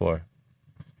looking for?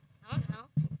 I don't know.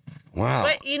 Wow.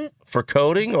 But you, For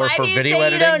coding or why for do you video say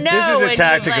editing? you don't know? This is when a you,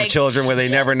 tactic like, of children where they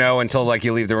never know until like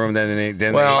you leave the room. Then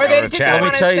they Well- Or go they to just chat. don't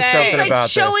Let me tell you wanna say- something She's like about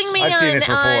showing this. me I've on, seen this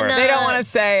before. on They don't want to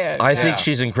say it. I think Yeah.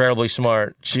 she's incredibly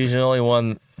smart. She's the only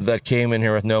one that came in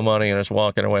here with no money and is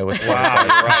walking away with. Wow, you're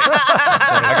right.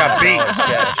 I got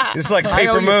beat. This is like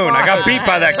Paper Moon. I got beat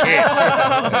by that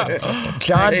kid.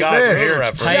 John God, Fish. great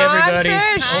reference. Hi, everybody.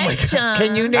 Hi, John.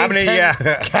 Can you name How many? 10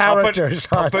 Yeah. characters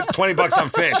I'll on put $20 on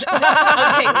fish.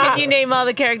 Okay, can you name all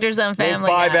the characters on Name Family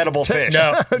 5 Guy? edible fish.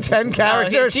 No, 10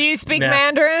 characters? Do you speak No.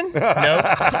 Mandarin? nope, Do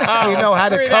you know how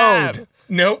to screw code? that.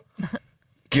 nope.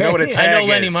 You know what a tag I know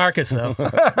Lenny is. Marcus though.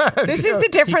 This is the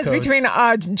difference codes. between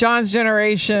John's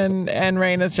generation and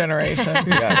Raina's generation.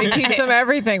 They teach them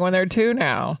everything when they're 2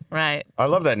 now. Right. I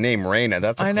love that name, Raina.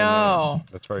 That's a I cool know. name.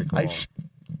 That's very cool.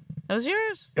 That was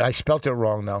yours? I spelt it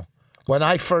wrong, though. When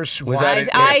I first Was watched- that it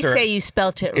I after- say you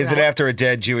spelt it Is it right. after a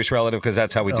dead Jewish relative? Because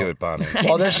that's how we do it, Bonnie.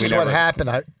 Well, this We is what never-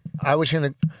 happened. I was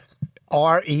going to.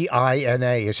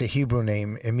 Reina is a Hebrew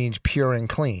name. It means pure and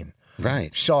clean.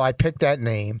 Right. So I picked that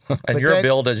name. And but you're then-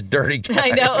 billed as Dirty Guy. I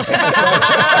know.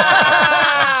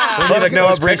 Look, no,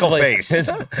 it's pickle Recently, face.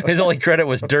 His only credit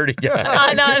was Dirty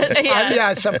Guy.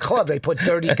 yeah. Some club they put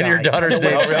dirty guy. And your daughter's on the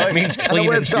name website. means On the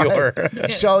clean and website. pure.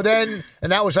 So then,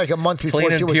 and that was like a month before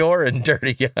Clean she and was pure and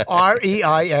Dirty Guy.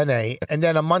 Reina, and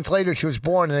then a month later she was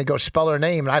born, and they go spell her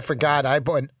name, and I forgot. I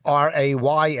put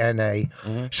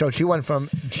Rayna, so she went from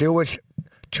Jewish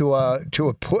to a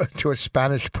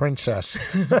Spanish princess.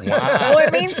 Well,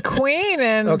 it means queen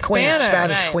in Queen, Spanish.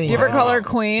 Spanish Right. queen. Do you ever call her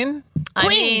queen? I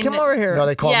Queen, mean- come over here. No,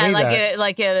 they call Yeah, me like that.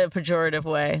 like in a pejorative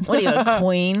way. What are you, a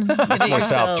queen? That's more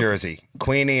South Jersey.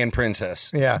 Queenie and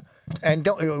princess. Yeah, and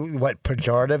don't what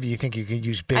pejorative? You think you could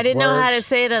use big? I didn't know how to words?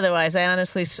 say it otherwise. I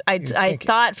honestly, I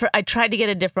tried to get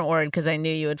a different word because I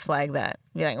knew you would flag that.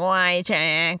 Be like, why you trying to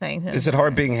act like this? Is it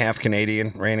hard being half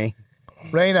Canadian, Rainey?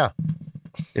 Raina,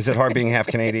 Is it hard being half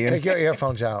Canadian? take your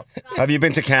earphones out. Have you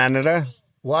been to Canada?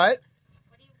 What?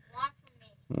 What do you want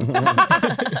from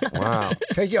me? Wow.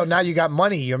 Take your. Now you got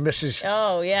money. You're Mrs.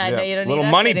 Oh yeah, no, you don't Little need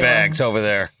that money anymore. bags over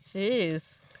there. Jeez.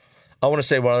 I want to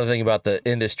say one other thing about the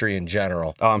industry in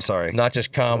general. Oh, I'm sorry. Not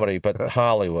just comedy, but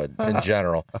Hollywood in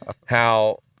general.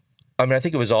 How, I mean, I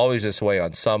think it was always this way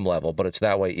on some level, but it's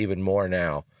that way even more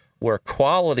now, where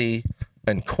quality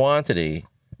and quantity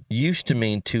used to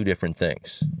mean 2 different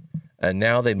things, and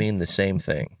now they mean the same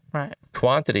thing. Right.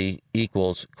 Quantity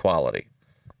equals quality.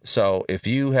 So if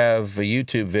you have a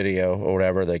YouTube video or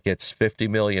whatever that gets 50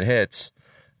 million hits,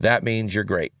 that means you're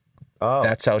great. Oh.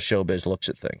 That's how showbiz looks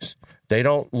at things. They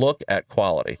don't look at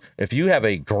quality. If you have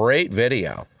a great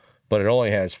video, but it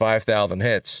only has 5,000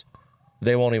 hits,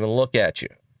 they won't even look at you.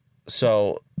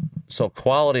 So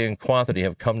quality and quantity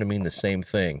have come to mean the same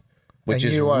thing, which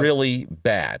And is you are- really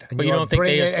bad. But you don't think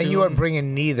they assume? And you are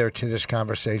bringing neither to this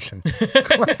conversation.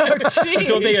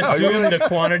 Don't they assume the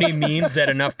quantity means that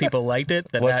enough people liked it?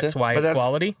 What's That's it? why But it's that's-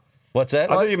 quality. What's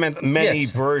that? I thought you meant many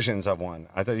Yes. versions of one.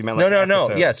 I thought you meant like No.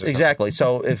 episodes or Yes, something. exactly.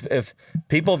 So if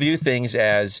people view things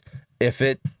as if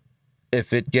it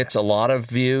gets a lot of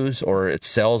views or it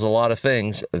sells a lot of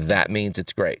things, that means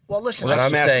it's great. Well, listen, And That's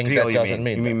I'm mass saying appeal, that you doesn't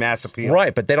mean You mean that. mass appeal.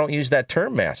 Right, but they don't use that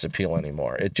term mass appeal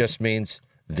anymore. It just means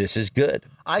this is good.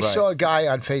 I saw a guy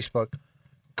on Facebook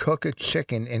cook a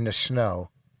chicken in the snow.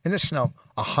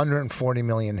 140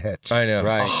 million hits. I know.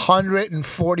 Right.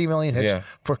 140 million hits Yeah.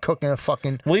 for cooking a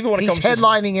fucking. Well, even when it he's comes to-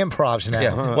 headlining improvs now.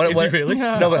 Yeah. Is he really?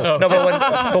 No,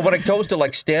 but when it goes to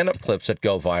like stand-up clips that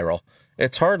go viral,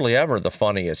 it's hardly ever the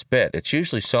funniest bit. It's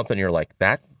usually something you're like,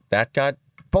 that got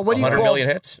But what do you 100 call? million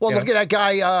hits? Well, you look know? at that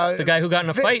guy. The guy who got in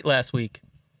a fight last week.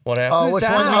 What happened? Which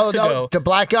that? one? 2 weeks no, ago. the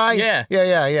black guy. Yeah.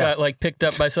 Yeah. Got like picked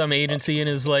up by some agency and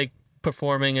is like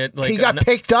performing it. Like He got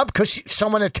picked up because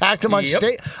someone attacked him on Yep.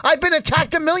 stage. I've been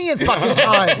attacked a million fucking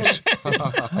times.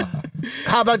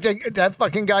 How about that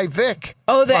fucking guy Vic?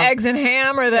 Oh, the eggs and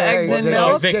ham or the eggs and the-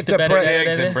 milk? Vic, Get the the better bread. editor.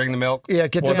 Eggs and bring the milk. Yeah,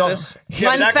 get the What's milk. this? Yeah,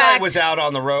 Fun but that fact- guy was out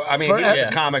on the road. I mean, For- he was yeah.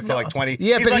 a comic for like 20.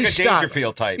 Yeah, he's but like he a stopped.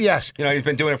 Dangerfield type. Yes. You know, he's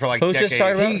been doing it for like Who's this decades.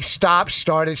 talking about? He stopped,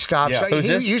 started, stopped. Yeah. started. Who's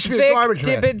He this? used to be a Vic garbage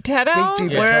man. DiBitetto?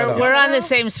 Vic We're DiBitetto. we're on the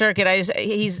same circuit.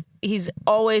 He's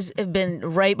always been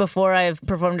right before I've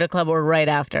performed at a club or right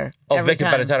after. Oh, every Victor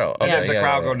time. Benedetto. Okay, Yeah. Because the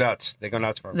crowd go nuts. They go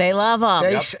nuts for him. They love him.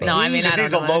 They- No, I mean, he's- I don't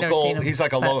He's know. a I've never local. seen him. He's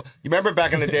like a But- low. You remember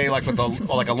back in the day, like with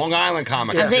like a Long Island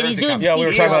comic. I'm saying he's Jersey doing comic. Yeah, we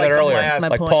were CDs. talking about that He's like the earlier. last- My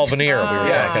Like point. Paul Veneer. We were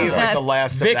Yeah, talking he's about. like the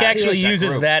last. Vic of that. actually He was uses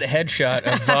group. that headshot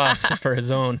of Voss for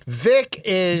his own. Vic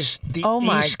is the Oh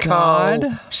my East God.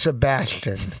 Coast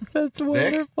Sebastian. That's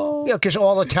wonderful. Yeah, because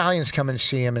all Italians come and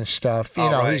see him and stuff. You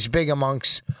Oh, know, right. he's big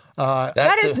amongst. That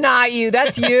That's is the, not you.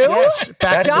 That's you. Yes,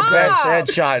 back that's in the the best Stop.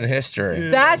 headshot in history.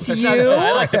 That's not- you.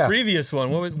 I like the Yeah. previous one.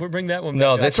 We'll bring that one.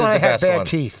 No, back this up. is when the I had best bad one.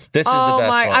 teeth. This is Oh the best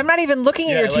my! one. I'm not even looking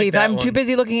at Yeah, your I like teeth. that I'm too one.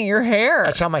 busy looking at your hair.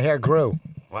 That's how my hair grew.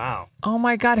 Wow. Oh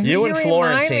my God! Who You do and you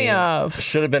remind me Florentine of?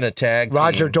 should have been a tag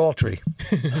Roger team.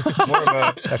 Daltrey. More of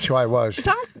a. That's who I was.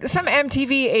 Some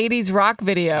MTV '80s rock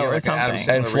video You're or like an Adam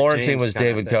something. Sandler. And Rick Florentine James was kind of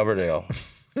David thing. Coverdale.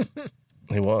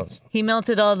 He was. He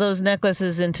melted all those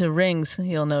necklaces into rings.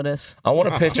 You'll notice. I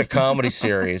want to pitch a comedy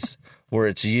series where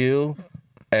it's you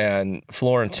and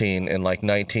Florentine in like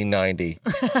 1990,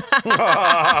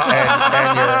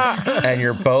 and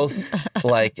you're both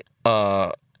like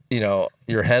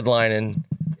you're headlining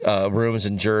rooms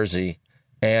in Jersey,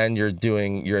 and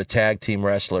you're a tag team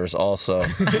wrestlers also,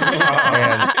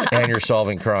 and you're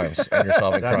solving crimes. That's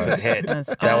a crimes. hit.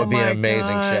 That would be an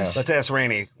amazing show. Let's ask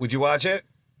Rainey. Would you watch it?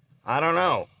 I don't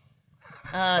know.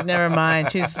 Never mind.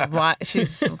 She's. Are those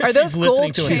He's listening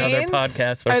gold to chains? another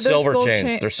podcast. They're Are those silver gold chains.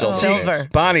 chain- They're silver Oh. chains. Silver.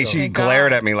 Bonnie, she Thank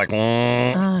glared God. at me like,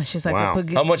 Oh, she's like. Wow.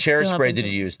 How much still hairspray happens. did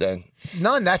you use then?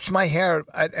 None. That's my hair.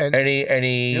 And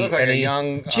Any you look like any a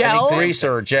young Gel? grease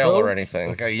or gel or Who? anything?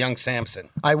 like a young Samson.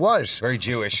 I was. Very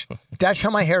Jewish. That's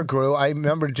how my hair grew. I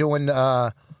remember doing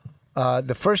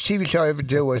the first TV show I ever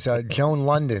did was Joan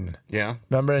London. Yeah.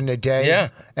 Remember in the day? Yeah,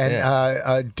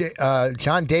 And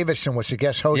John Davidson was the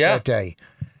guest host Yeah. that day.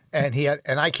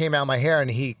 And I came out my hair,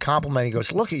 and he complimented. He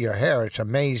goes, "Look at your hair; it's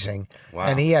amazing." Wow.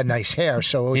 And he had nice hair,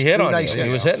 so it was He hit two on nice you. hair.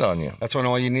 He was hitting on you. That's when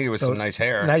all you needed was some nice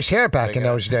hair. nice hair back in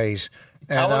Like, those days.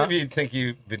 And, How long have you think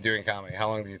you've been doing comedy? How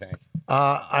long do you think?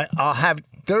 I'll have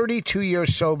 32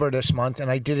 years sober this month, and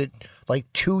I did it like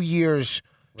 2 years,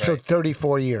 so Right.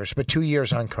 34 years, but 2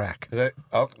 years on crack. Is it?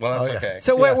 Oh, well, that's Oh, yeah. okay.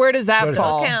 So Yeah. where does that Still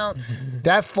fall? Counts.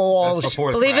 That falls.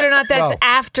 Before the Believe it or crack. not, that's No.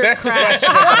 after That's the crack.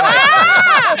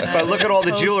 But look at all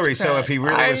the jewelry. So if he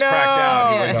really I was know. cracked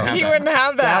out, he wouldn't have He that. wouldn't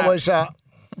have that. That was.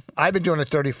 I've been doing it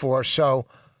 34, so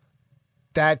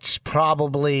that's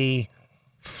probably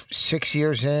 6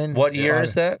 years in. What year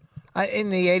is that? In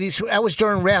the 80s. That was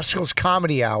during Rascals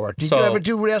Comedy Hour. Did So, you ever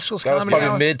do Rascals That was Comedy probably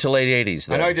Hour? mid to late 80s.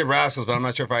 I know then. I did Rascals, but I'm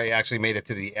not sure if I actually made it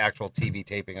to the actual TV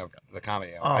taping of the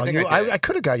comedy hour. Oh, I think you- I did. I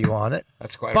could have got you on it.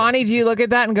 That's quite. Bonnie, do you look at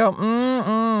that and go,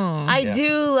 I Yeah.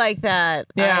 do like that.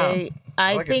 Yeah.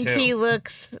 I like it think too. he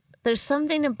looks. There's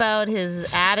something about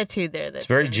his attitude there It's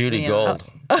very Judy Gold.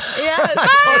 Yes,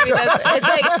 it's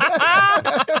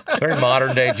like Very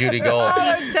modern day Judy Gold.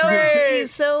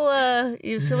 he's so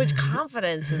you have so much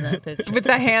confidence in that picture. with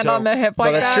the hand on the hip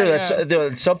like No, that's that? true. Yeah.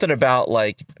 There's something about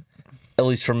like, at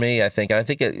least for me, I think, and I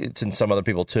think it's in some other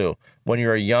people too. When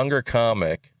you're a younger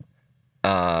comic,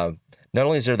 not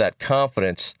only is there that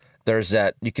confidence, there's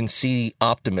that you can see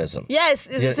optimism. Yes,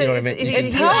 You know what I mean?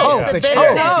 It's he hope. has the It's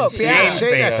bitterness. hope. Game Yeah.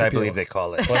 Say that face, to I people. believe they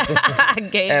call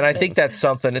it. Game And I face. think that's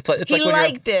something. It's like He when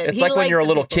liked you're, it. It's He like when liked you're a the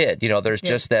little people. kid. You know, there's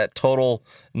just that total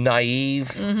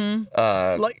naive, Like, you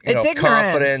It's know, ignorance.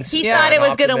 confidence. He Yeah. thought it and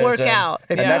was going to work optimism. out.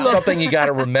 And Yeah. that's something you got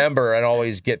to remember and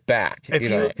always get back. If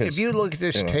because, if you look at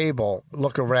this you know. table,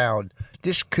 look around,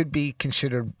 this could be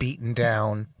considered beaten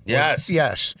down. Yes.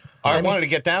 Yes. I wanted to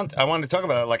get down. I wanted to talk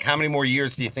about it. Like, how many more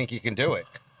years do you think you can do it?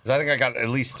 Because I think I got at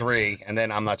least 3, and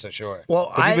then I'm not so sure.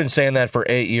 Well, But you've been saying that for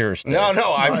 8 years. Dave. No,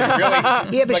 I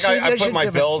really. Yeah, but like see, I there's put a my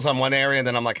difference. bills on one area, and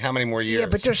then I'm like, how many more years? Yeah,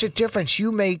 but there's a difference.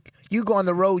 You go on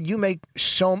the road, you make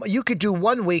you could do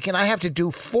 1 week, and I have to do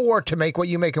 4 to make what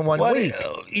you make in 1 What? week.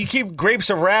 You keep grapes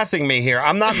of wrathing me here.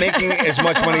 I'm not making as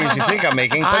much money as you think I'm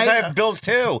making. Plus, I have bills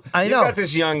too. I You know. got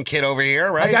this young kid over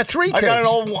here, right? I got 3 I got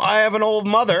kids. I have an old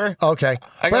mother. Okay,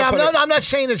 I but gotta put I'm not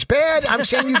saying it's bad. I'm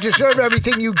saying you deserve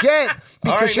everything you get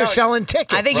because right, you're no. selling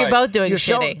tickets. I think you're Right. both doing You're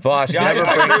shitty. Voss, Yeah, I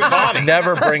agree with Bonnie.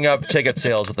 never bring up ticket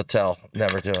sales with a tell.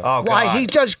 Never do it. Oh, God. Why he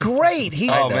does great.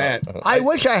 Oh, man. I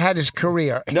wish I had his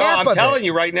career. No, I'm telling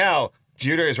you right now,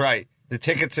 Judah is right. The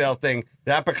ticket sale thing,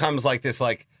 that becomes like this,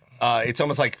 like, it's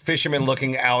almost like fishermen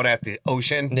looking out at the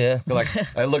ocean. Yeah. You're like,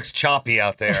 it looks choppy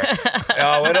out there.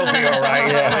 Oh, it'll be all right.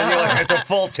 And then you're like, it's a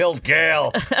full tilt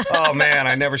gale. Oh man,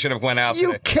 I never should have went out.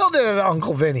 You today. killed it at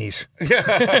Uncle Vinny's.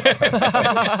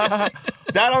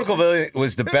 That Uncle Billy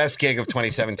was the best gig of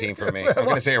 2017 for me. I'm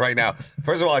going to say it right now.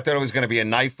 First of all, I thought it was going to be a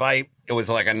knife fight. It was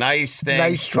like a nice thing.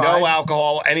 Nice try. No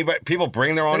alcohol. People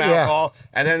bring their own Yeah. alcohol,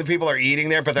 and then the people are eating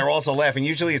there, but they're also laughing.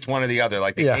 Usually, it's one or the other.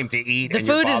 Like they Yeah. came to eat. The and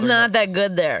you're food is bothering not them. that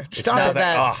good there. It's not that.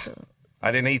 That's,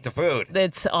 I didn't eat the food.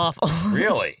 it's awful.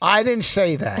 Really? I didn't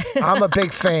say that. I'm a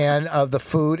big fan of the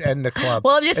food and the club.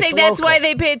 Well, I'm just It's saying that's local. why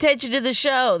they pay attention to the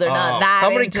show. They're not that.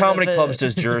 How many into the comedy food. clubs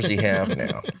does Jersey have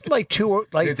now? Like two.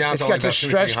 Like You're down it's to got only the about 200,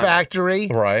 Stretch 300. Factory,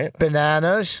 Right.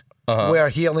 Bananas, where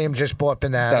Helium just bought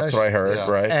Bananas. That's what I heard. Yeah.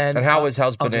 Right. And, And how's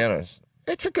Uncle- Bananas?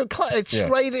 It's a good club. It's Yeah.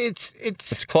 right. It's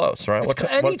It's close, right? What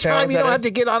town anytime is you that don't in? have to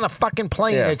get on a fucking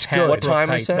plane, Yeah. it's good. What time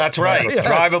is that? That's right. Yeah.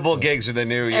 Drivable gigs are the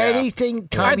new. Yeah. Anything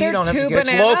time Are you there don't have two to get. It's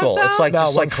Bananas, local. though? It's like No,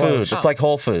 just like one food. close. It's like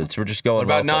Whole Foods. We're just going. What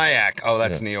about local. Nyack? Oh,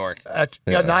 that's New York.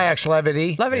 Nyack's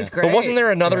Levity. Levity's great. But wasn't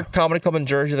there another comedy club in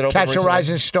Jersey that opened Catch a recently?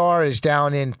 Rising Star is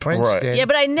down in Princeton. Yeah,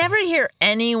 but I never hear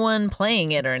anyone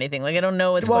playing it or anything. Like I don't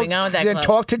know what's going on with that then club.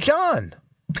 talk to John.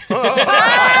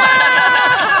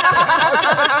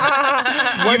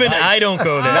 Even I don't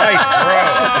go there. Nice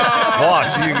throw,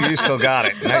 boss. You still got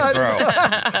it. Nice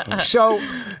throw. So,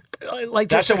 like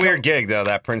That's this, a weird gig though.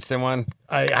 That Princeton one.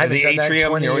 I haven't The done that in atrium.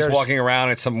 20 You're always years. walking around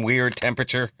at some weird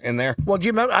temperature in there. Well, do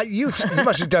you remember? You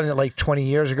must have done it like 20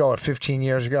 years ago or 15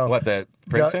 years ago. What, the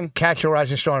Princeton? Catch a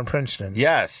Rising Star in Princeton.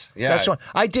 Yes. Yeah. That's one.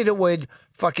 I did it with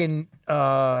fucking,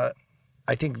 I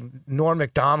think Norm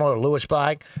Macdonald or Lewis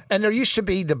Black. And there used to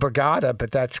be the Brigada,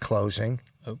 but that's closing.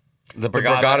 The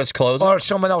Brigada's closing. Or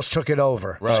someone else took it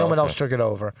over. Right. Someone else took it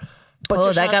over. But Oh,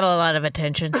 there's that not- got a lot of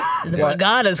attention. The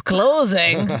Brigada's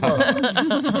closing.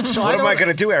 so What am I going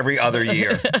to do every other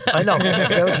year? I know.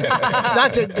 There was-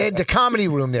 not the comedy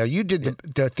room there. You did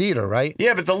the theater, right?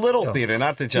 Yeah, but the little theater,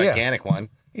 not the gigantic one.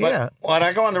 But Yeah. when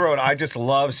I go on the road, I just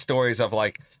love stories of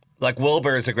like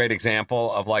Wilbur is a great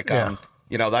example of like Yeah.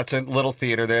 you know, that's a little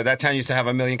theater there. That town used to have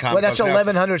 1 million comic Well, that's books. Now it's-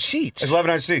 1,100 seats. It's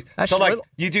 1,100 seats. That's So, like, little.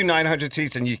 you do 900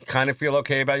 seats and you kind of feel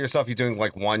okay about yourself. You're doing,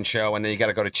 like, one show and then you got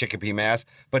to go to Chicopee, Mass.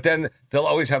 But then they'll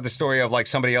always have the story of, like,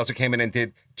 somebody else who came in and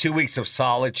did 2 weeks of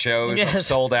solid shows, Yes.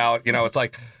 sold out. You know, it's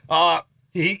like,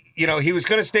 he was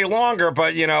going to stay longer,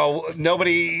 but, you know,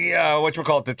 nobody,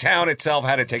 the town itself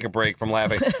had to take a break from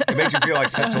laughing. It makes you feel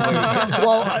like such a loser.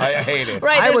 Well, I hate it.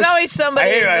 Right, there's always somebody.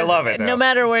 I hate it. I just- love it, though. No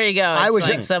matter where you go, it's was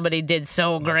like in- somebody did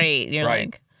so great. You're Right.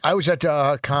 like, I was at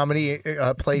the comedy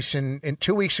place in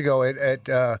 2 weeks ago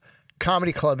at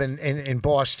Comedy Club in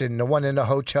Boston, the one in the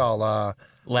hotel.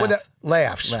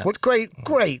 Laughs. What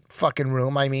great fucking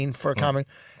room, I mean, for a comedy.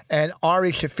 And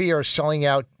Ari Shafir is selling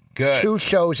out Good. 2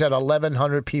 shows at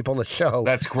 1,100 people a show.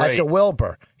 That's At great. the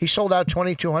Wilbur. He sold out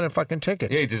 2,200 fucking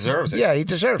tickets. Yeah, he deserves it. Yeah, he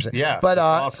deserves it. Yeah, but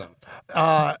that's awesome.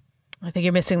 I think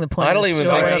you're missing the point. I of don't the even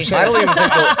story. think. I don't even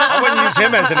think. I wouldn't use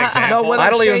him as an example. No, what I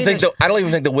I'm don't even saying think. is- I don't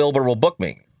even think the Wilbur will book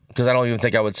me because I don't even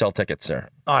think I would sell tickets there.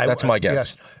 That's my guess.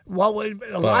 Yes. Well,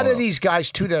 a lot of these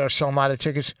guys too that are selling a lot of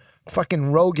tickets.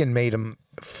 Fucking Rogan made them.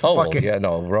 Oh well, Fucking. yeah,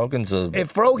 no. Rogan's a.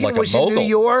 If Rogan like a was in New mogul.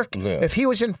 York, Yeah. if he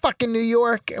was in fucking New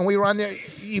York and we were on there,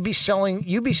 you'd be selling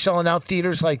out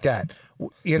theaters like that.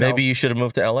 You know, Maybe you should have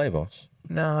moved to L.A., boss.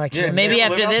 no, I can't. Maybe Yeah,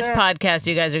 after live out this there. podcast,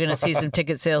 you guys are going to see some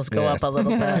ticket sales go up a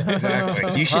little bit.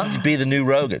 Exactly. You should be the new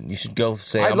Rogan. You should go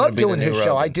say. I I'm love gonna be doing the new his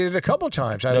show. I Rogan. did it a couple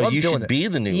times. I No, love you doing should it. be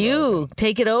the new. Rogan. You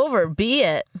take it over. Be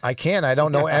it. I can't. I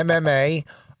don't know MMA.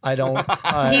 I don't.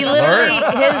 He literally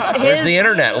There's his the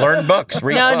internet. Learn books.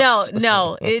 Read books.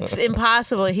 no. It's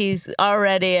impossible. He's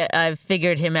already. I've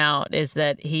figured him out. Is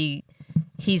that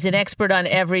he's an expert on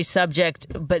every subject,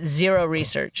 but zero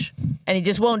research, and he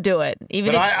just won't do it.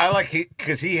 Even But if, I like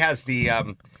because he has the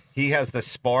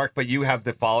spark, but you have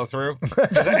the follow through.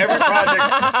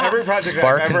 Every project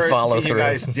Spark I've and ever follow seen you through.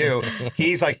 guys do,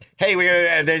 he's like, "Hey, we,"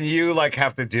 and then you like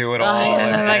have to do it all.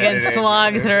 and I can edit it.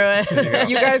 slog through it.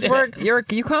 You guys work.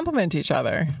 You complement each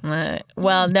other.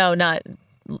 Well, no, not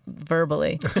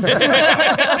verbally.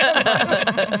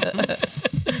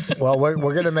 Well,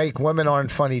 we're gonna make Women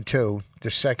Aren't Funny too, the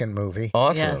second movie,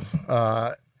 Awesome. Yes.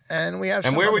 and we have. And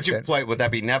some where other would you shit. play? Would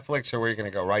that be Netflix or where are you going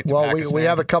to go? Right to Well, Pakistan? we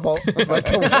have a couple.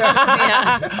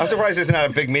 I'm surprised there's not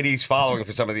a big Mideast following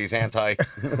for some of these anti.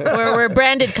 we're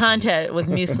branded content with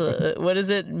what is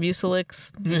it?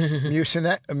 Mucilix?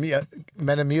 Metamucil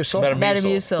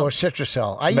Metamucil. or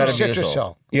Citrusel. I use Metamucil.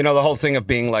 Citrusel. You know, the whole thing of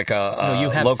being like a You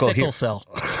have local sickle cell.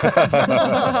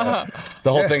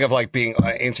 The whole thing of like being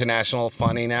international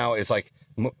funny now is like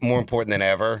more important than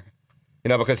ever.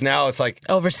 because now it's like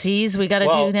Overseas, we got to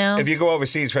do now. if you go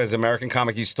overseas as an American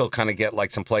comic, you still kind of get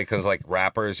like some play because like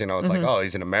rappers, it's like, oh,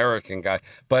 he's an American guy.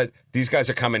 But these guys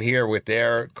are coming here with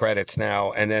their credits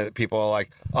now, and then people are like,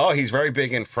 oh, he's very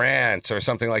big in France or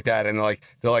something like that, and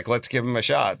they're like, let's give him a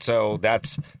shot. So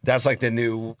that's like the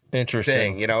new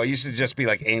Interesting thing. It used to just be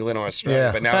like England or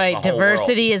Australia, but now right, it's the whole world.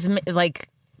 diversity is like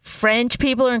French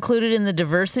people are included in the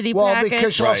diversity Well, package.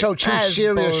 because also too That is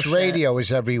serious bullshit. radio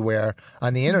is everywhere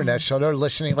on the internet, so they're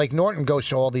listening. Like Norton goes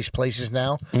to all these places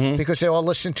now because they all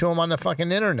listen to him on the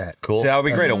fucking internet. Cool. So that would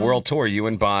be great. A world tour, you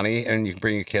and Bonnie, and you can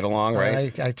bring your kid along,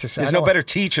 right? There's no better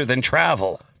teacher than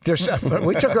travel.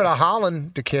 We took her to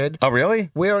Holland, the kid. Oh, really?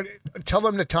 Tell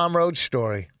them the Tom Rhodes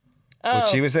story. When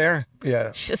she was there? Yeah.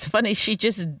 It's funny. She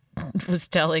just was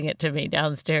telling it to me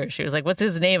downstairs. She was like, "What's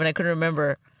his name?" And I couldn't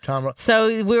remember. Tom Rhodes. So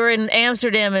we were in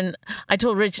Amsterdam, and I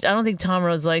told Rich, "I don't think Tom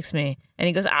Rhodes likes me." And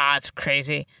he goes, "It's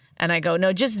crazy." And I go,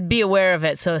 "No, just be aware of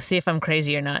it. So see if I'm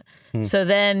crazy or not." So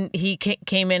then he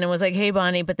came in and was like, "Hey,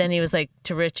 Bonnie." But then he was like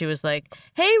to Rich, he was like,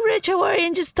 "Hey, Rich, how are you?"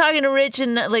 And just talking to Rich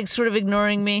and like sort of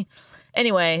ignoring me.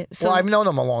 Anyway, so I've known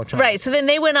him a long time. Right. So then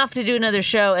they went off to do another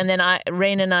show, and then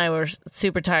Rain and I were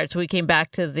super tired, so we came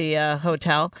back to the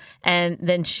hotel, and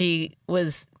then she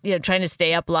was, trying to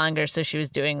stay up longer, so she was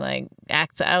doing like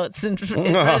acts outs in front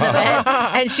of the bed,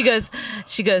 and she goes,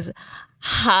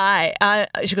 hi.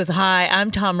 She goes, "Hi,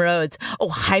 I'm Tom Rhodes." "Oh,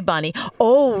 hi, Bonnie."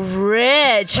 "Oh,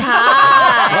 Rich.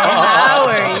 Hi. How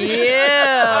are you?"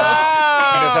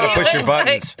 She knows how to push your was,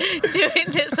 buttons. like, doing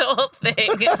this whole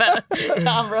thing about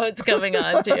Tom Rhodes coming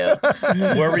on too.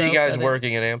 Where were you guys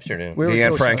working in Amsterdam? The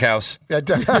Anne Frank house.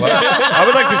 I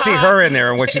would like to see her in there,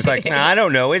 and what she's like, "Nah, I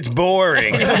don't know, it's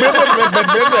boring.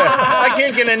 I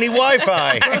can't get any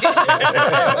Wi-Fi."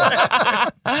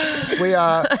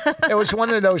 It was one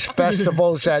of those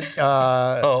festivals that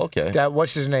okay. that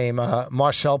what's his name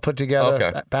Marcel put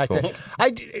together back then.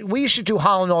 We used to do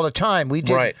Holland all the time. We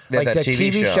did Right. They had like that the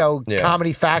TV TV show. show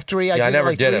Comedy Factory. I never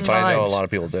like did 3 it, but I know a times. lot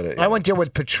of people did it. I went there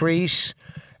with Patrice.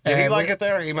 Did he and like it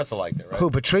there? He must have liked it, right? Who,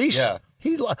 Patrice? Yeah.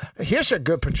 Here's a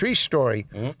good Patrice story.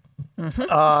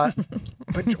 But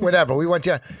whatever. We went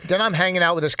there. Then I'm hanging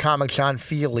out with this comic, John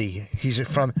Feely. He's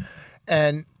from,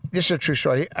 and this is a true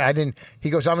story. He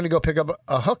goes, "I'm going to go pick up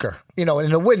a hooker, in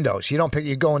the windows. You don't pick,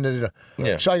 you go into the."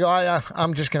 Yeah. So I go,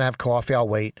 I'm just going to have coffee. I'll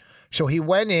wait. So he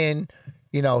went in.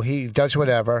 He does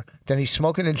whatever. Then he's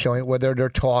smoking a joint, whether they're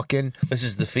talking. This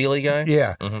is the Feely guy?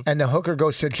 Yeah. And the hooker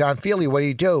goes to John Feely, "What do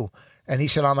you do?" And he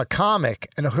said, "I'm a comic."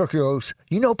 And the hooker goes,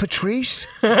 "You know Patrice?"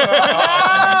 Right.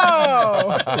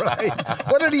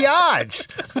 What are the odds?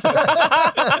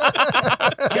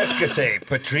 Qu'est-ce que c'est,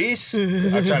 Patrice?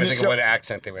 I'm trying to think of what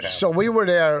accent they would have. So we were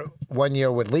there one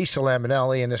year with Lisa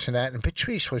Lambanelli and this and that, and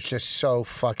Patrice was just so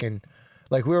fucking...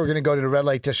 Like, we were going to go to the red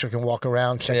light district and walk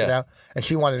around, check it out, and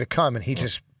she wanted to come, and he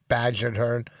just badgered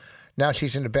her. And now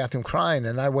she's in the bathroom crying,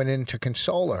 and I went in to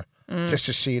console her just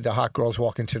to see the hot girls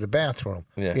walk into the bathroom.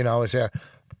 Yeah. I was there.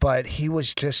 But he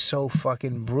was just so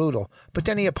fucking brutal. But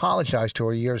then he apologized to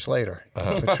her years later,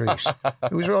 Patrice.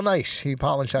 It was real nice. He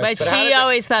apologized. But she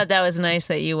always thought that was nice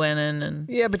that you went in and.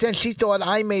 Yeah, but then she thought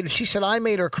she said I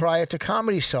made her cry at the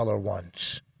Comedy Cellar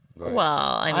once. Well,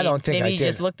 I mean, don't think maybe I you did.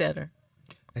 just looked at her.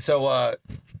 So,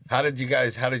 how did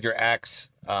your acts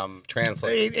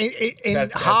translate? In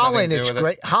That has Holland, nothing to do it's with it?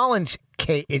 great. Holland's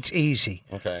it's easy.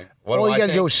 Okay. All you got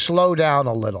to do is slow down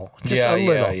a little. Just a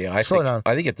little. Yeah. Slow down.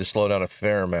 I think you have to slow down a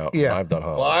fair amount. Yeah. I've done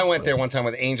Holland. Well, I went there one time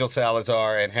with Angel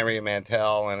Salazar and Henriette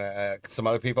Mantel and some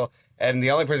other people, and the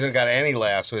only person who got any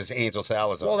laughs was Angel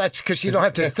Salazar. Well, that's because you don't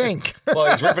have to think. Well,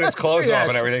 he's ripping his clothes off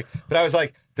and Yes. everything. But I was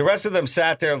like, the rest of them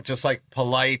sat there just like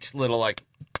polite little like,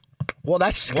 Well,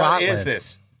 that's Scotland. what is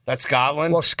this? That's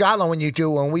Scotland? Well, Scotland,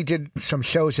 when we did some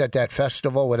shows at that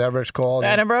festival, whatever it's called.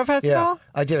 Edinburgh Festival? Yeah,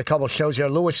 I did a couple of shows there.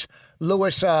 Lewis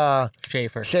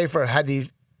Schaefer had these,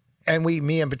 and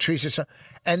me and Patrice,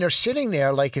 and they're sitting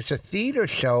there like it's a theater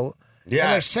show.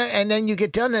 Yeah. And then you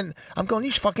get done, and I'm going,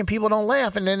 these fucking people don't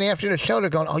laugh. And then after the show,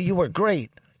 they're going, "Oh, you were great.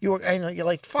 You were," and you're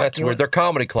like, "Fuck." That's you weird. were- Their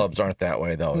comedy clubs aren't that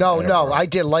way, though. No, Edinburgh. I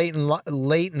did late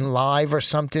and live or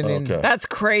something. Okay. That's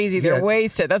crazy. They're Yeah.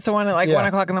 wasted. That's the one at like Yeah. 1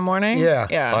 o'clock in the morning? Yeah.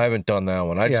 Yeah. I haven't done that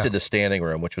one. I just Yeah. did the standing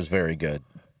room, which was very good.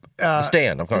 The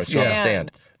stand. I'm calling it yeah. the stand.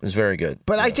 It was very good.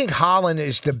 But I think Holland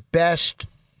is the best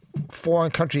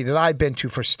foreign country that I've been to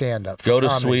for stand-up. Go to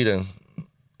comedy. Sweden.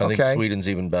 I think Okay. Sweden's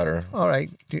even better. All right.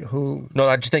 Who? No,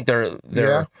 I just think there's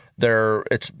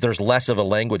less of a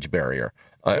language barrier.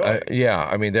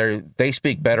 I mean, they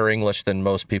speak better English than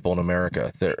most people in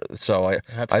America. That's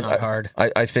not hard.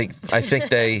 I think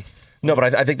No,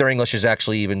 but I think their English is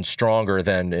actually even stronger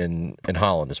than in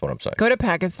Holland, is what I'm saying. Go to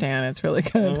Pakistan. It's really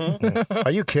good.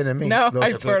 Are you kidding me? No, Those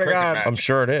I are- swear to God. I'm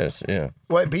sure it is, yeah.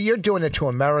 Well, but you're doing it to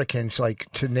Americans,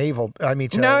 like to naval. I mean,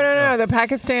 to, No. The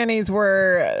Pakistanis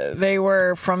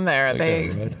were from there.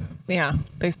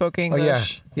 They spoke Oh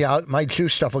English. yeah. My Jew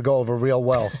stuff will go over real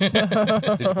well. Did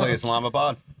you play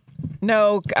Islamabad?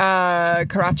 No,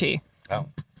 Karachi. Oh.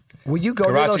 Would you go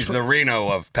Karachi's to the those? Reno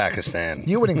of Pakistan.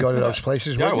 You wouldn't go to those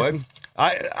places, Yeah, I would you? would.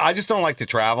 I just don't like to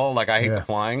travel. Like, I hate the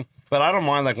flying. But I don't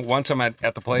mind, like, once I'm at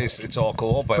the place, it's all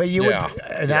cool. But you would,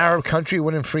 an Arab country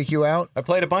wouldn't freak you out? I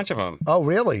played a bunch of them. Oh,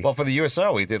 really? Well, for the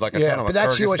USO, we did like a ton of but them.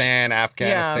 that's Kyrgyzstan,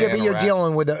 Afghanistan. Yeah, but you're Iraq.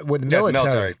 dealing with military.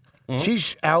 military. Mm-hmm.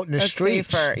 She's out in the That's streets.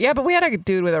 safer. Yeah, but we had a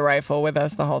dude with a rifle with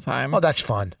us the whole time. Oh, that's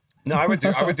fun. No, I would do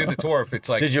the tour if it's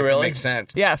like. Did you if it really? makes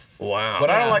sense. Yes. Wow. What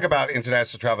I don't like about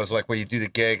international travel is like where you do the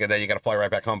gig and then you got to fly right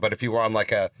back home. But if you were on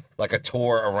like a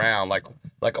tour around, like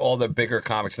all the bigger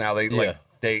comics now,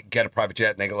 they get a private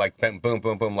jet and they go like boom, boom,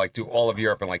 boom, boom, like do all of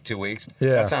Europe in like 2 weeks.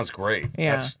 Yeah. That sounds great.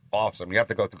 Yeah. That's awesome. You have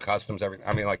to go through customs.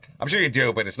 I mean, like I'm sure you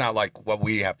do, but it's not like what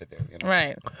we have to do. You know?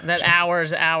 Right. That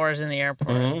hours in the airport.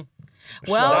 Mm-hmm.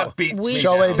 Well, that beats we me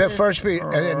So wait, but should first, now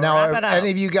wrap are it up.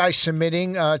 any of you guys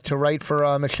submitting to write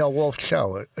for Michelle Wolf's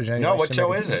show? Is No, anybody what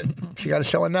show submitting? is it? She got a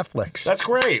show on Netflix. That's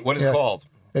great. What is it Yes. called?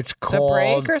 It's The called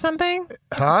Break or something?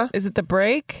 Huh? Is it The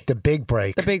Break? The Big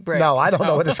Break. The Big Break. No, I don't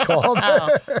know Oh. what it's called.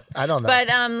 Oh. I don't know. But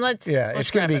let's. yeah, let's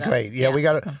it's going to wrap be it up. great. Yeah, we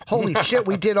got to. Holy shit,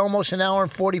 we did almost an hour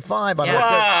and 45 on Yeah. our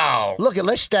Wow. Look,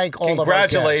 let's thank all of our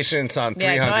guests. Congratulations on Yeah,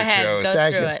 300 go ahead. shows. Go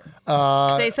Thank through you. it.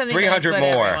 Say something. 300 nice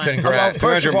about more. everyone. Congrats.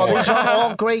 Well, first of 300 all, more. these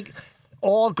are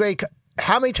all great.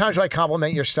 How many times do I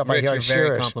compliment your stuff? I Rich, hear you're it's very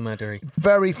serious. complimentary.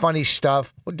 Very funny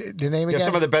stuff. The name You again? have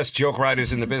some of the best joke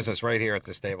writers in the business right here at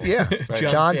this table. Yeah. Right.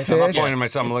 John Fish. I'm not Fish, pointing to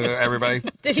myself. I'm looking at everybody.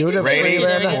 Judith Rainey,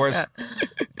 Freelander, of course.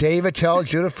 Dave Attell,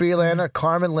 Judith Freelander,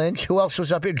 Carmen Lynch. Who else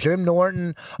was up here? Jim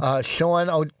Norton, Sean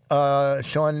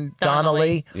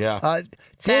Donnelly. Yeah.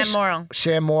 Sam Morrill.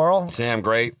 Sam Morrill. Sam,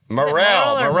 great.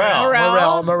 Morrill or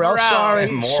Morrell. Morrell. Sorry,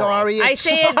 Sam Morrill. sorry. I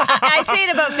say it. I say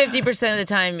it about 50% of the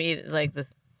time, like the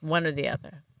one or the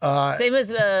other. Same with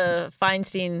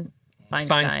Feinstein.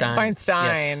 Feinstein.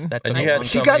 Yes, that's And a you had long-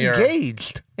 She some got of your-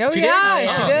 engaged. Oh, She did? yeah,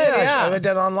 Oh, she yeah. did. I Yeah. read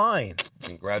that online.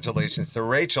 Congratulations to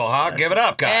Rachel, huh? Give it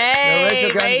up, guys. Hey,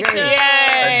 Rachel got Rachel. engaged.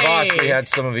 And Voss, we had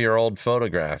some of your old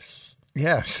photographs.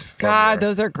 Yes. God,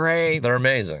 those are great. They're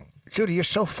amazing. Judy, you're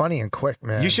so funny and quick,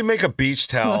 man. You should make a beach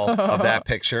towel of that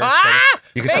picture.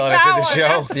 You can Make sell it that after the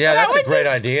one. show. Yeah, That that's a would great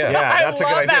just- idea. Yeah, I that's a good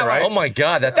love idea, that right? Oh my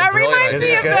God, that's That a brilliant reminds me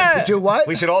idea. of Isn't it the. Do what?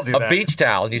 We should all do A that. beach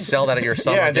towel, and you sell that at your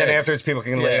summer Yeah, and then gigs. afterwards people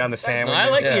can lay on the sand. No, with I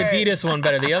you. like Yeah. the Adidas one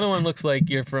better. The other one looks like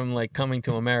you're from like Coming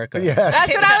to America. Yes.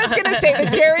 That's what I was going to say.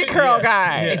 The Jerry Curl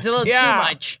guy. It's a little too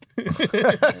much.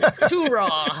 It's too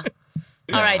raw.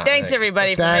 All right, thanks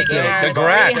everybody for Thank making you. our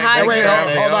Congrats. very high Hey, wait, show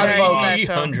hold on, very folks. special.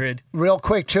 300. Real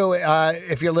quick, too,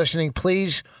 if you're listening,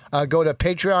 please go to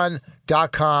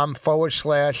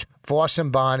patreon.com/Voss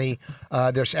and Bonnie.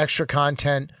 There's extra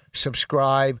content.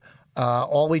 Subscribe.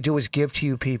 All we do is give to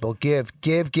you people. Give.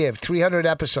 300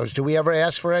 episodes. Do we ever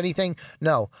ask for anything?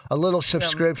 No. A little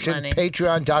subscription. money.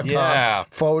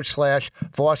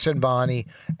 Patreon.com/Voss and Bonnie.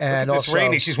 And Look at this also,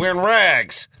 Rainey, she's wearing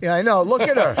rags. yeah, I know. Look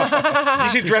at her. You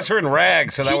should dress her in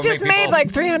rags. So that She will just make made people...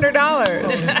 like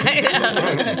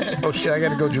 $300. Oh shit! I got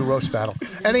to go do roast battle.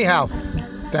 Anyhow,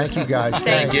 thank you guys.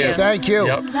 Thank you. Thank you.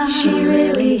 Yep. She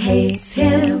really hates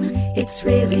him, it's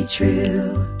really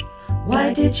true.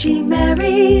 Why did she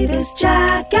marry this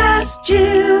jackass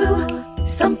Jew?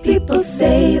 Some people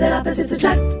say that opposites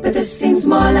attract, but this seems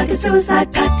more like a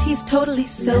suicide pact. He's totally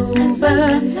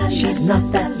sober, she's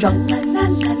not that drunk.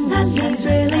 He's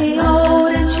really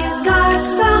old and she's got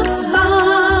some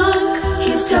spunk.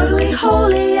 He's totally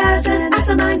holy as an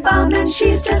asinine bomb, and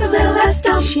she's just a little less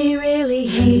dumb. She really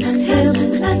hates him,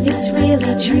 it's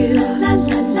really true.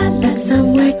 But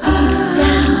somewhere deep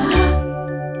down,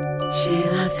 she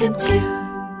loves him too.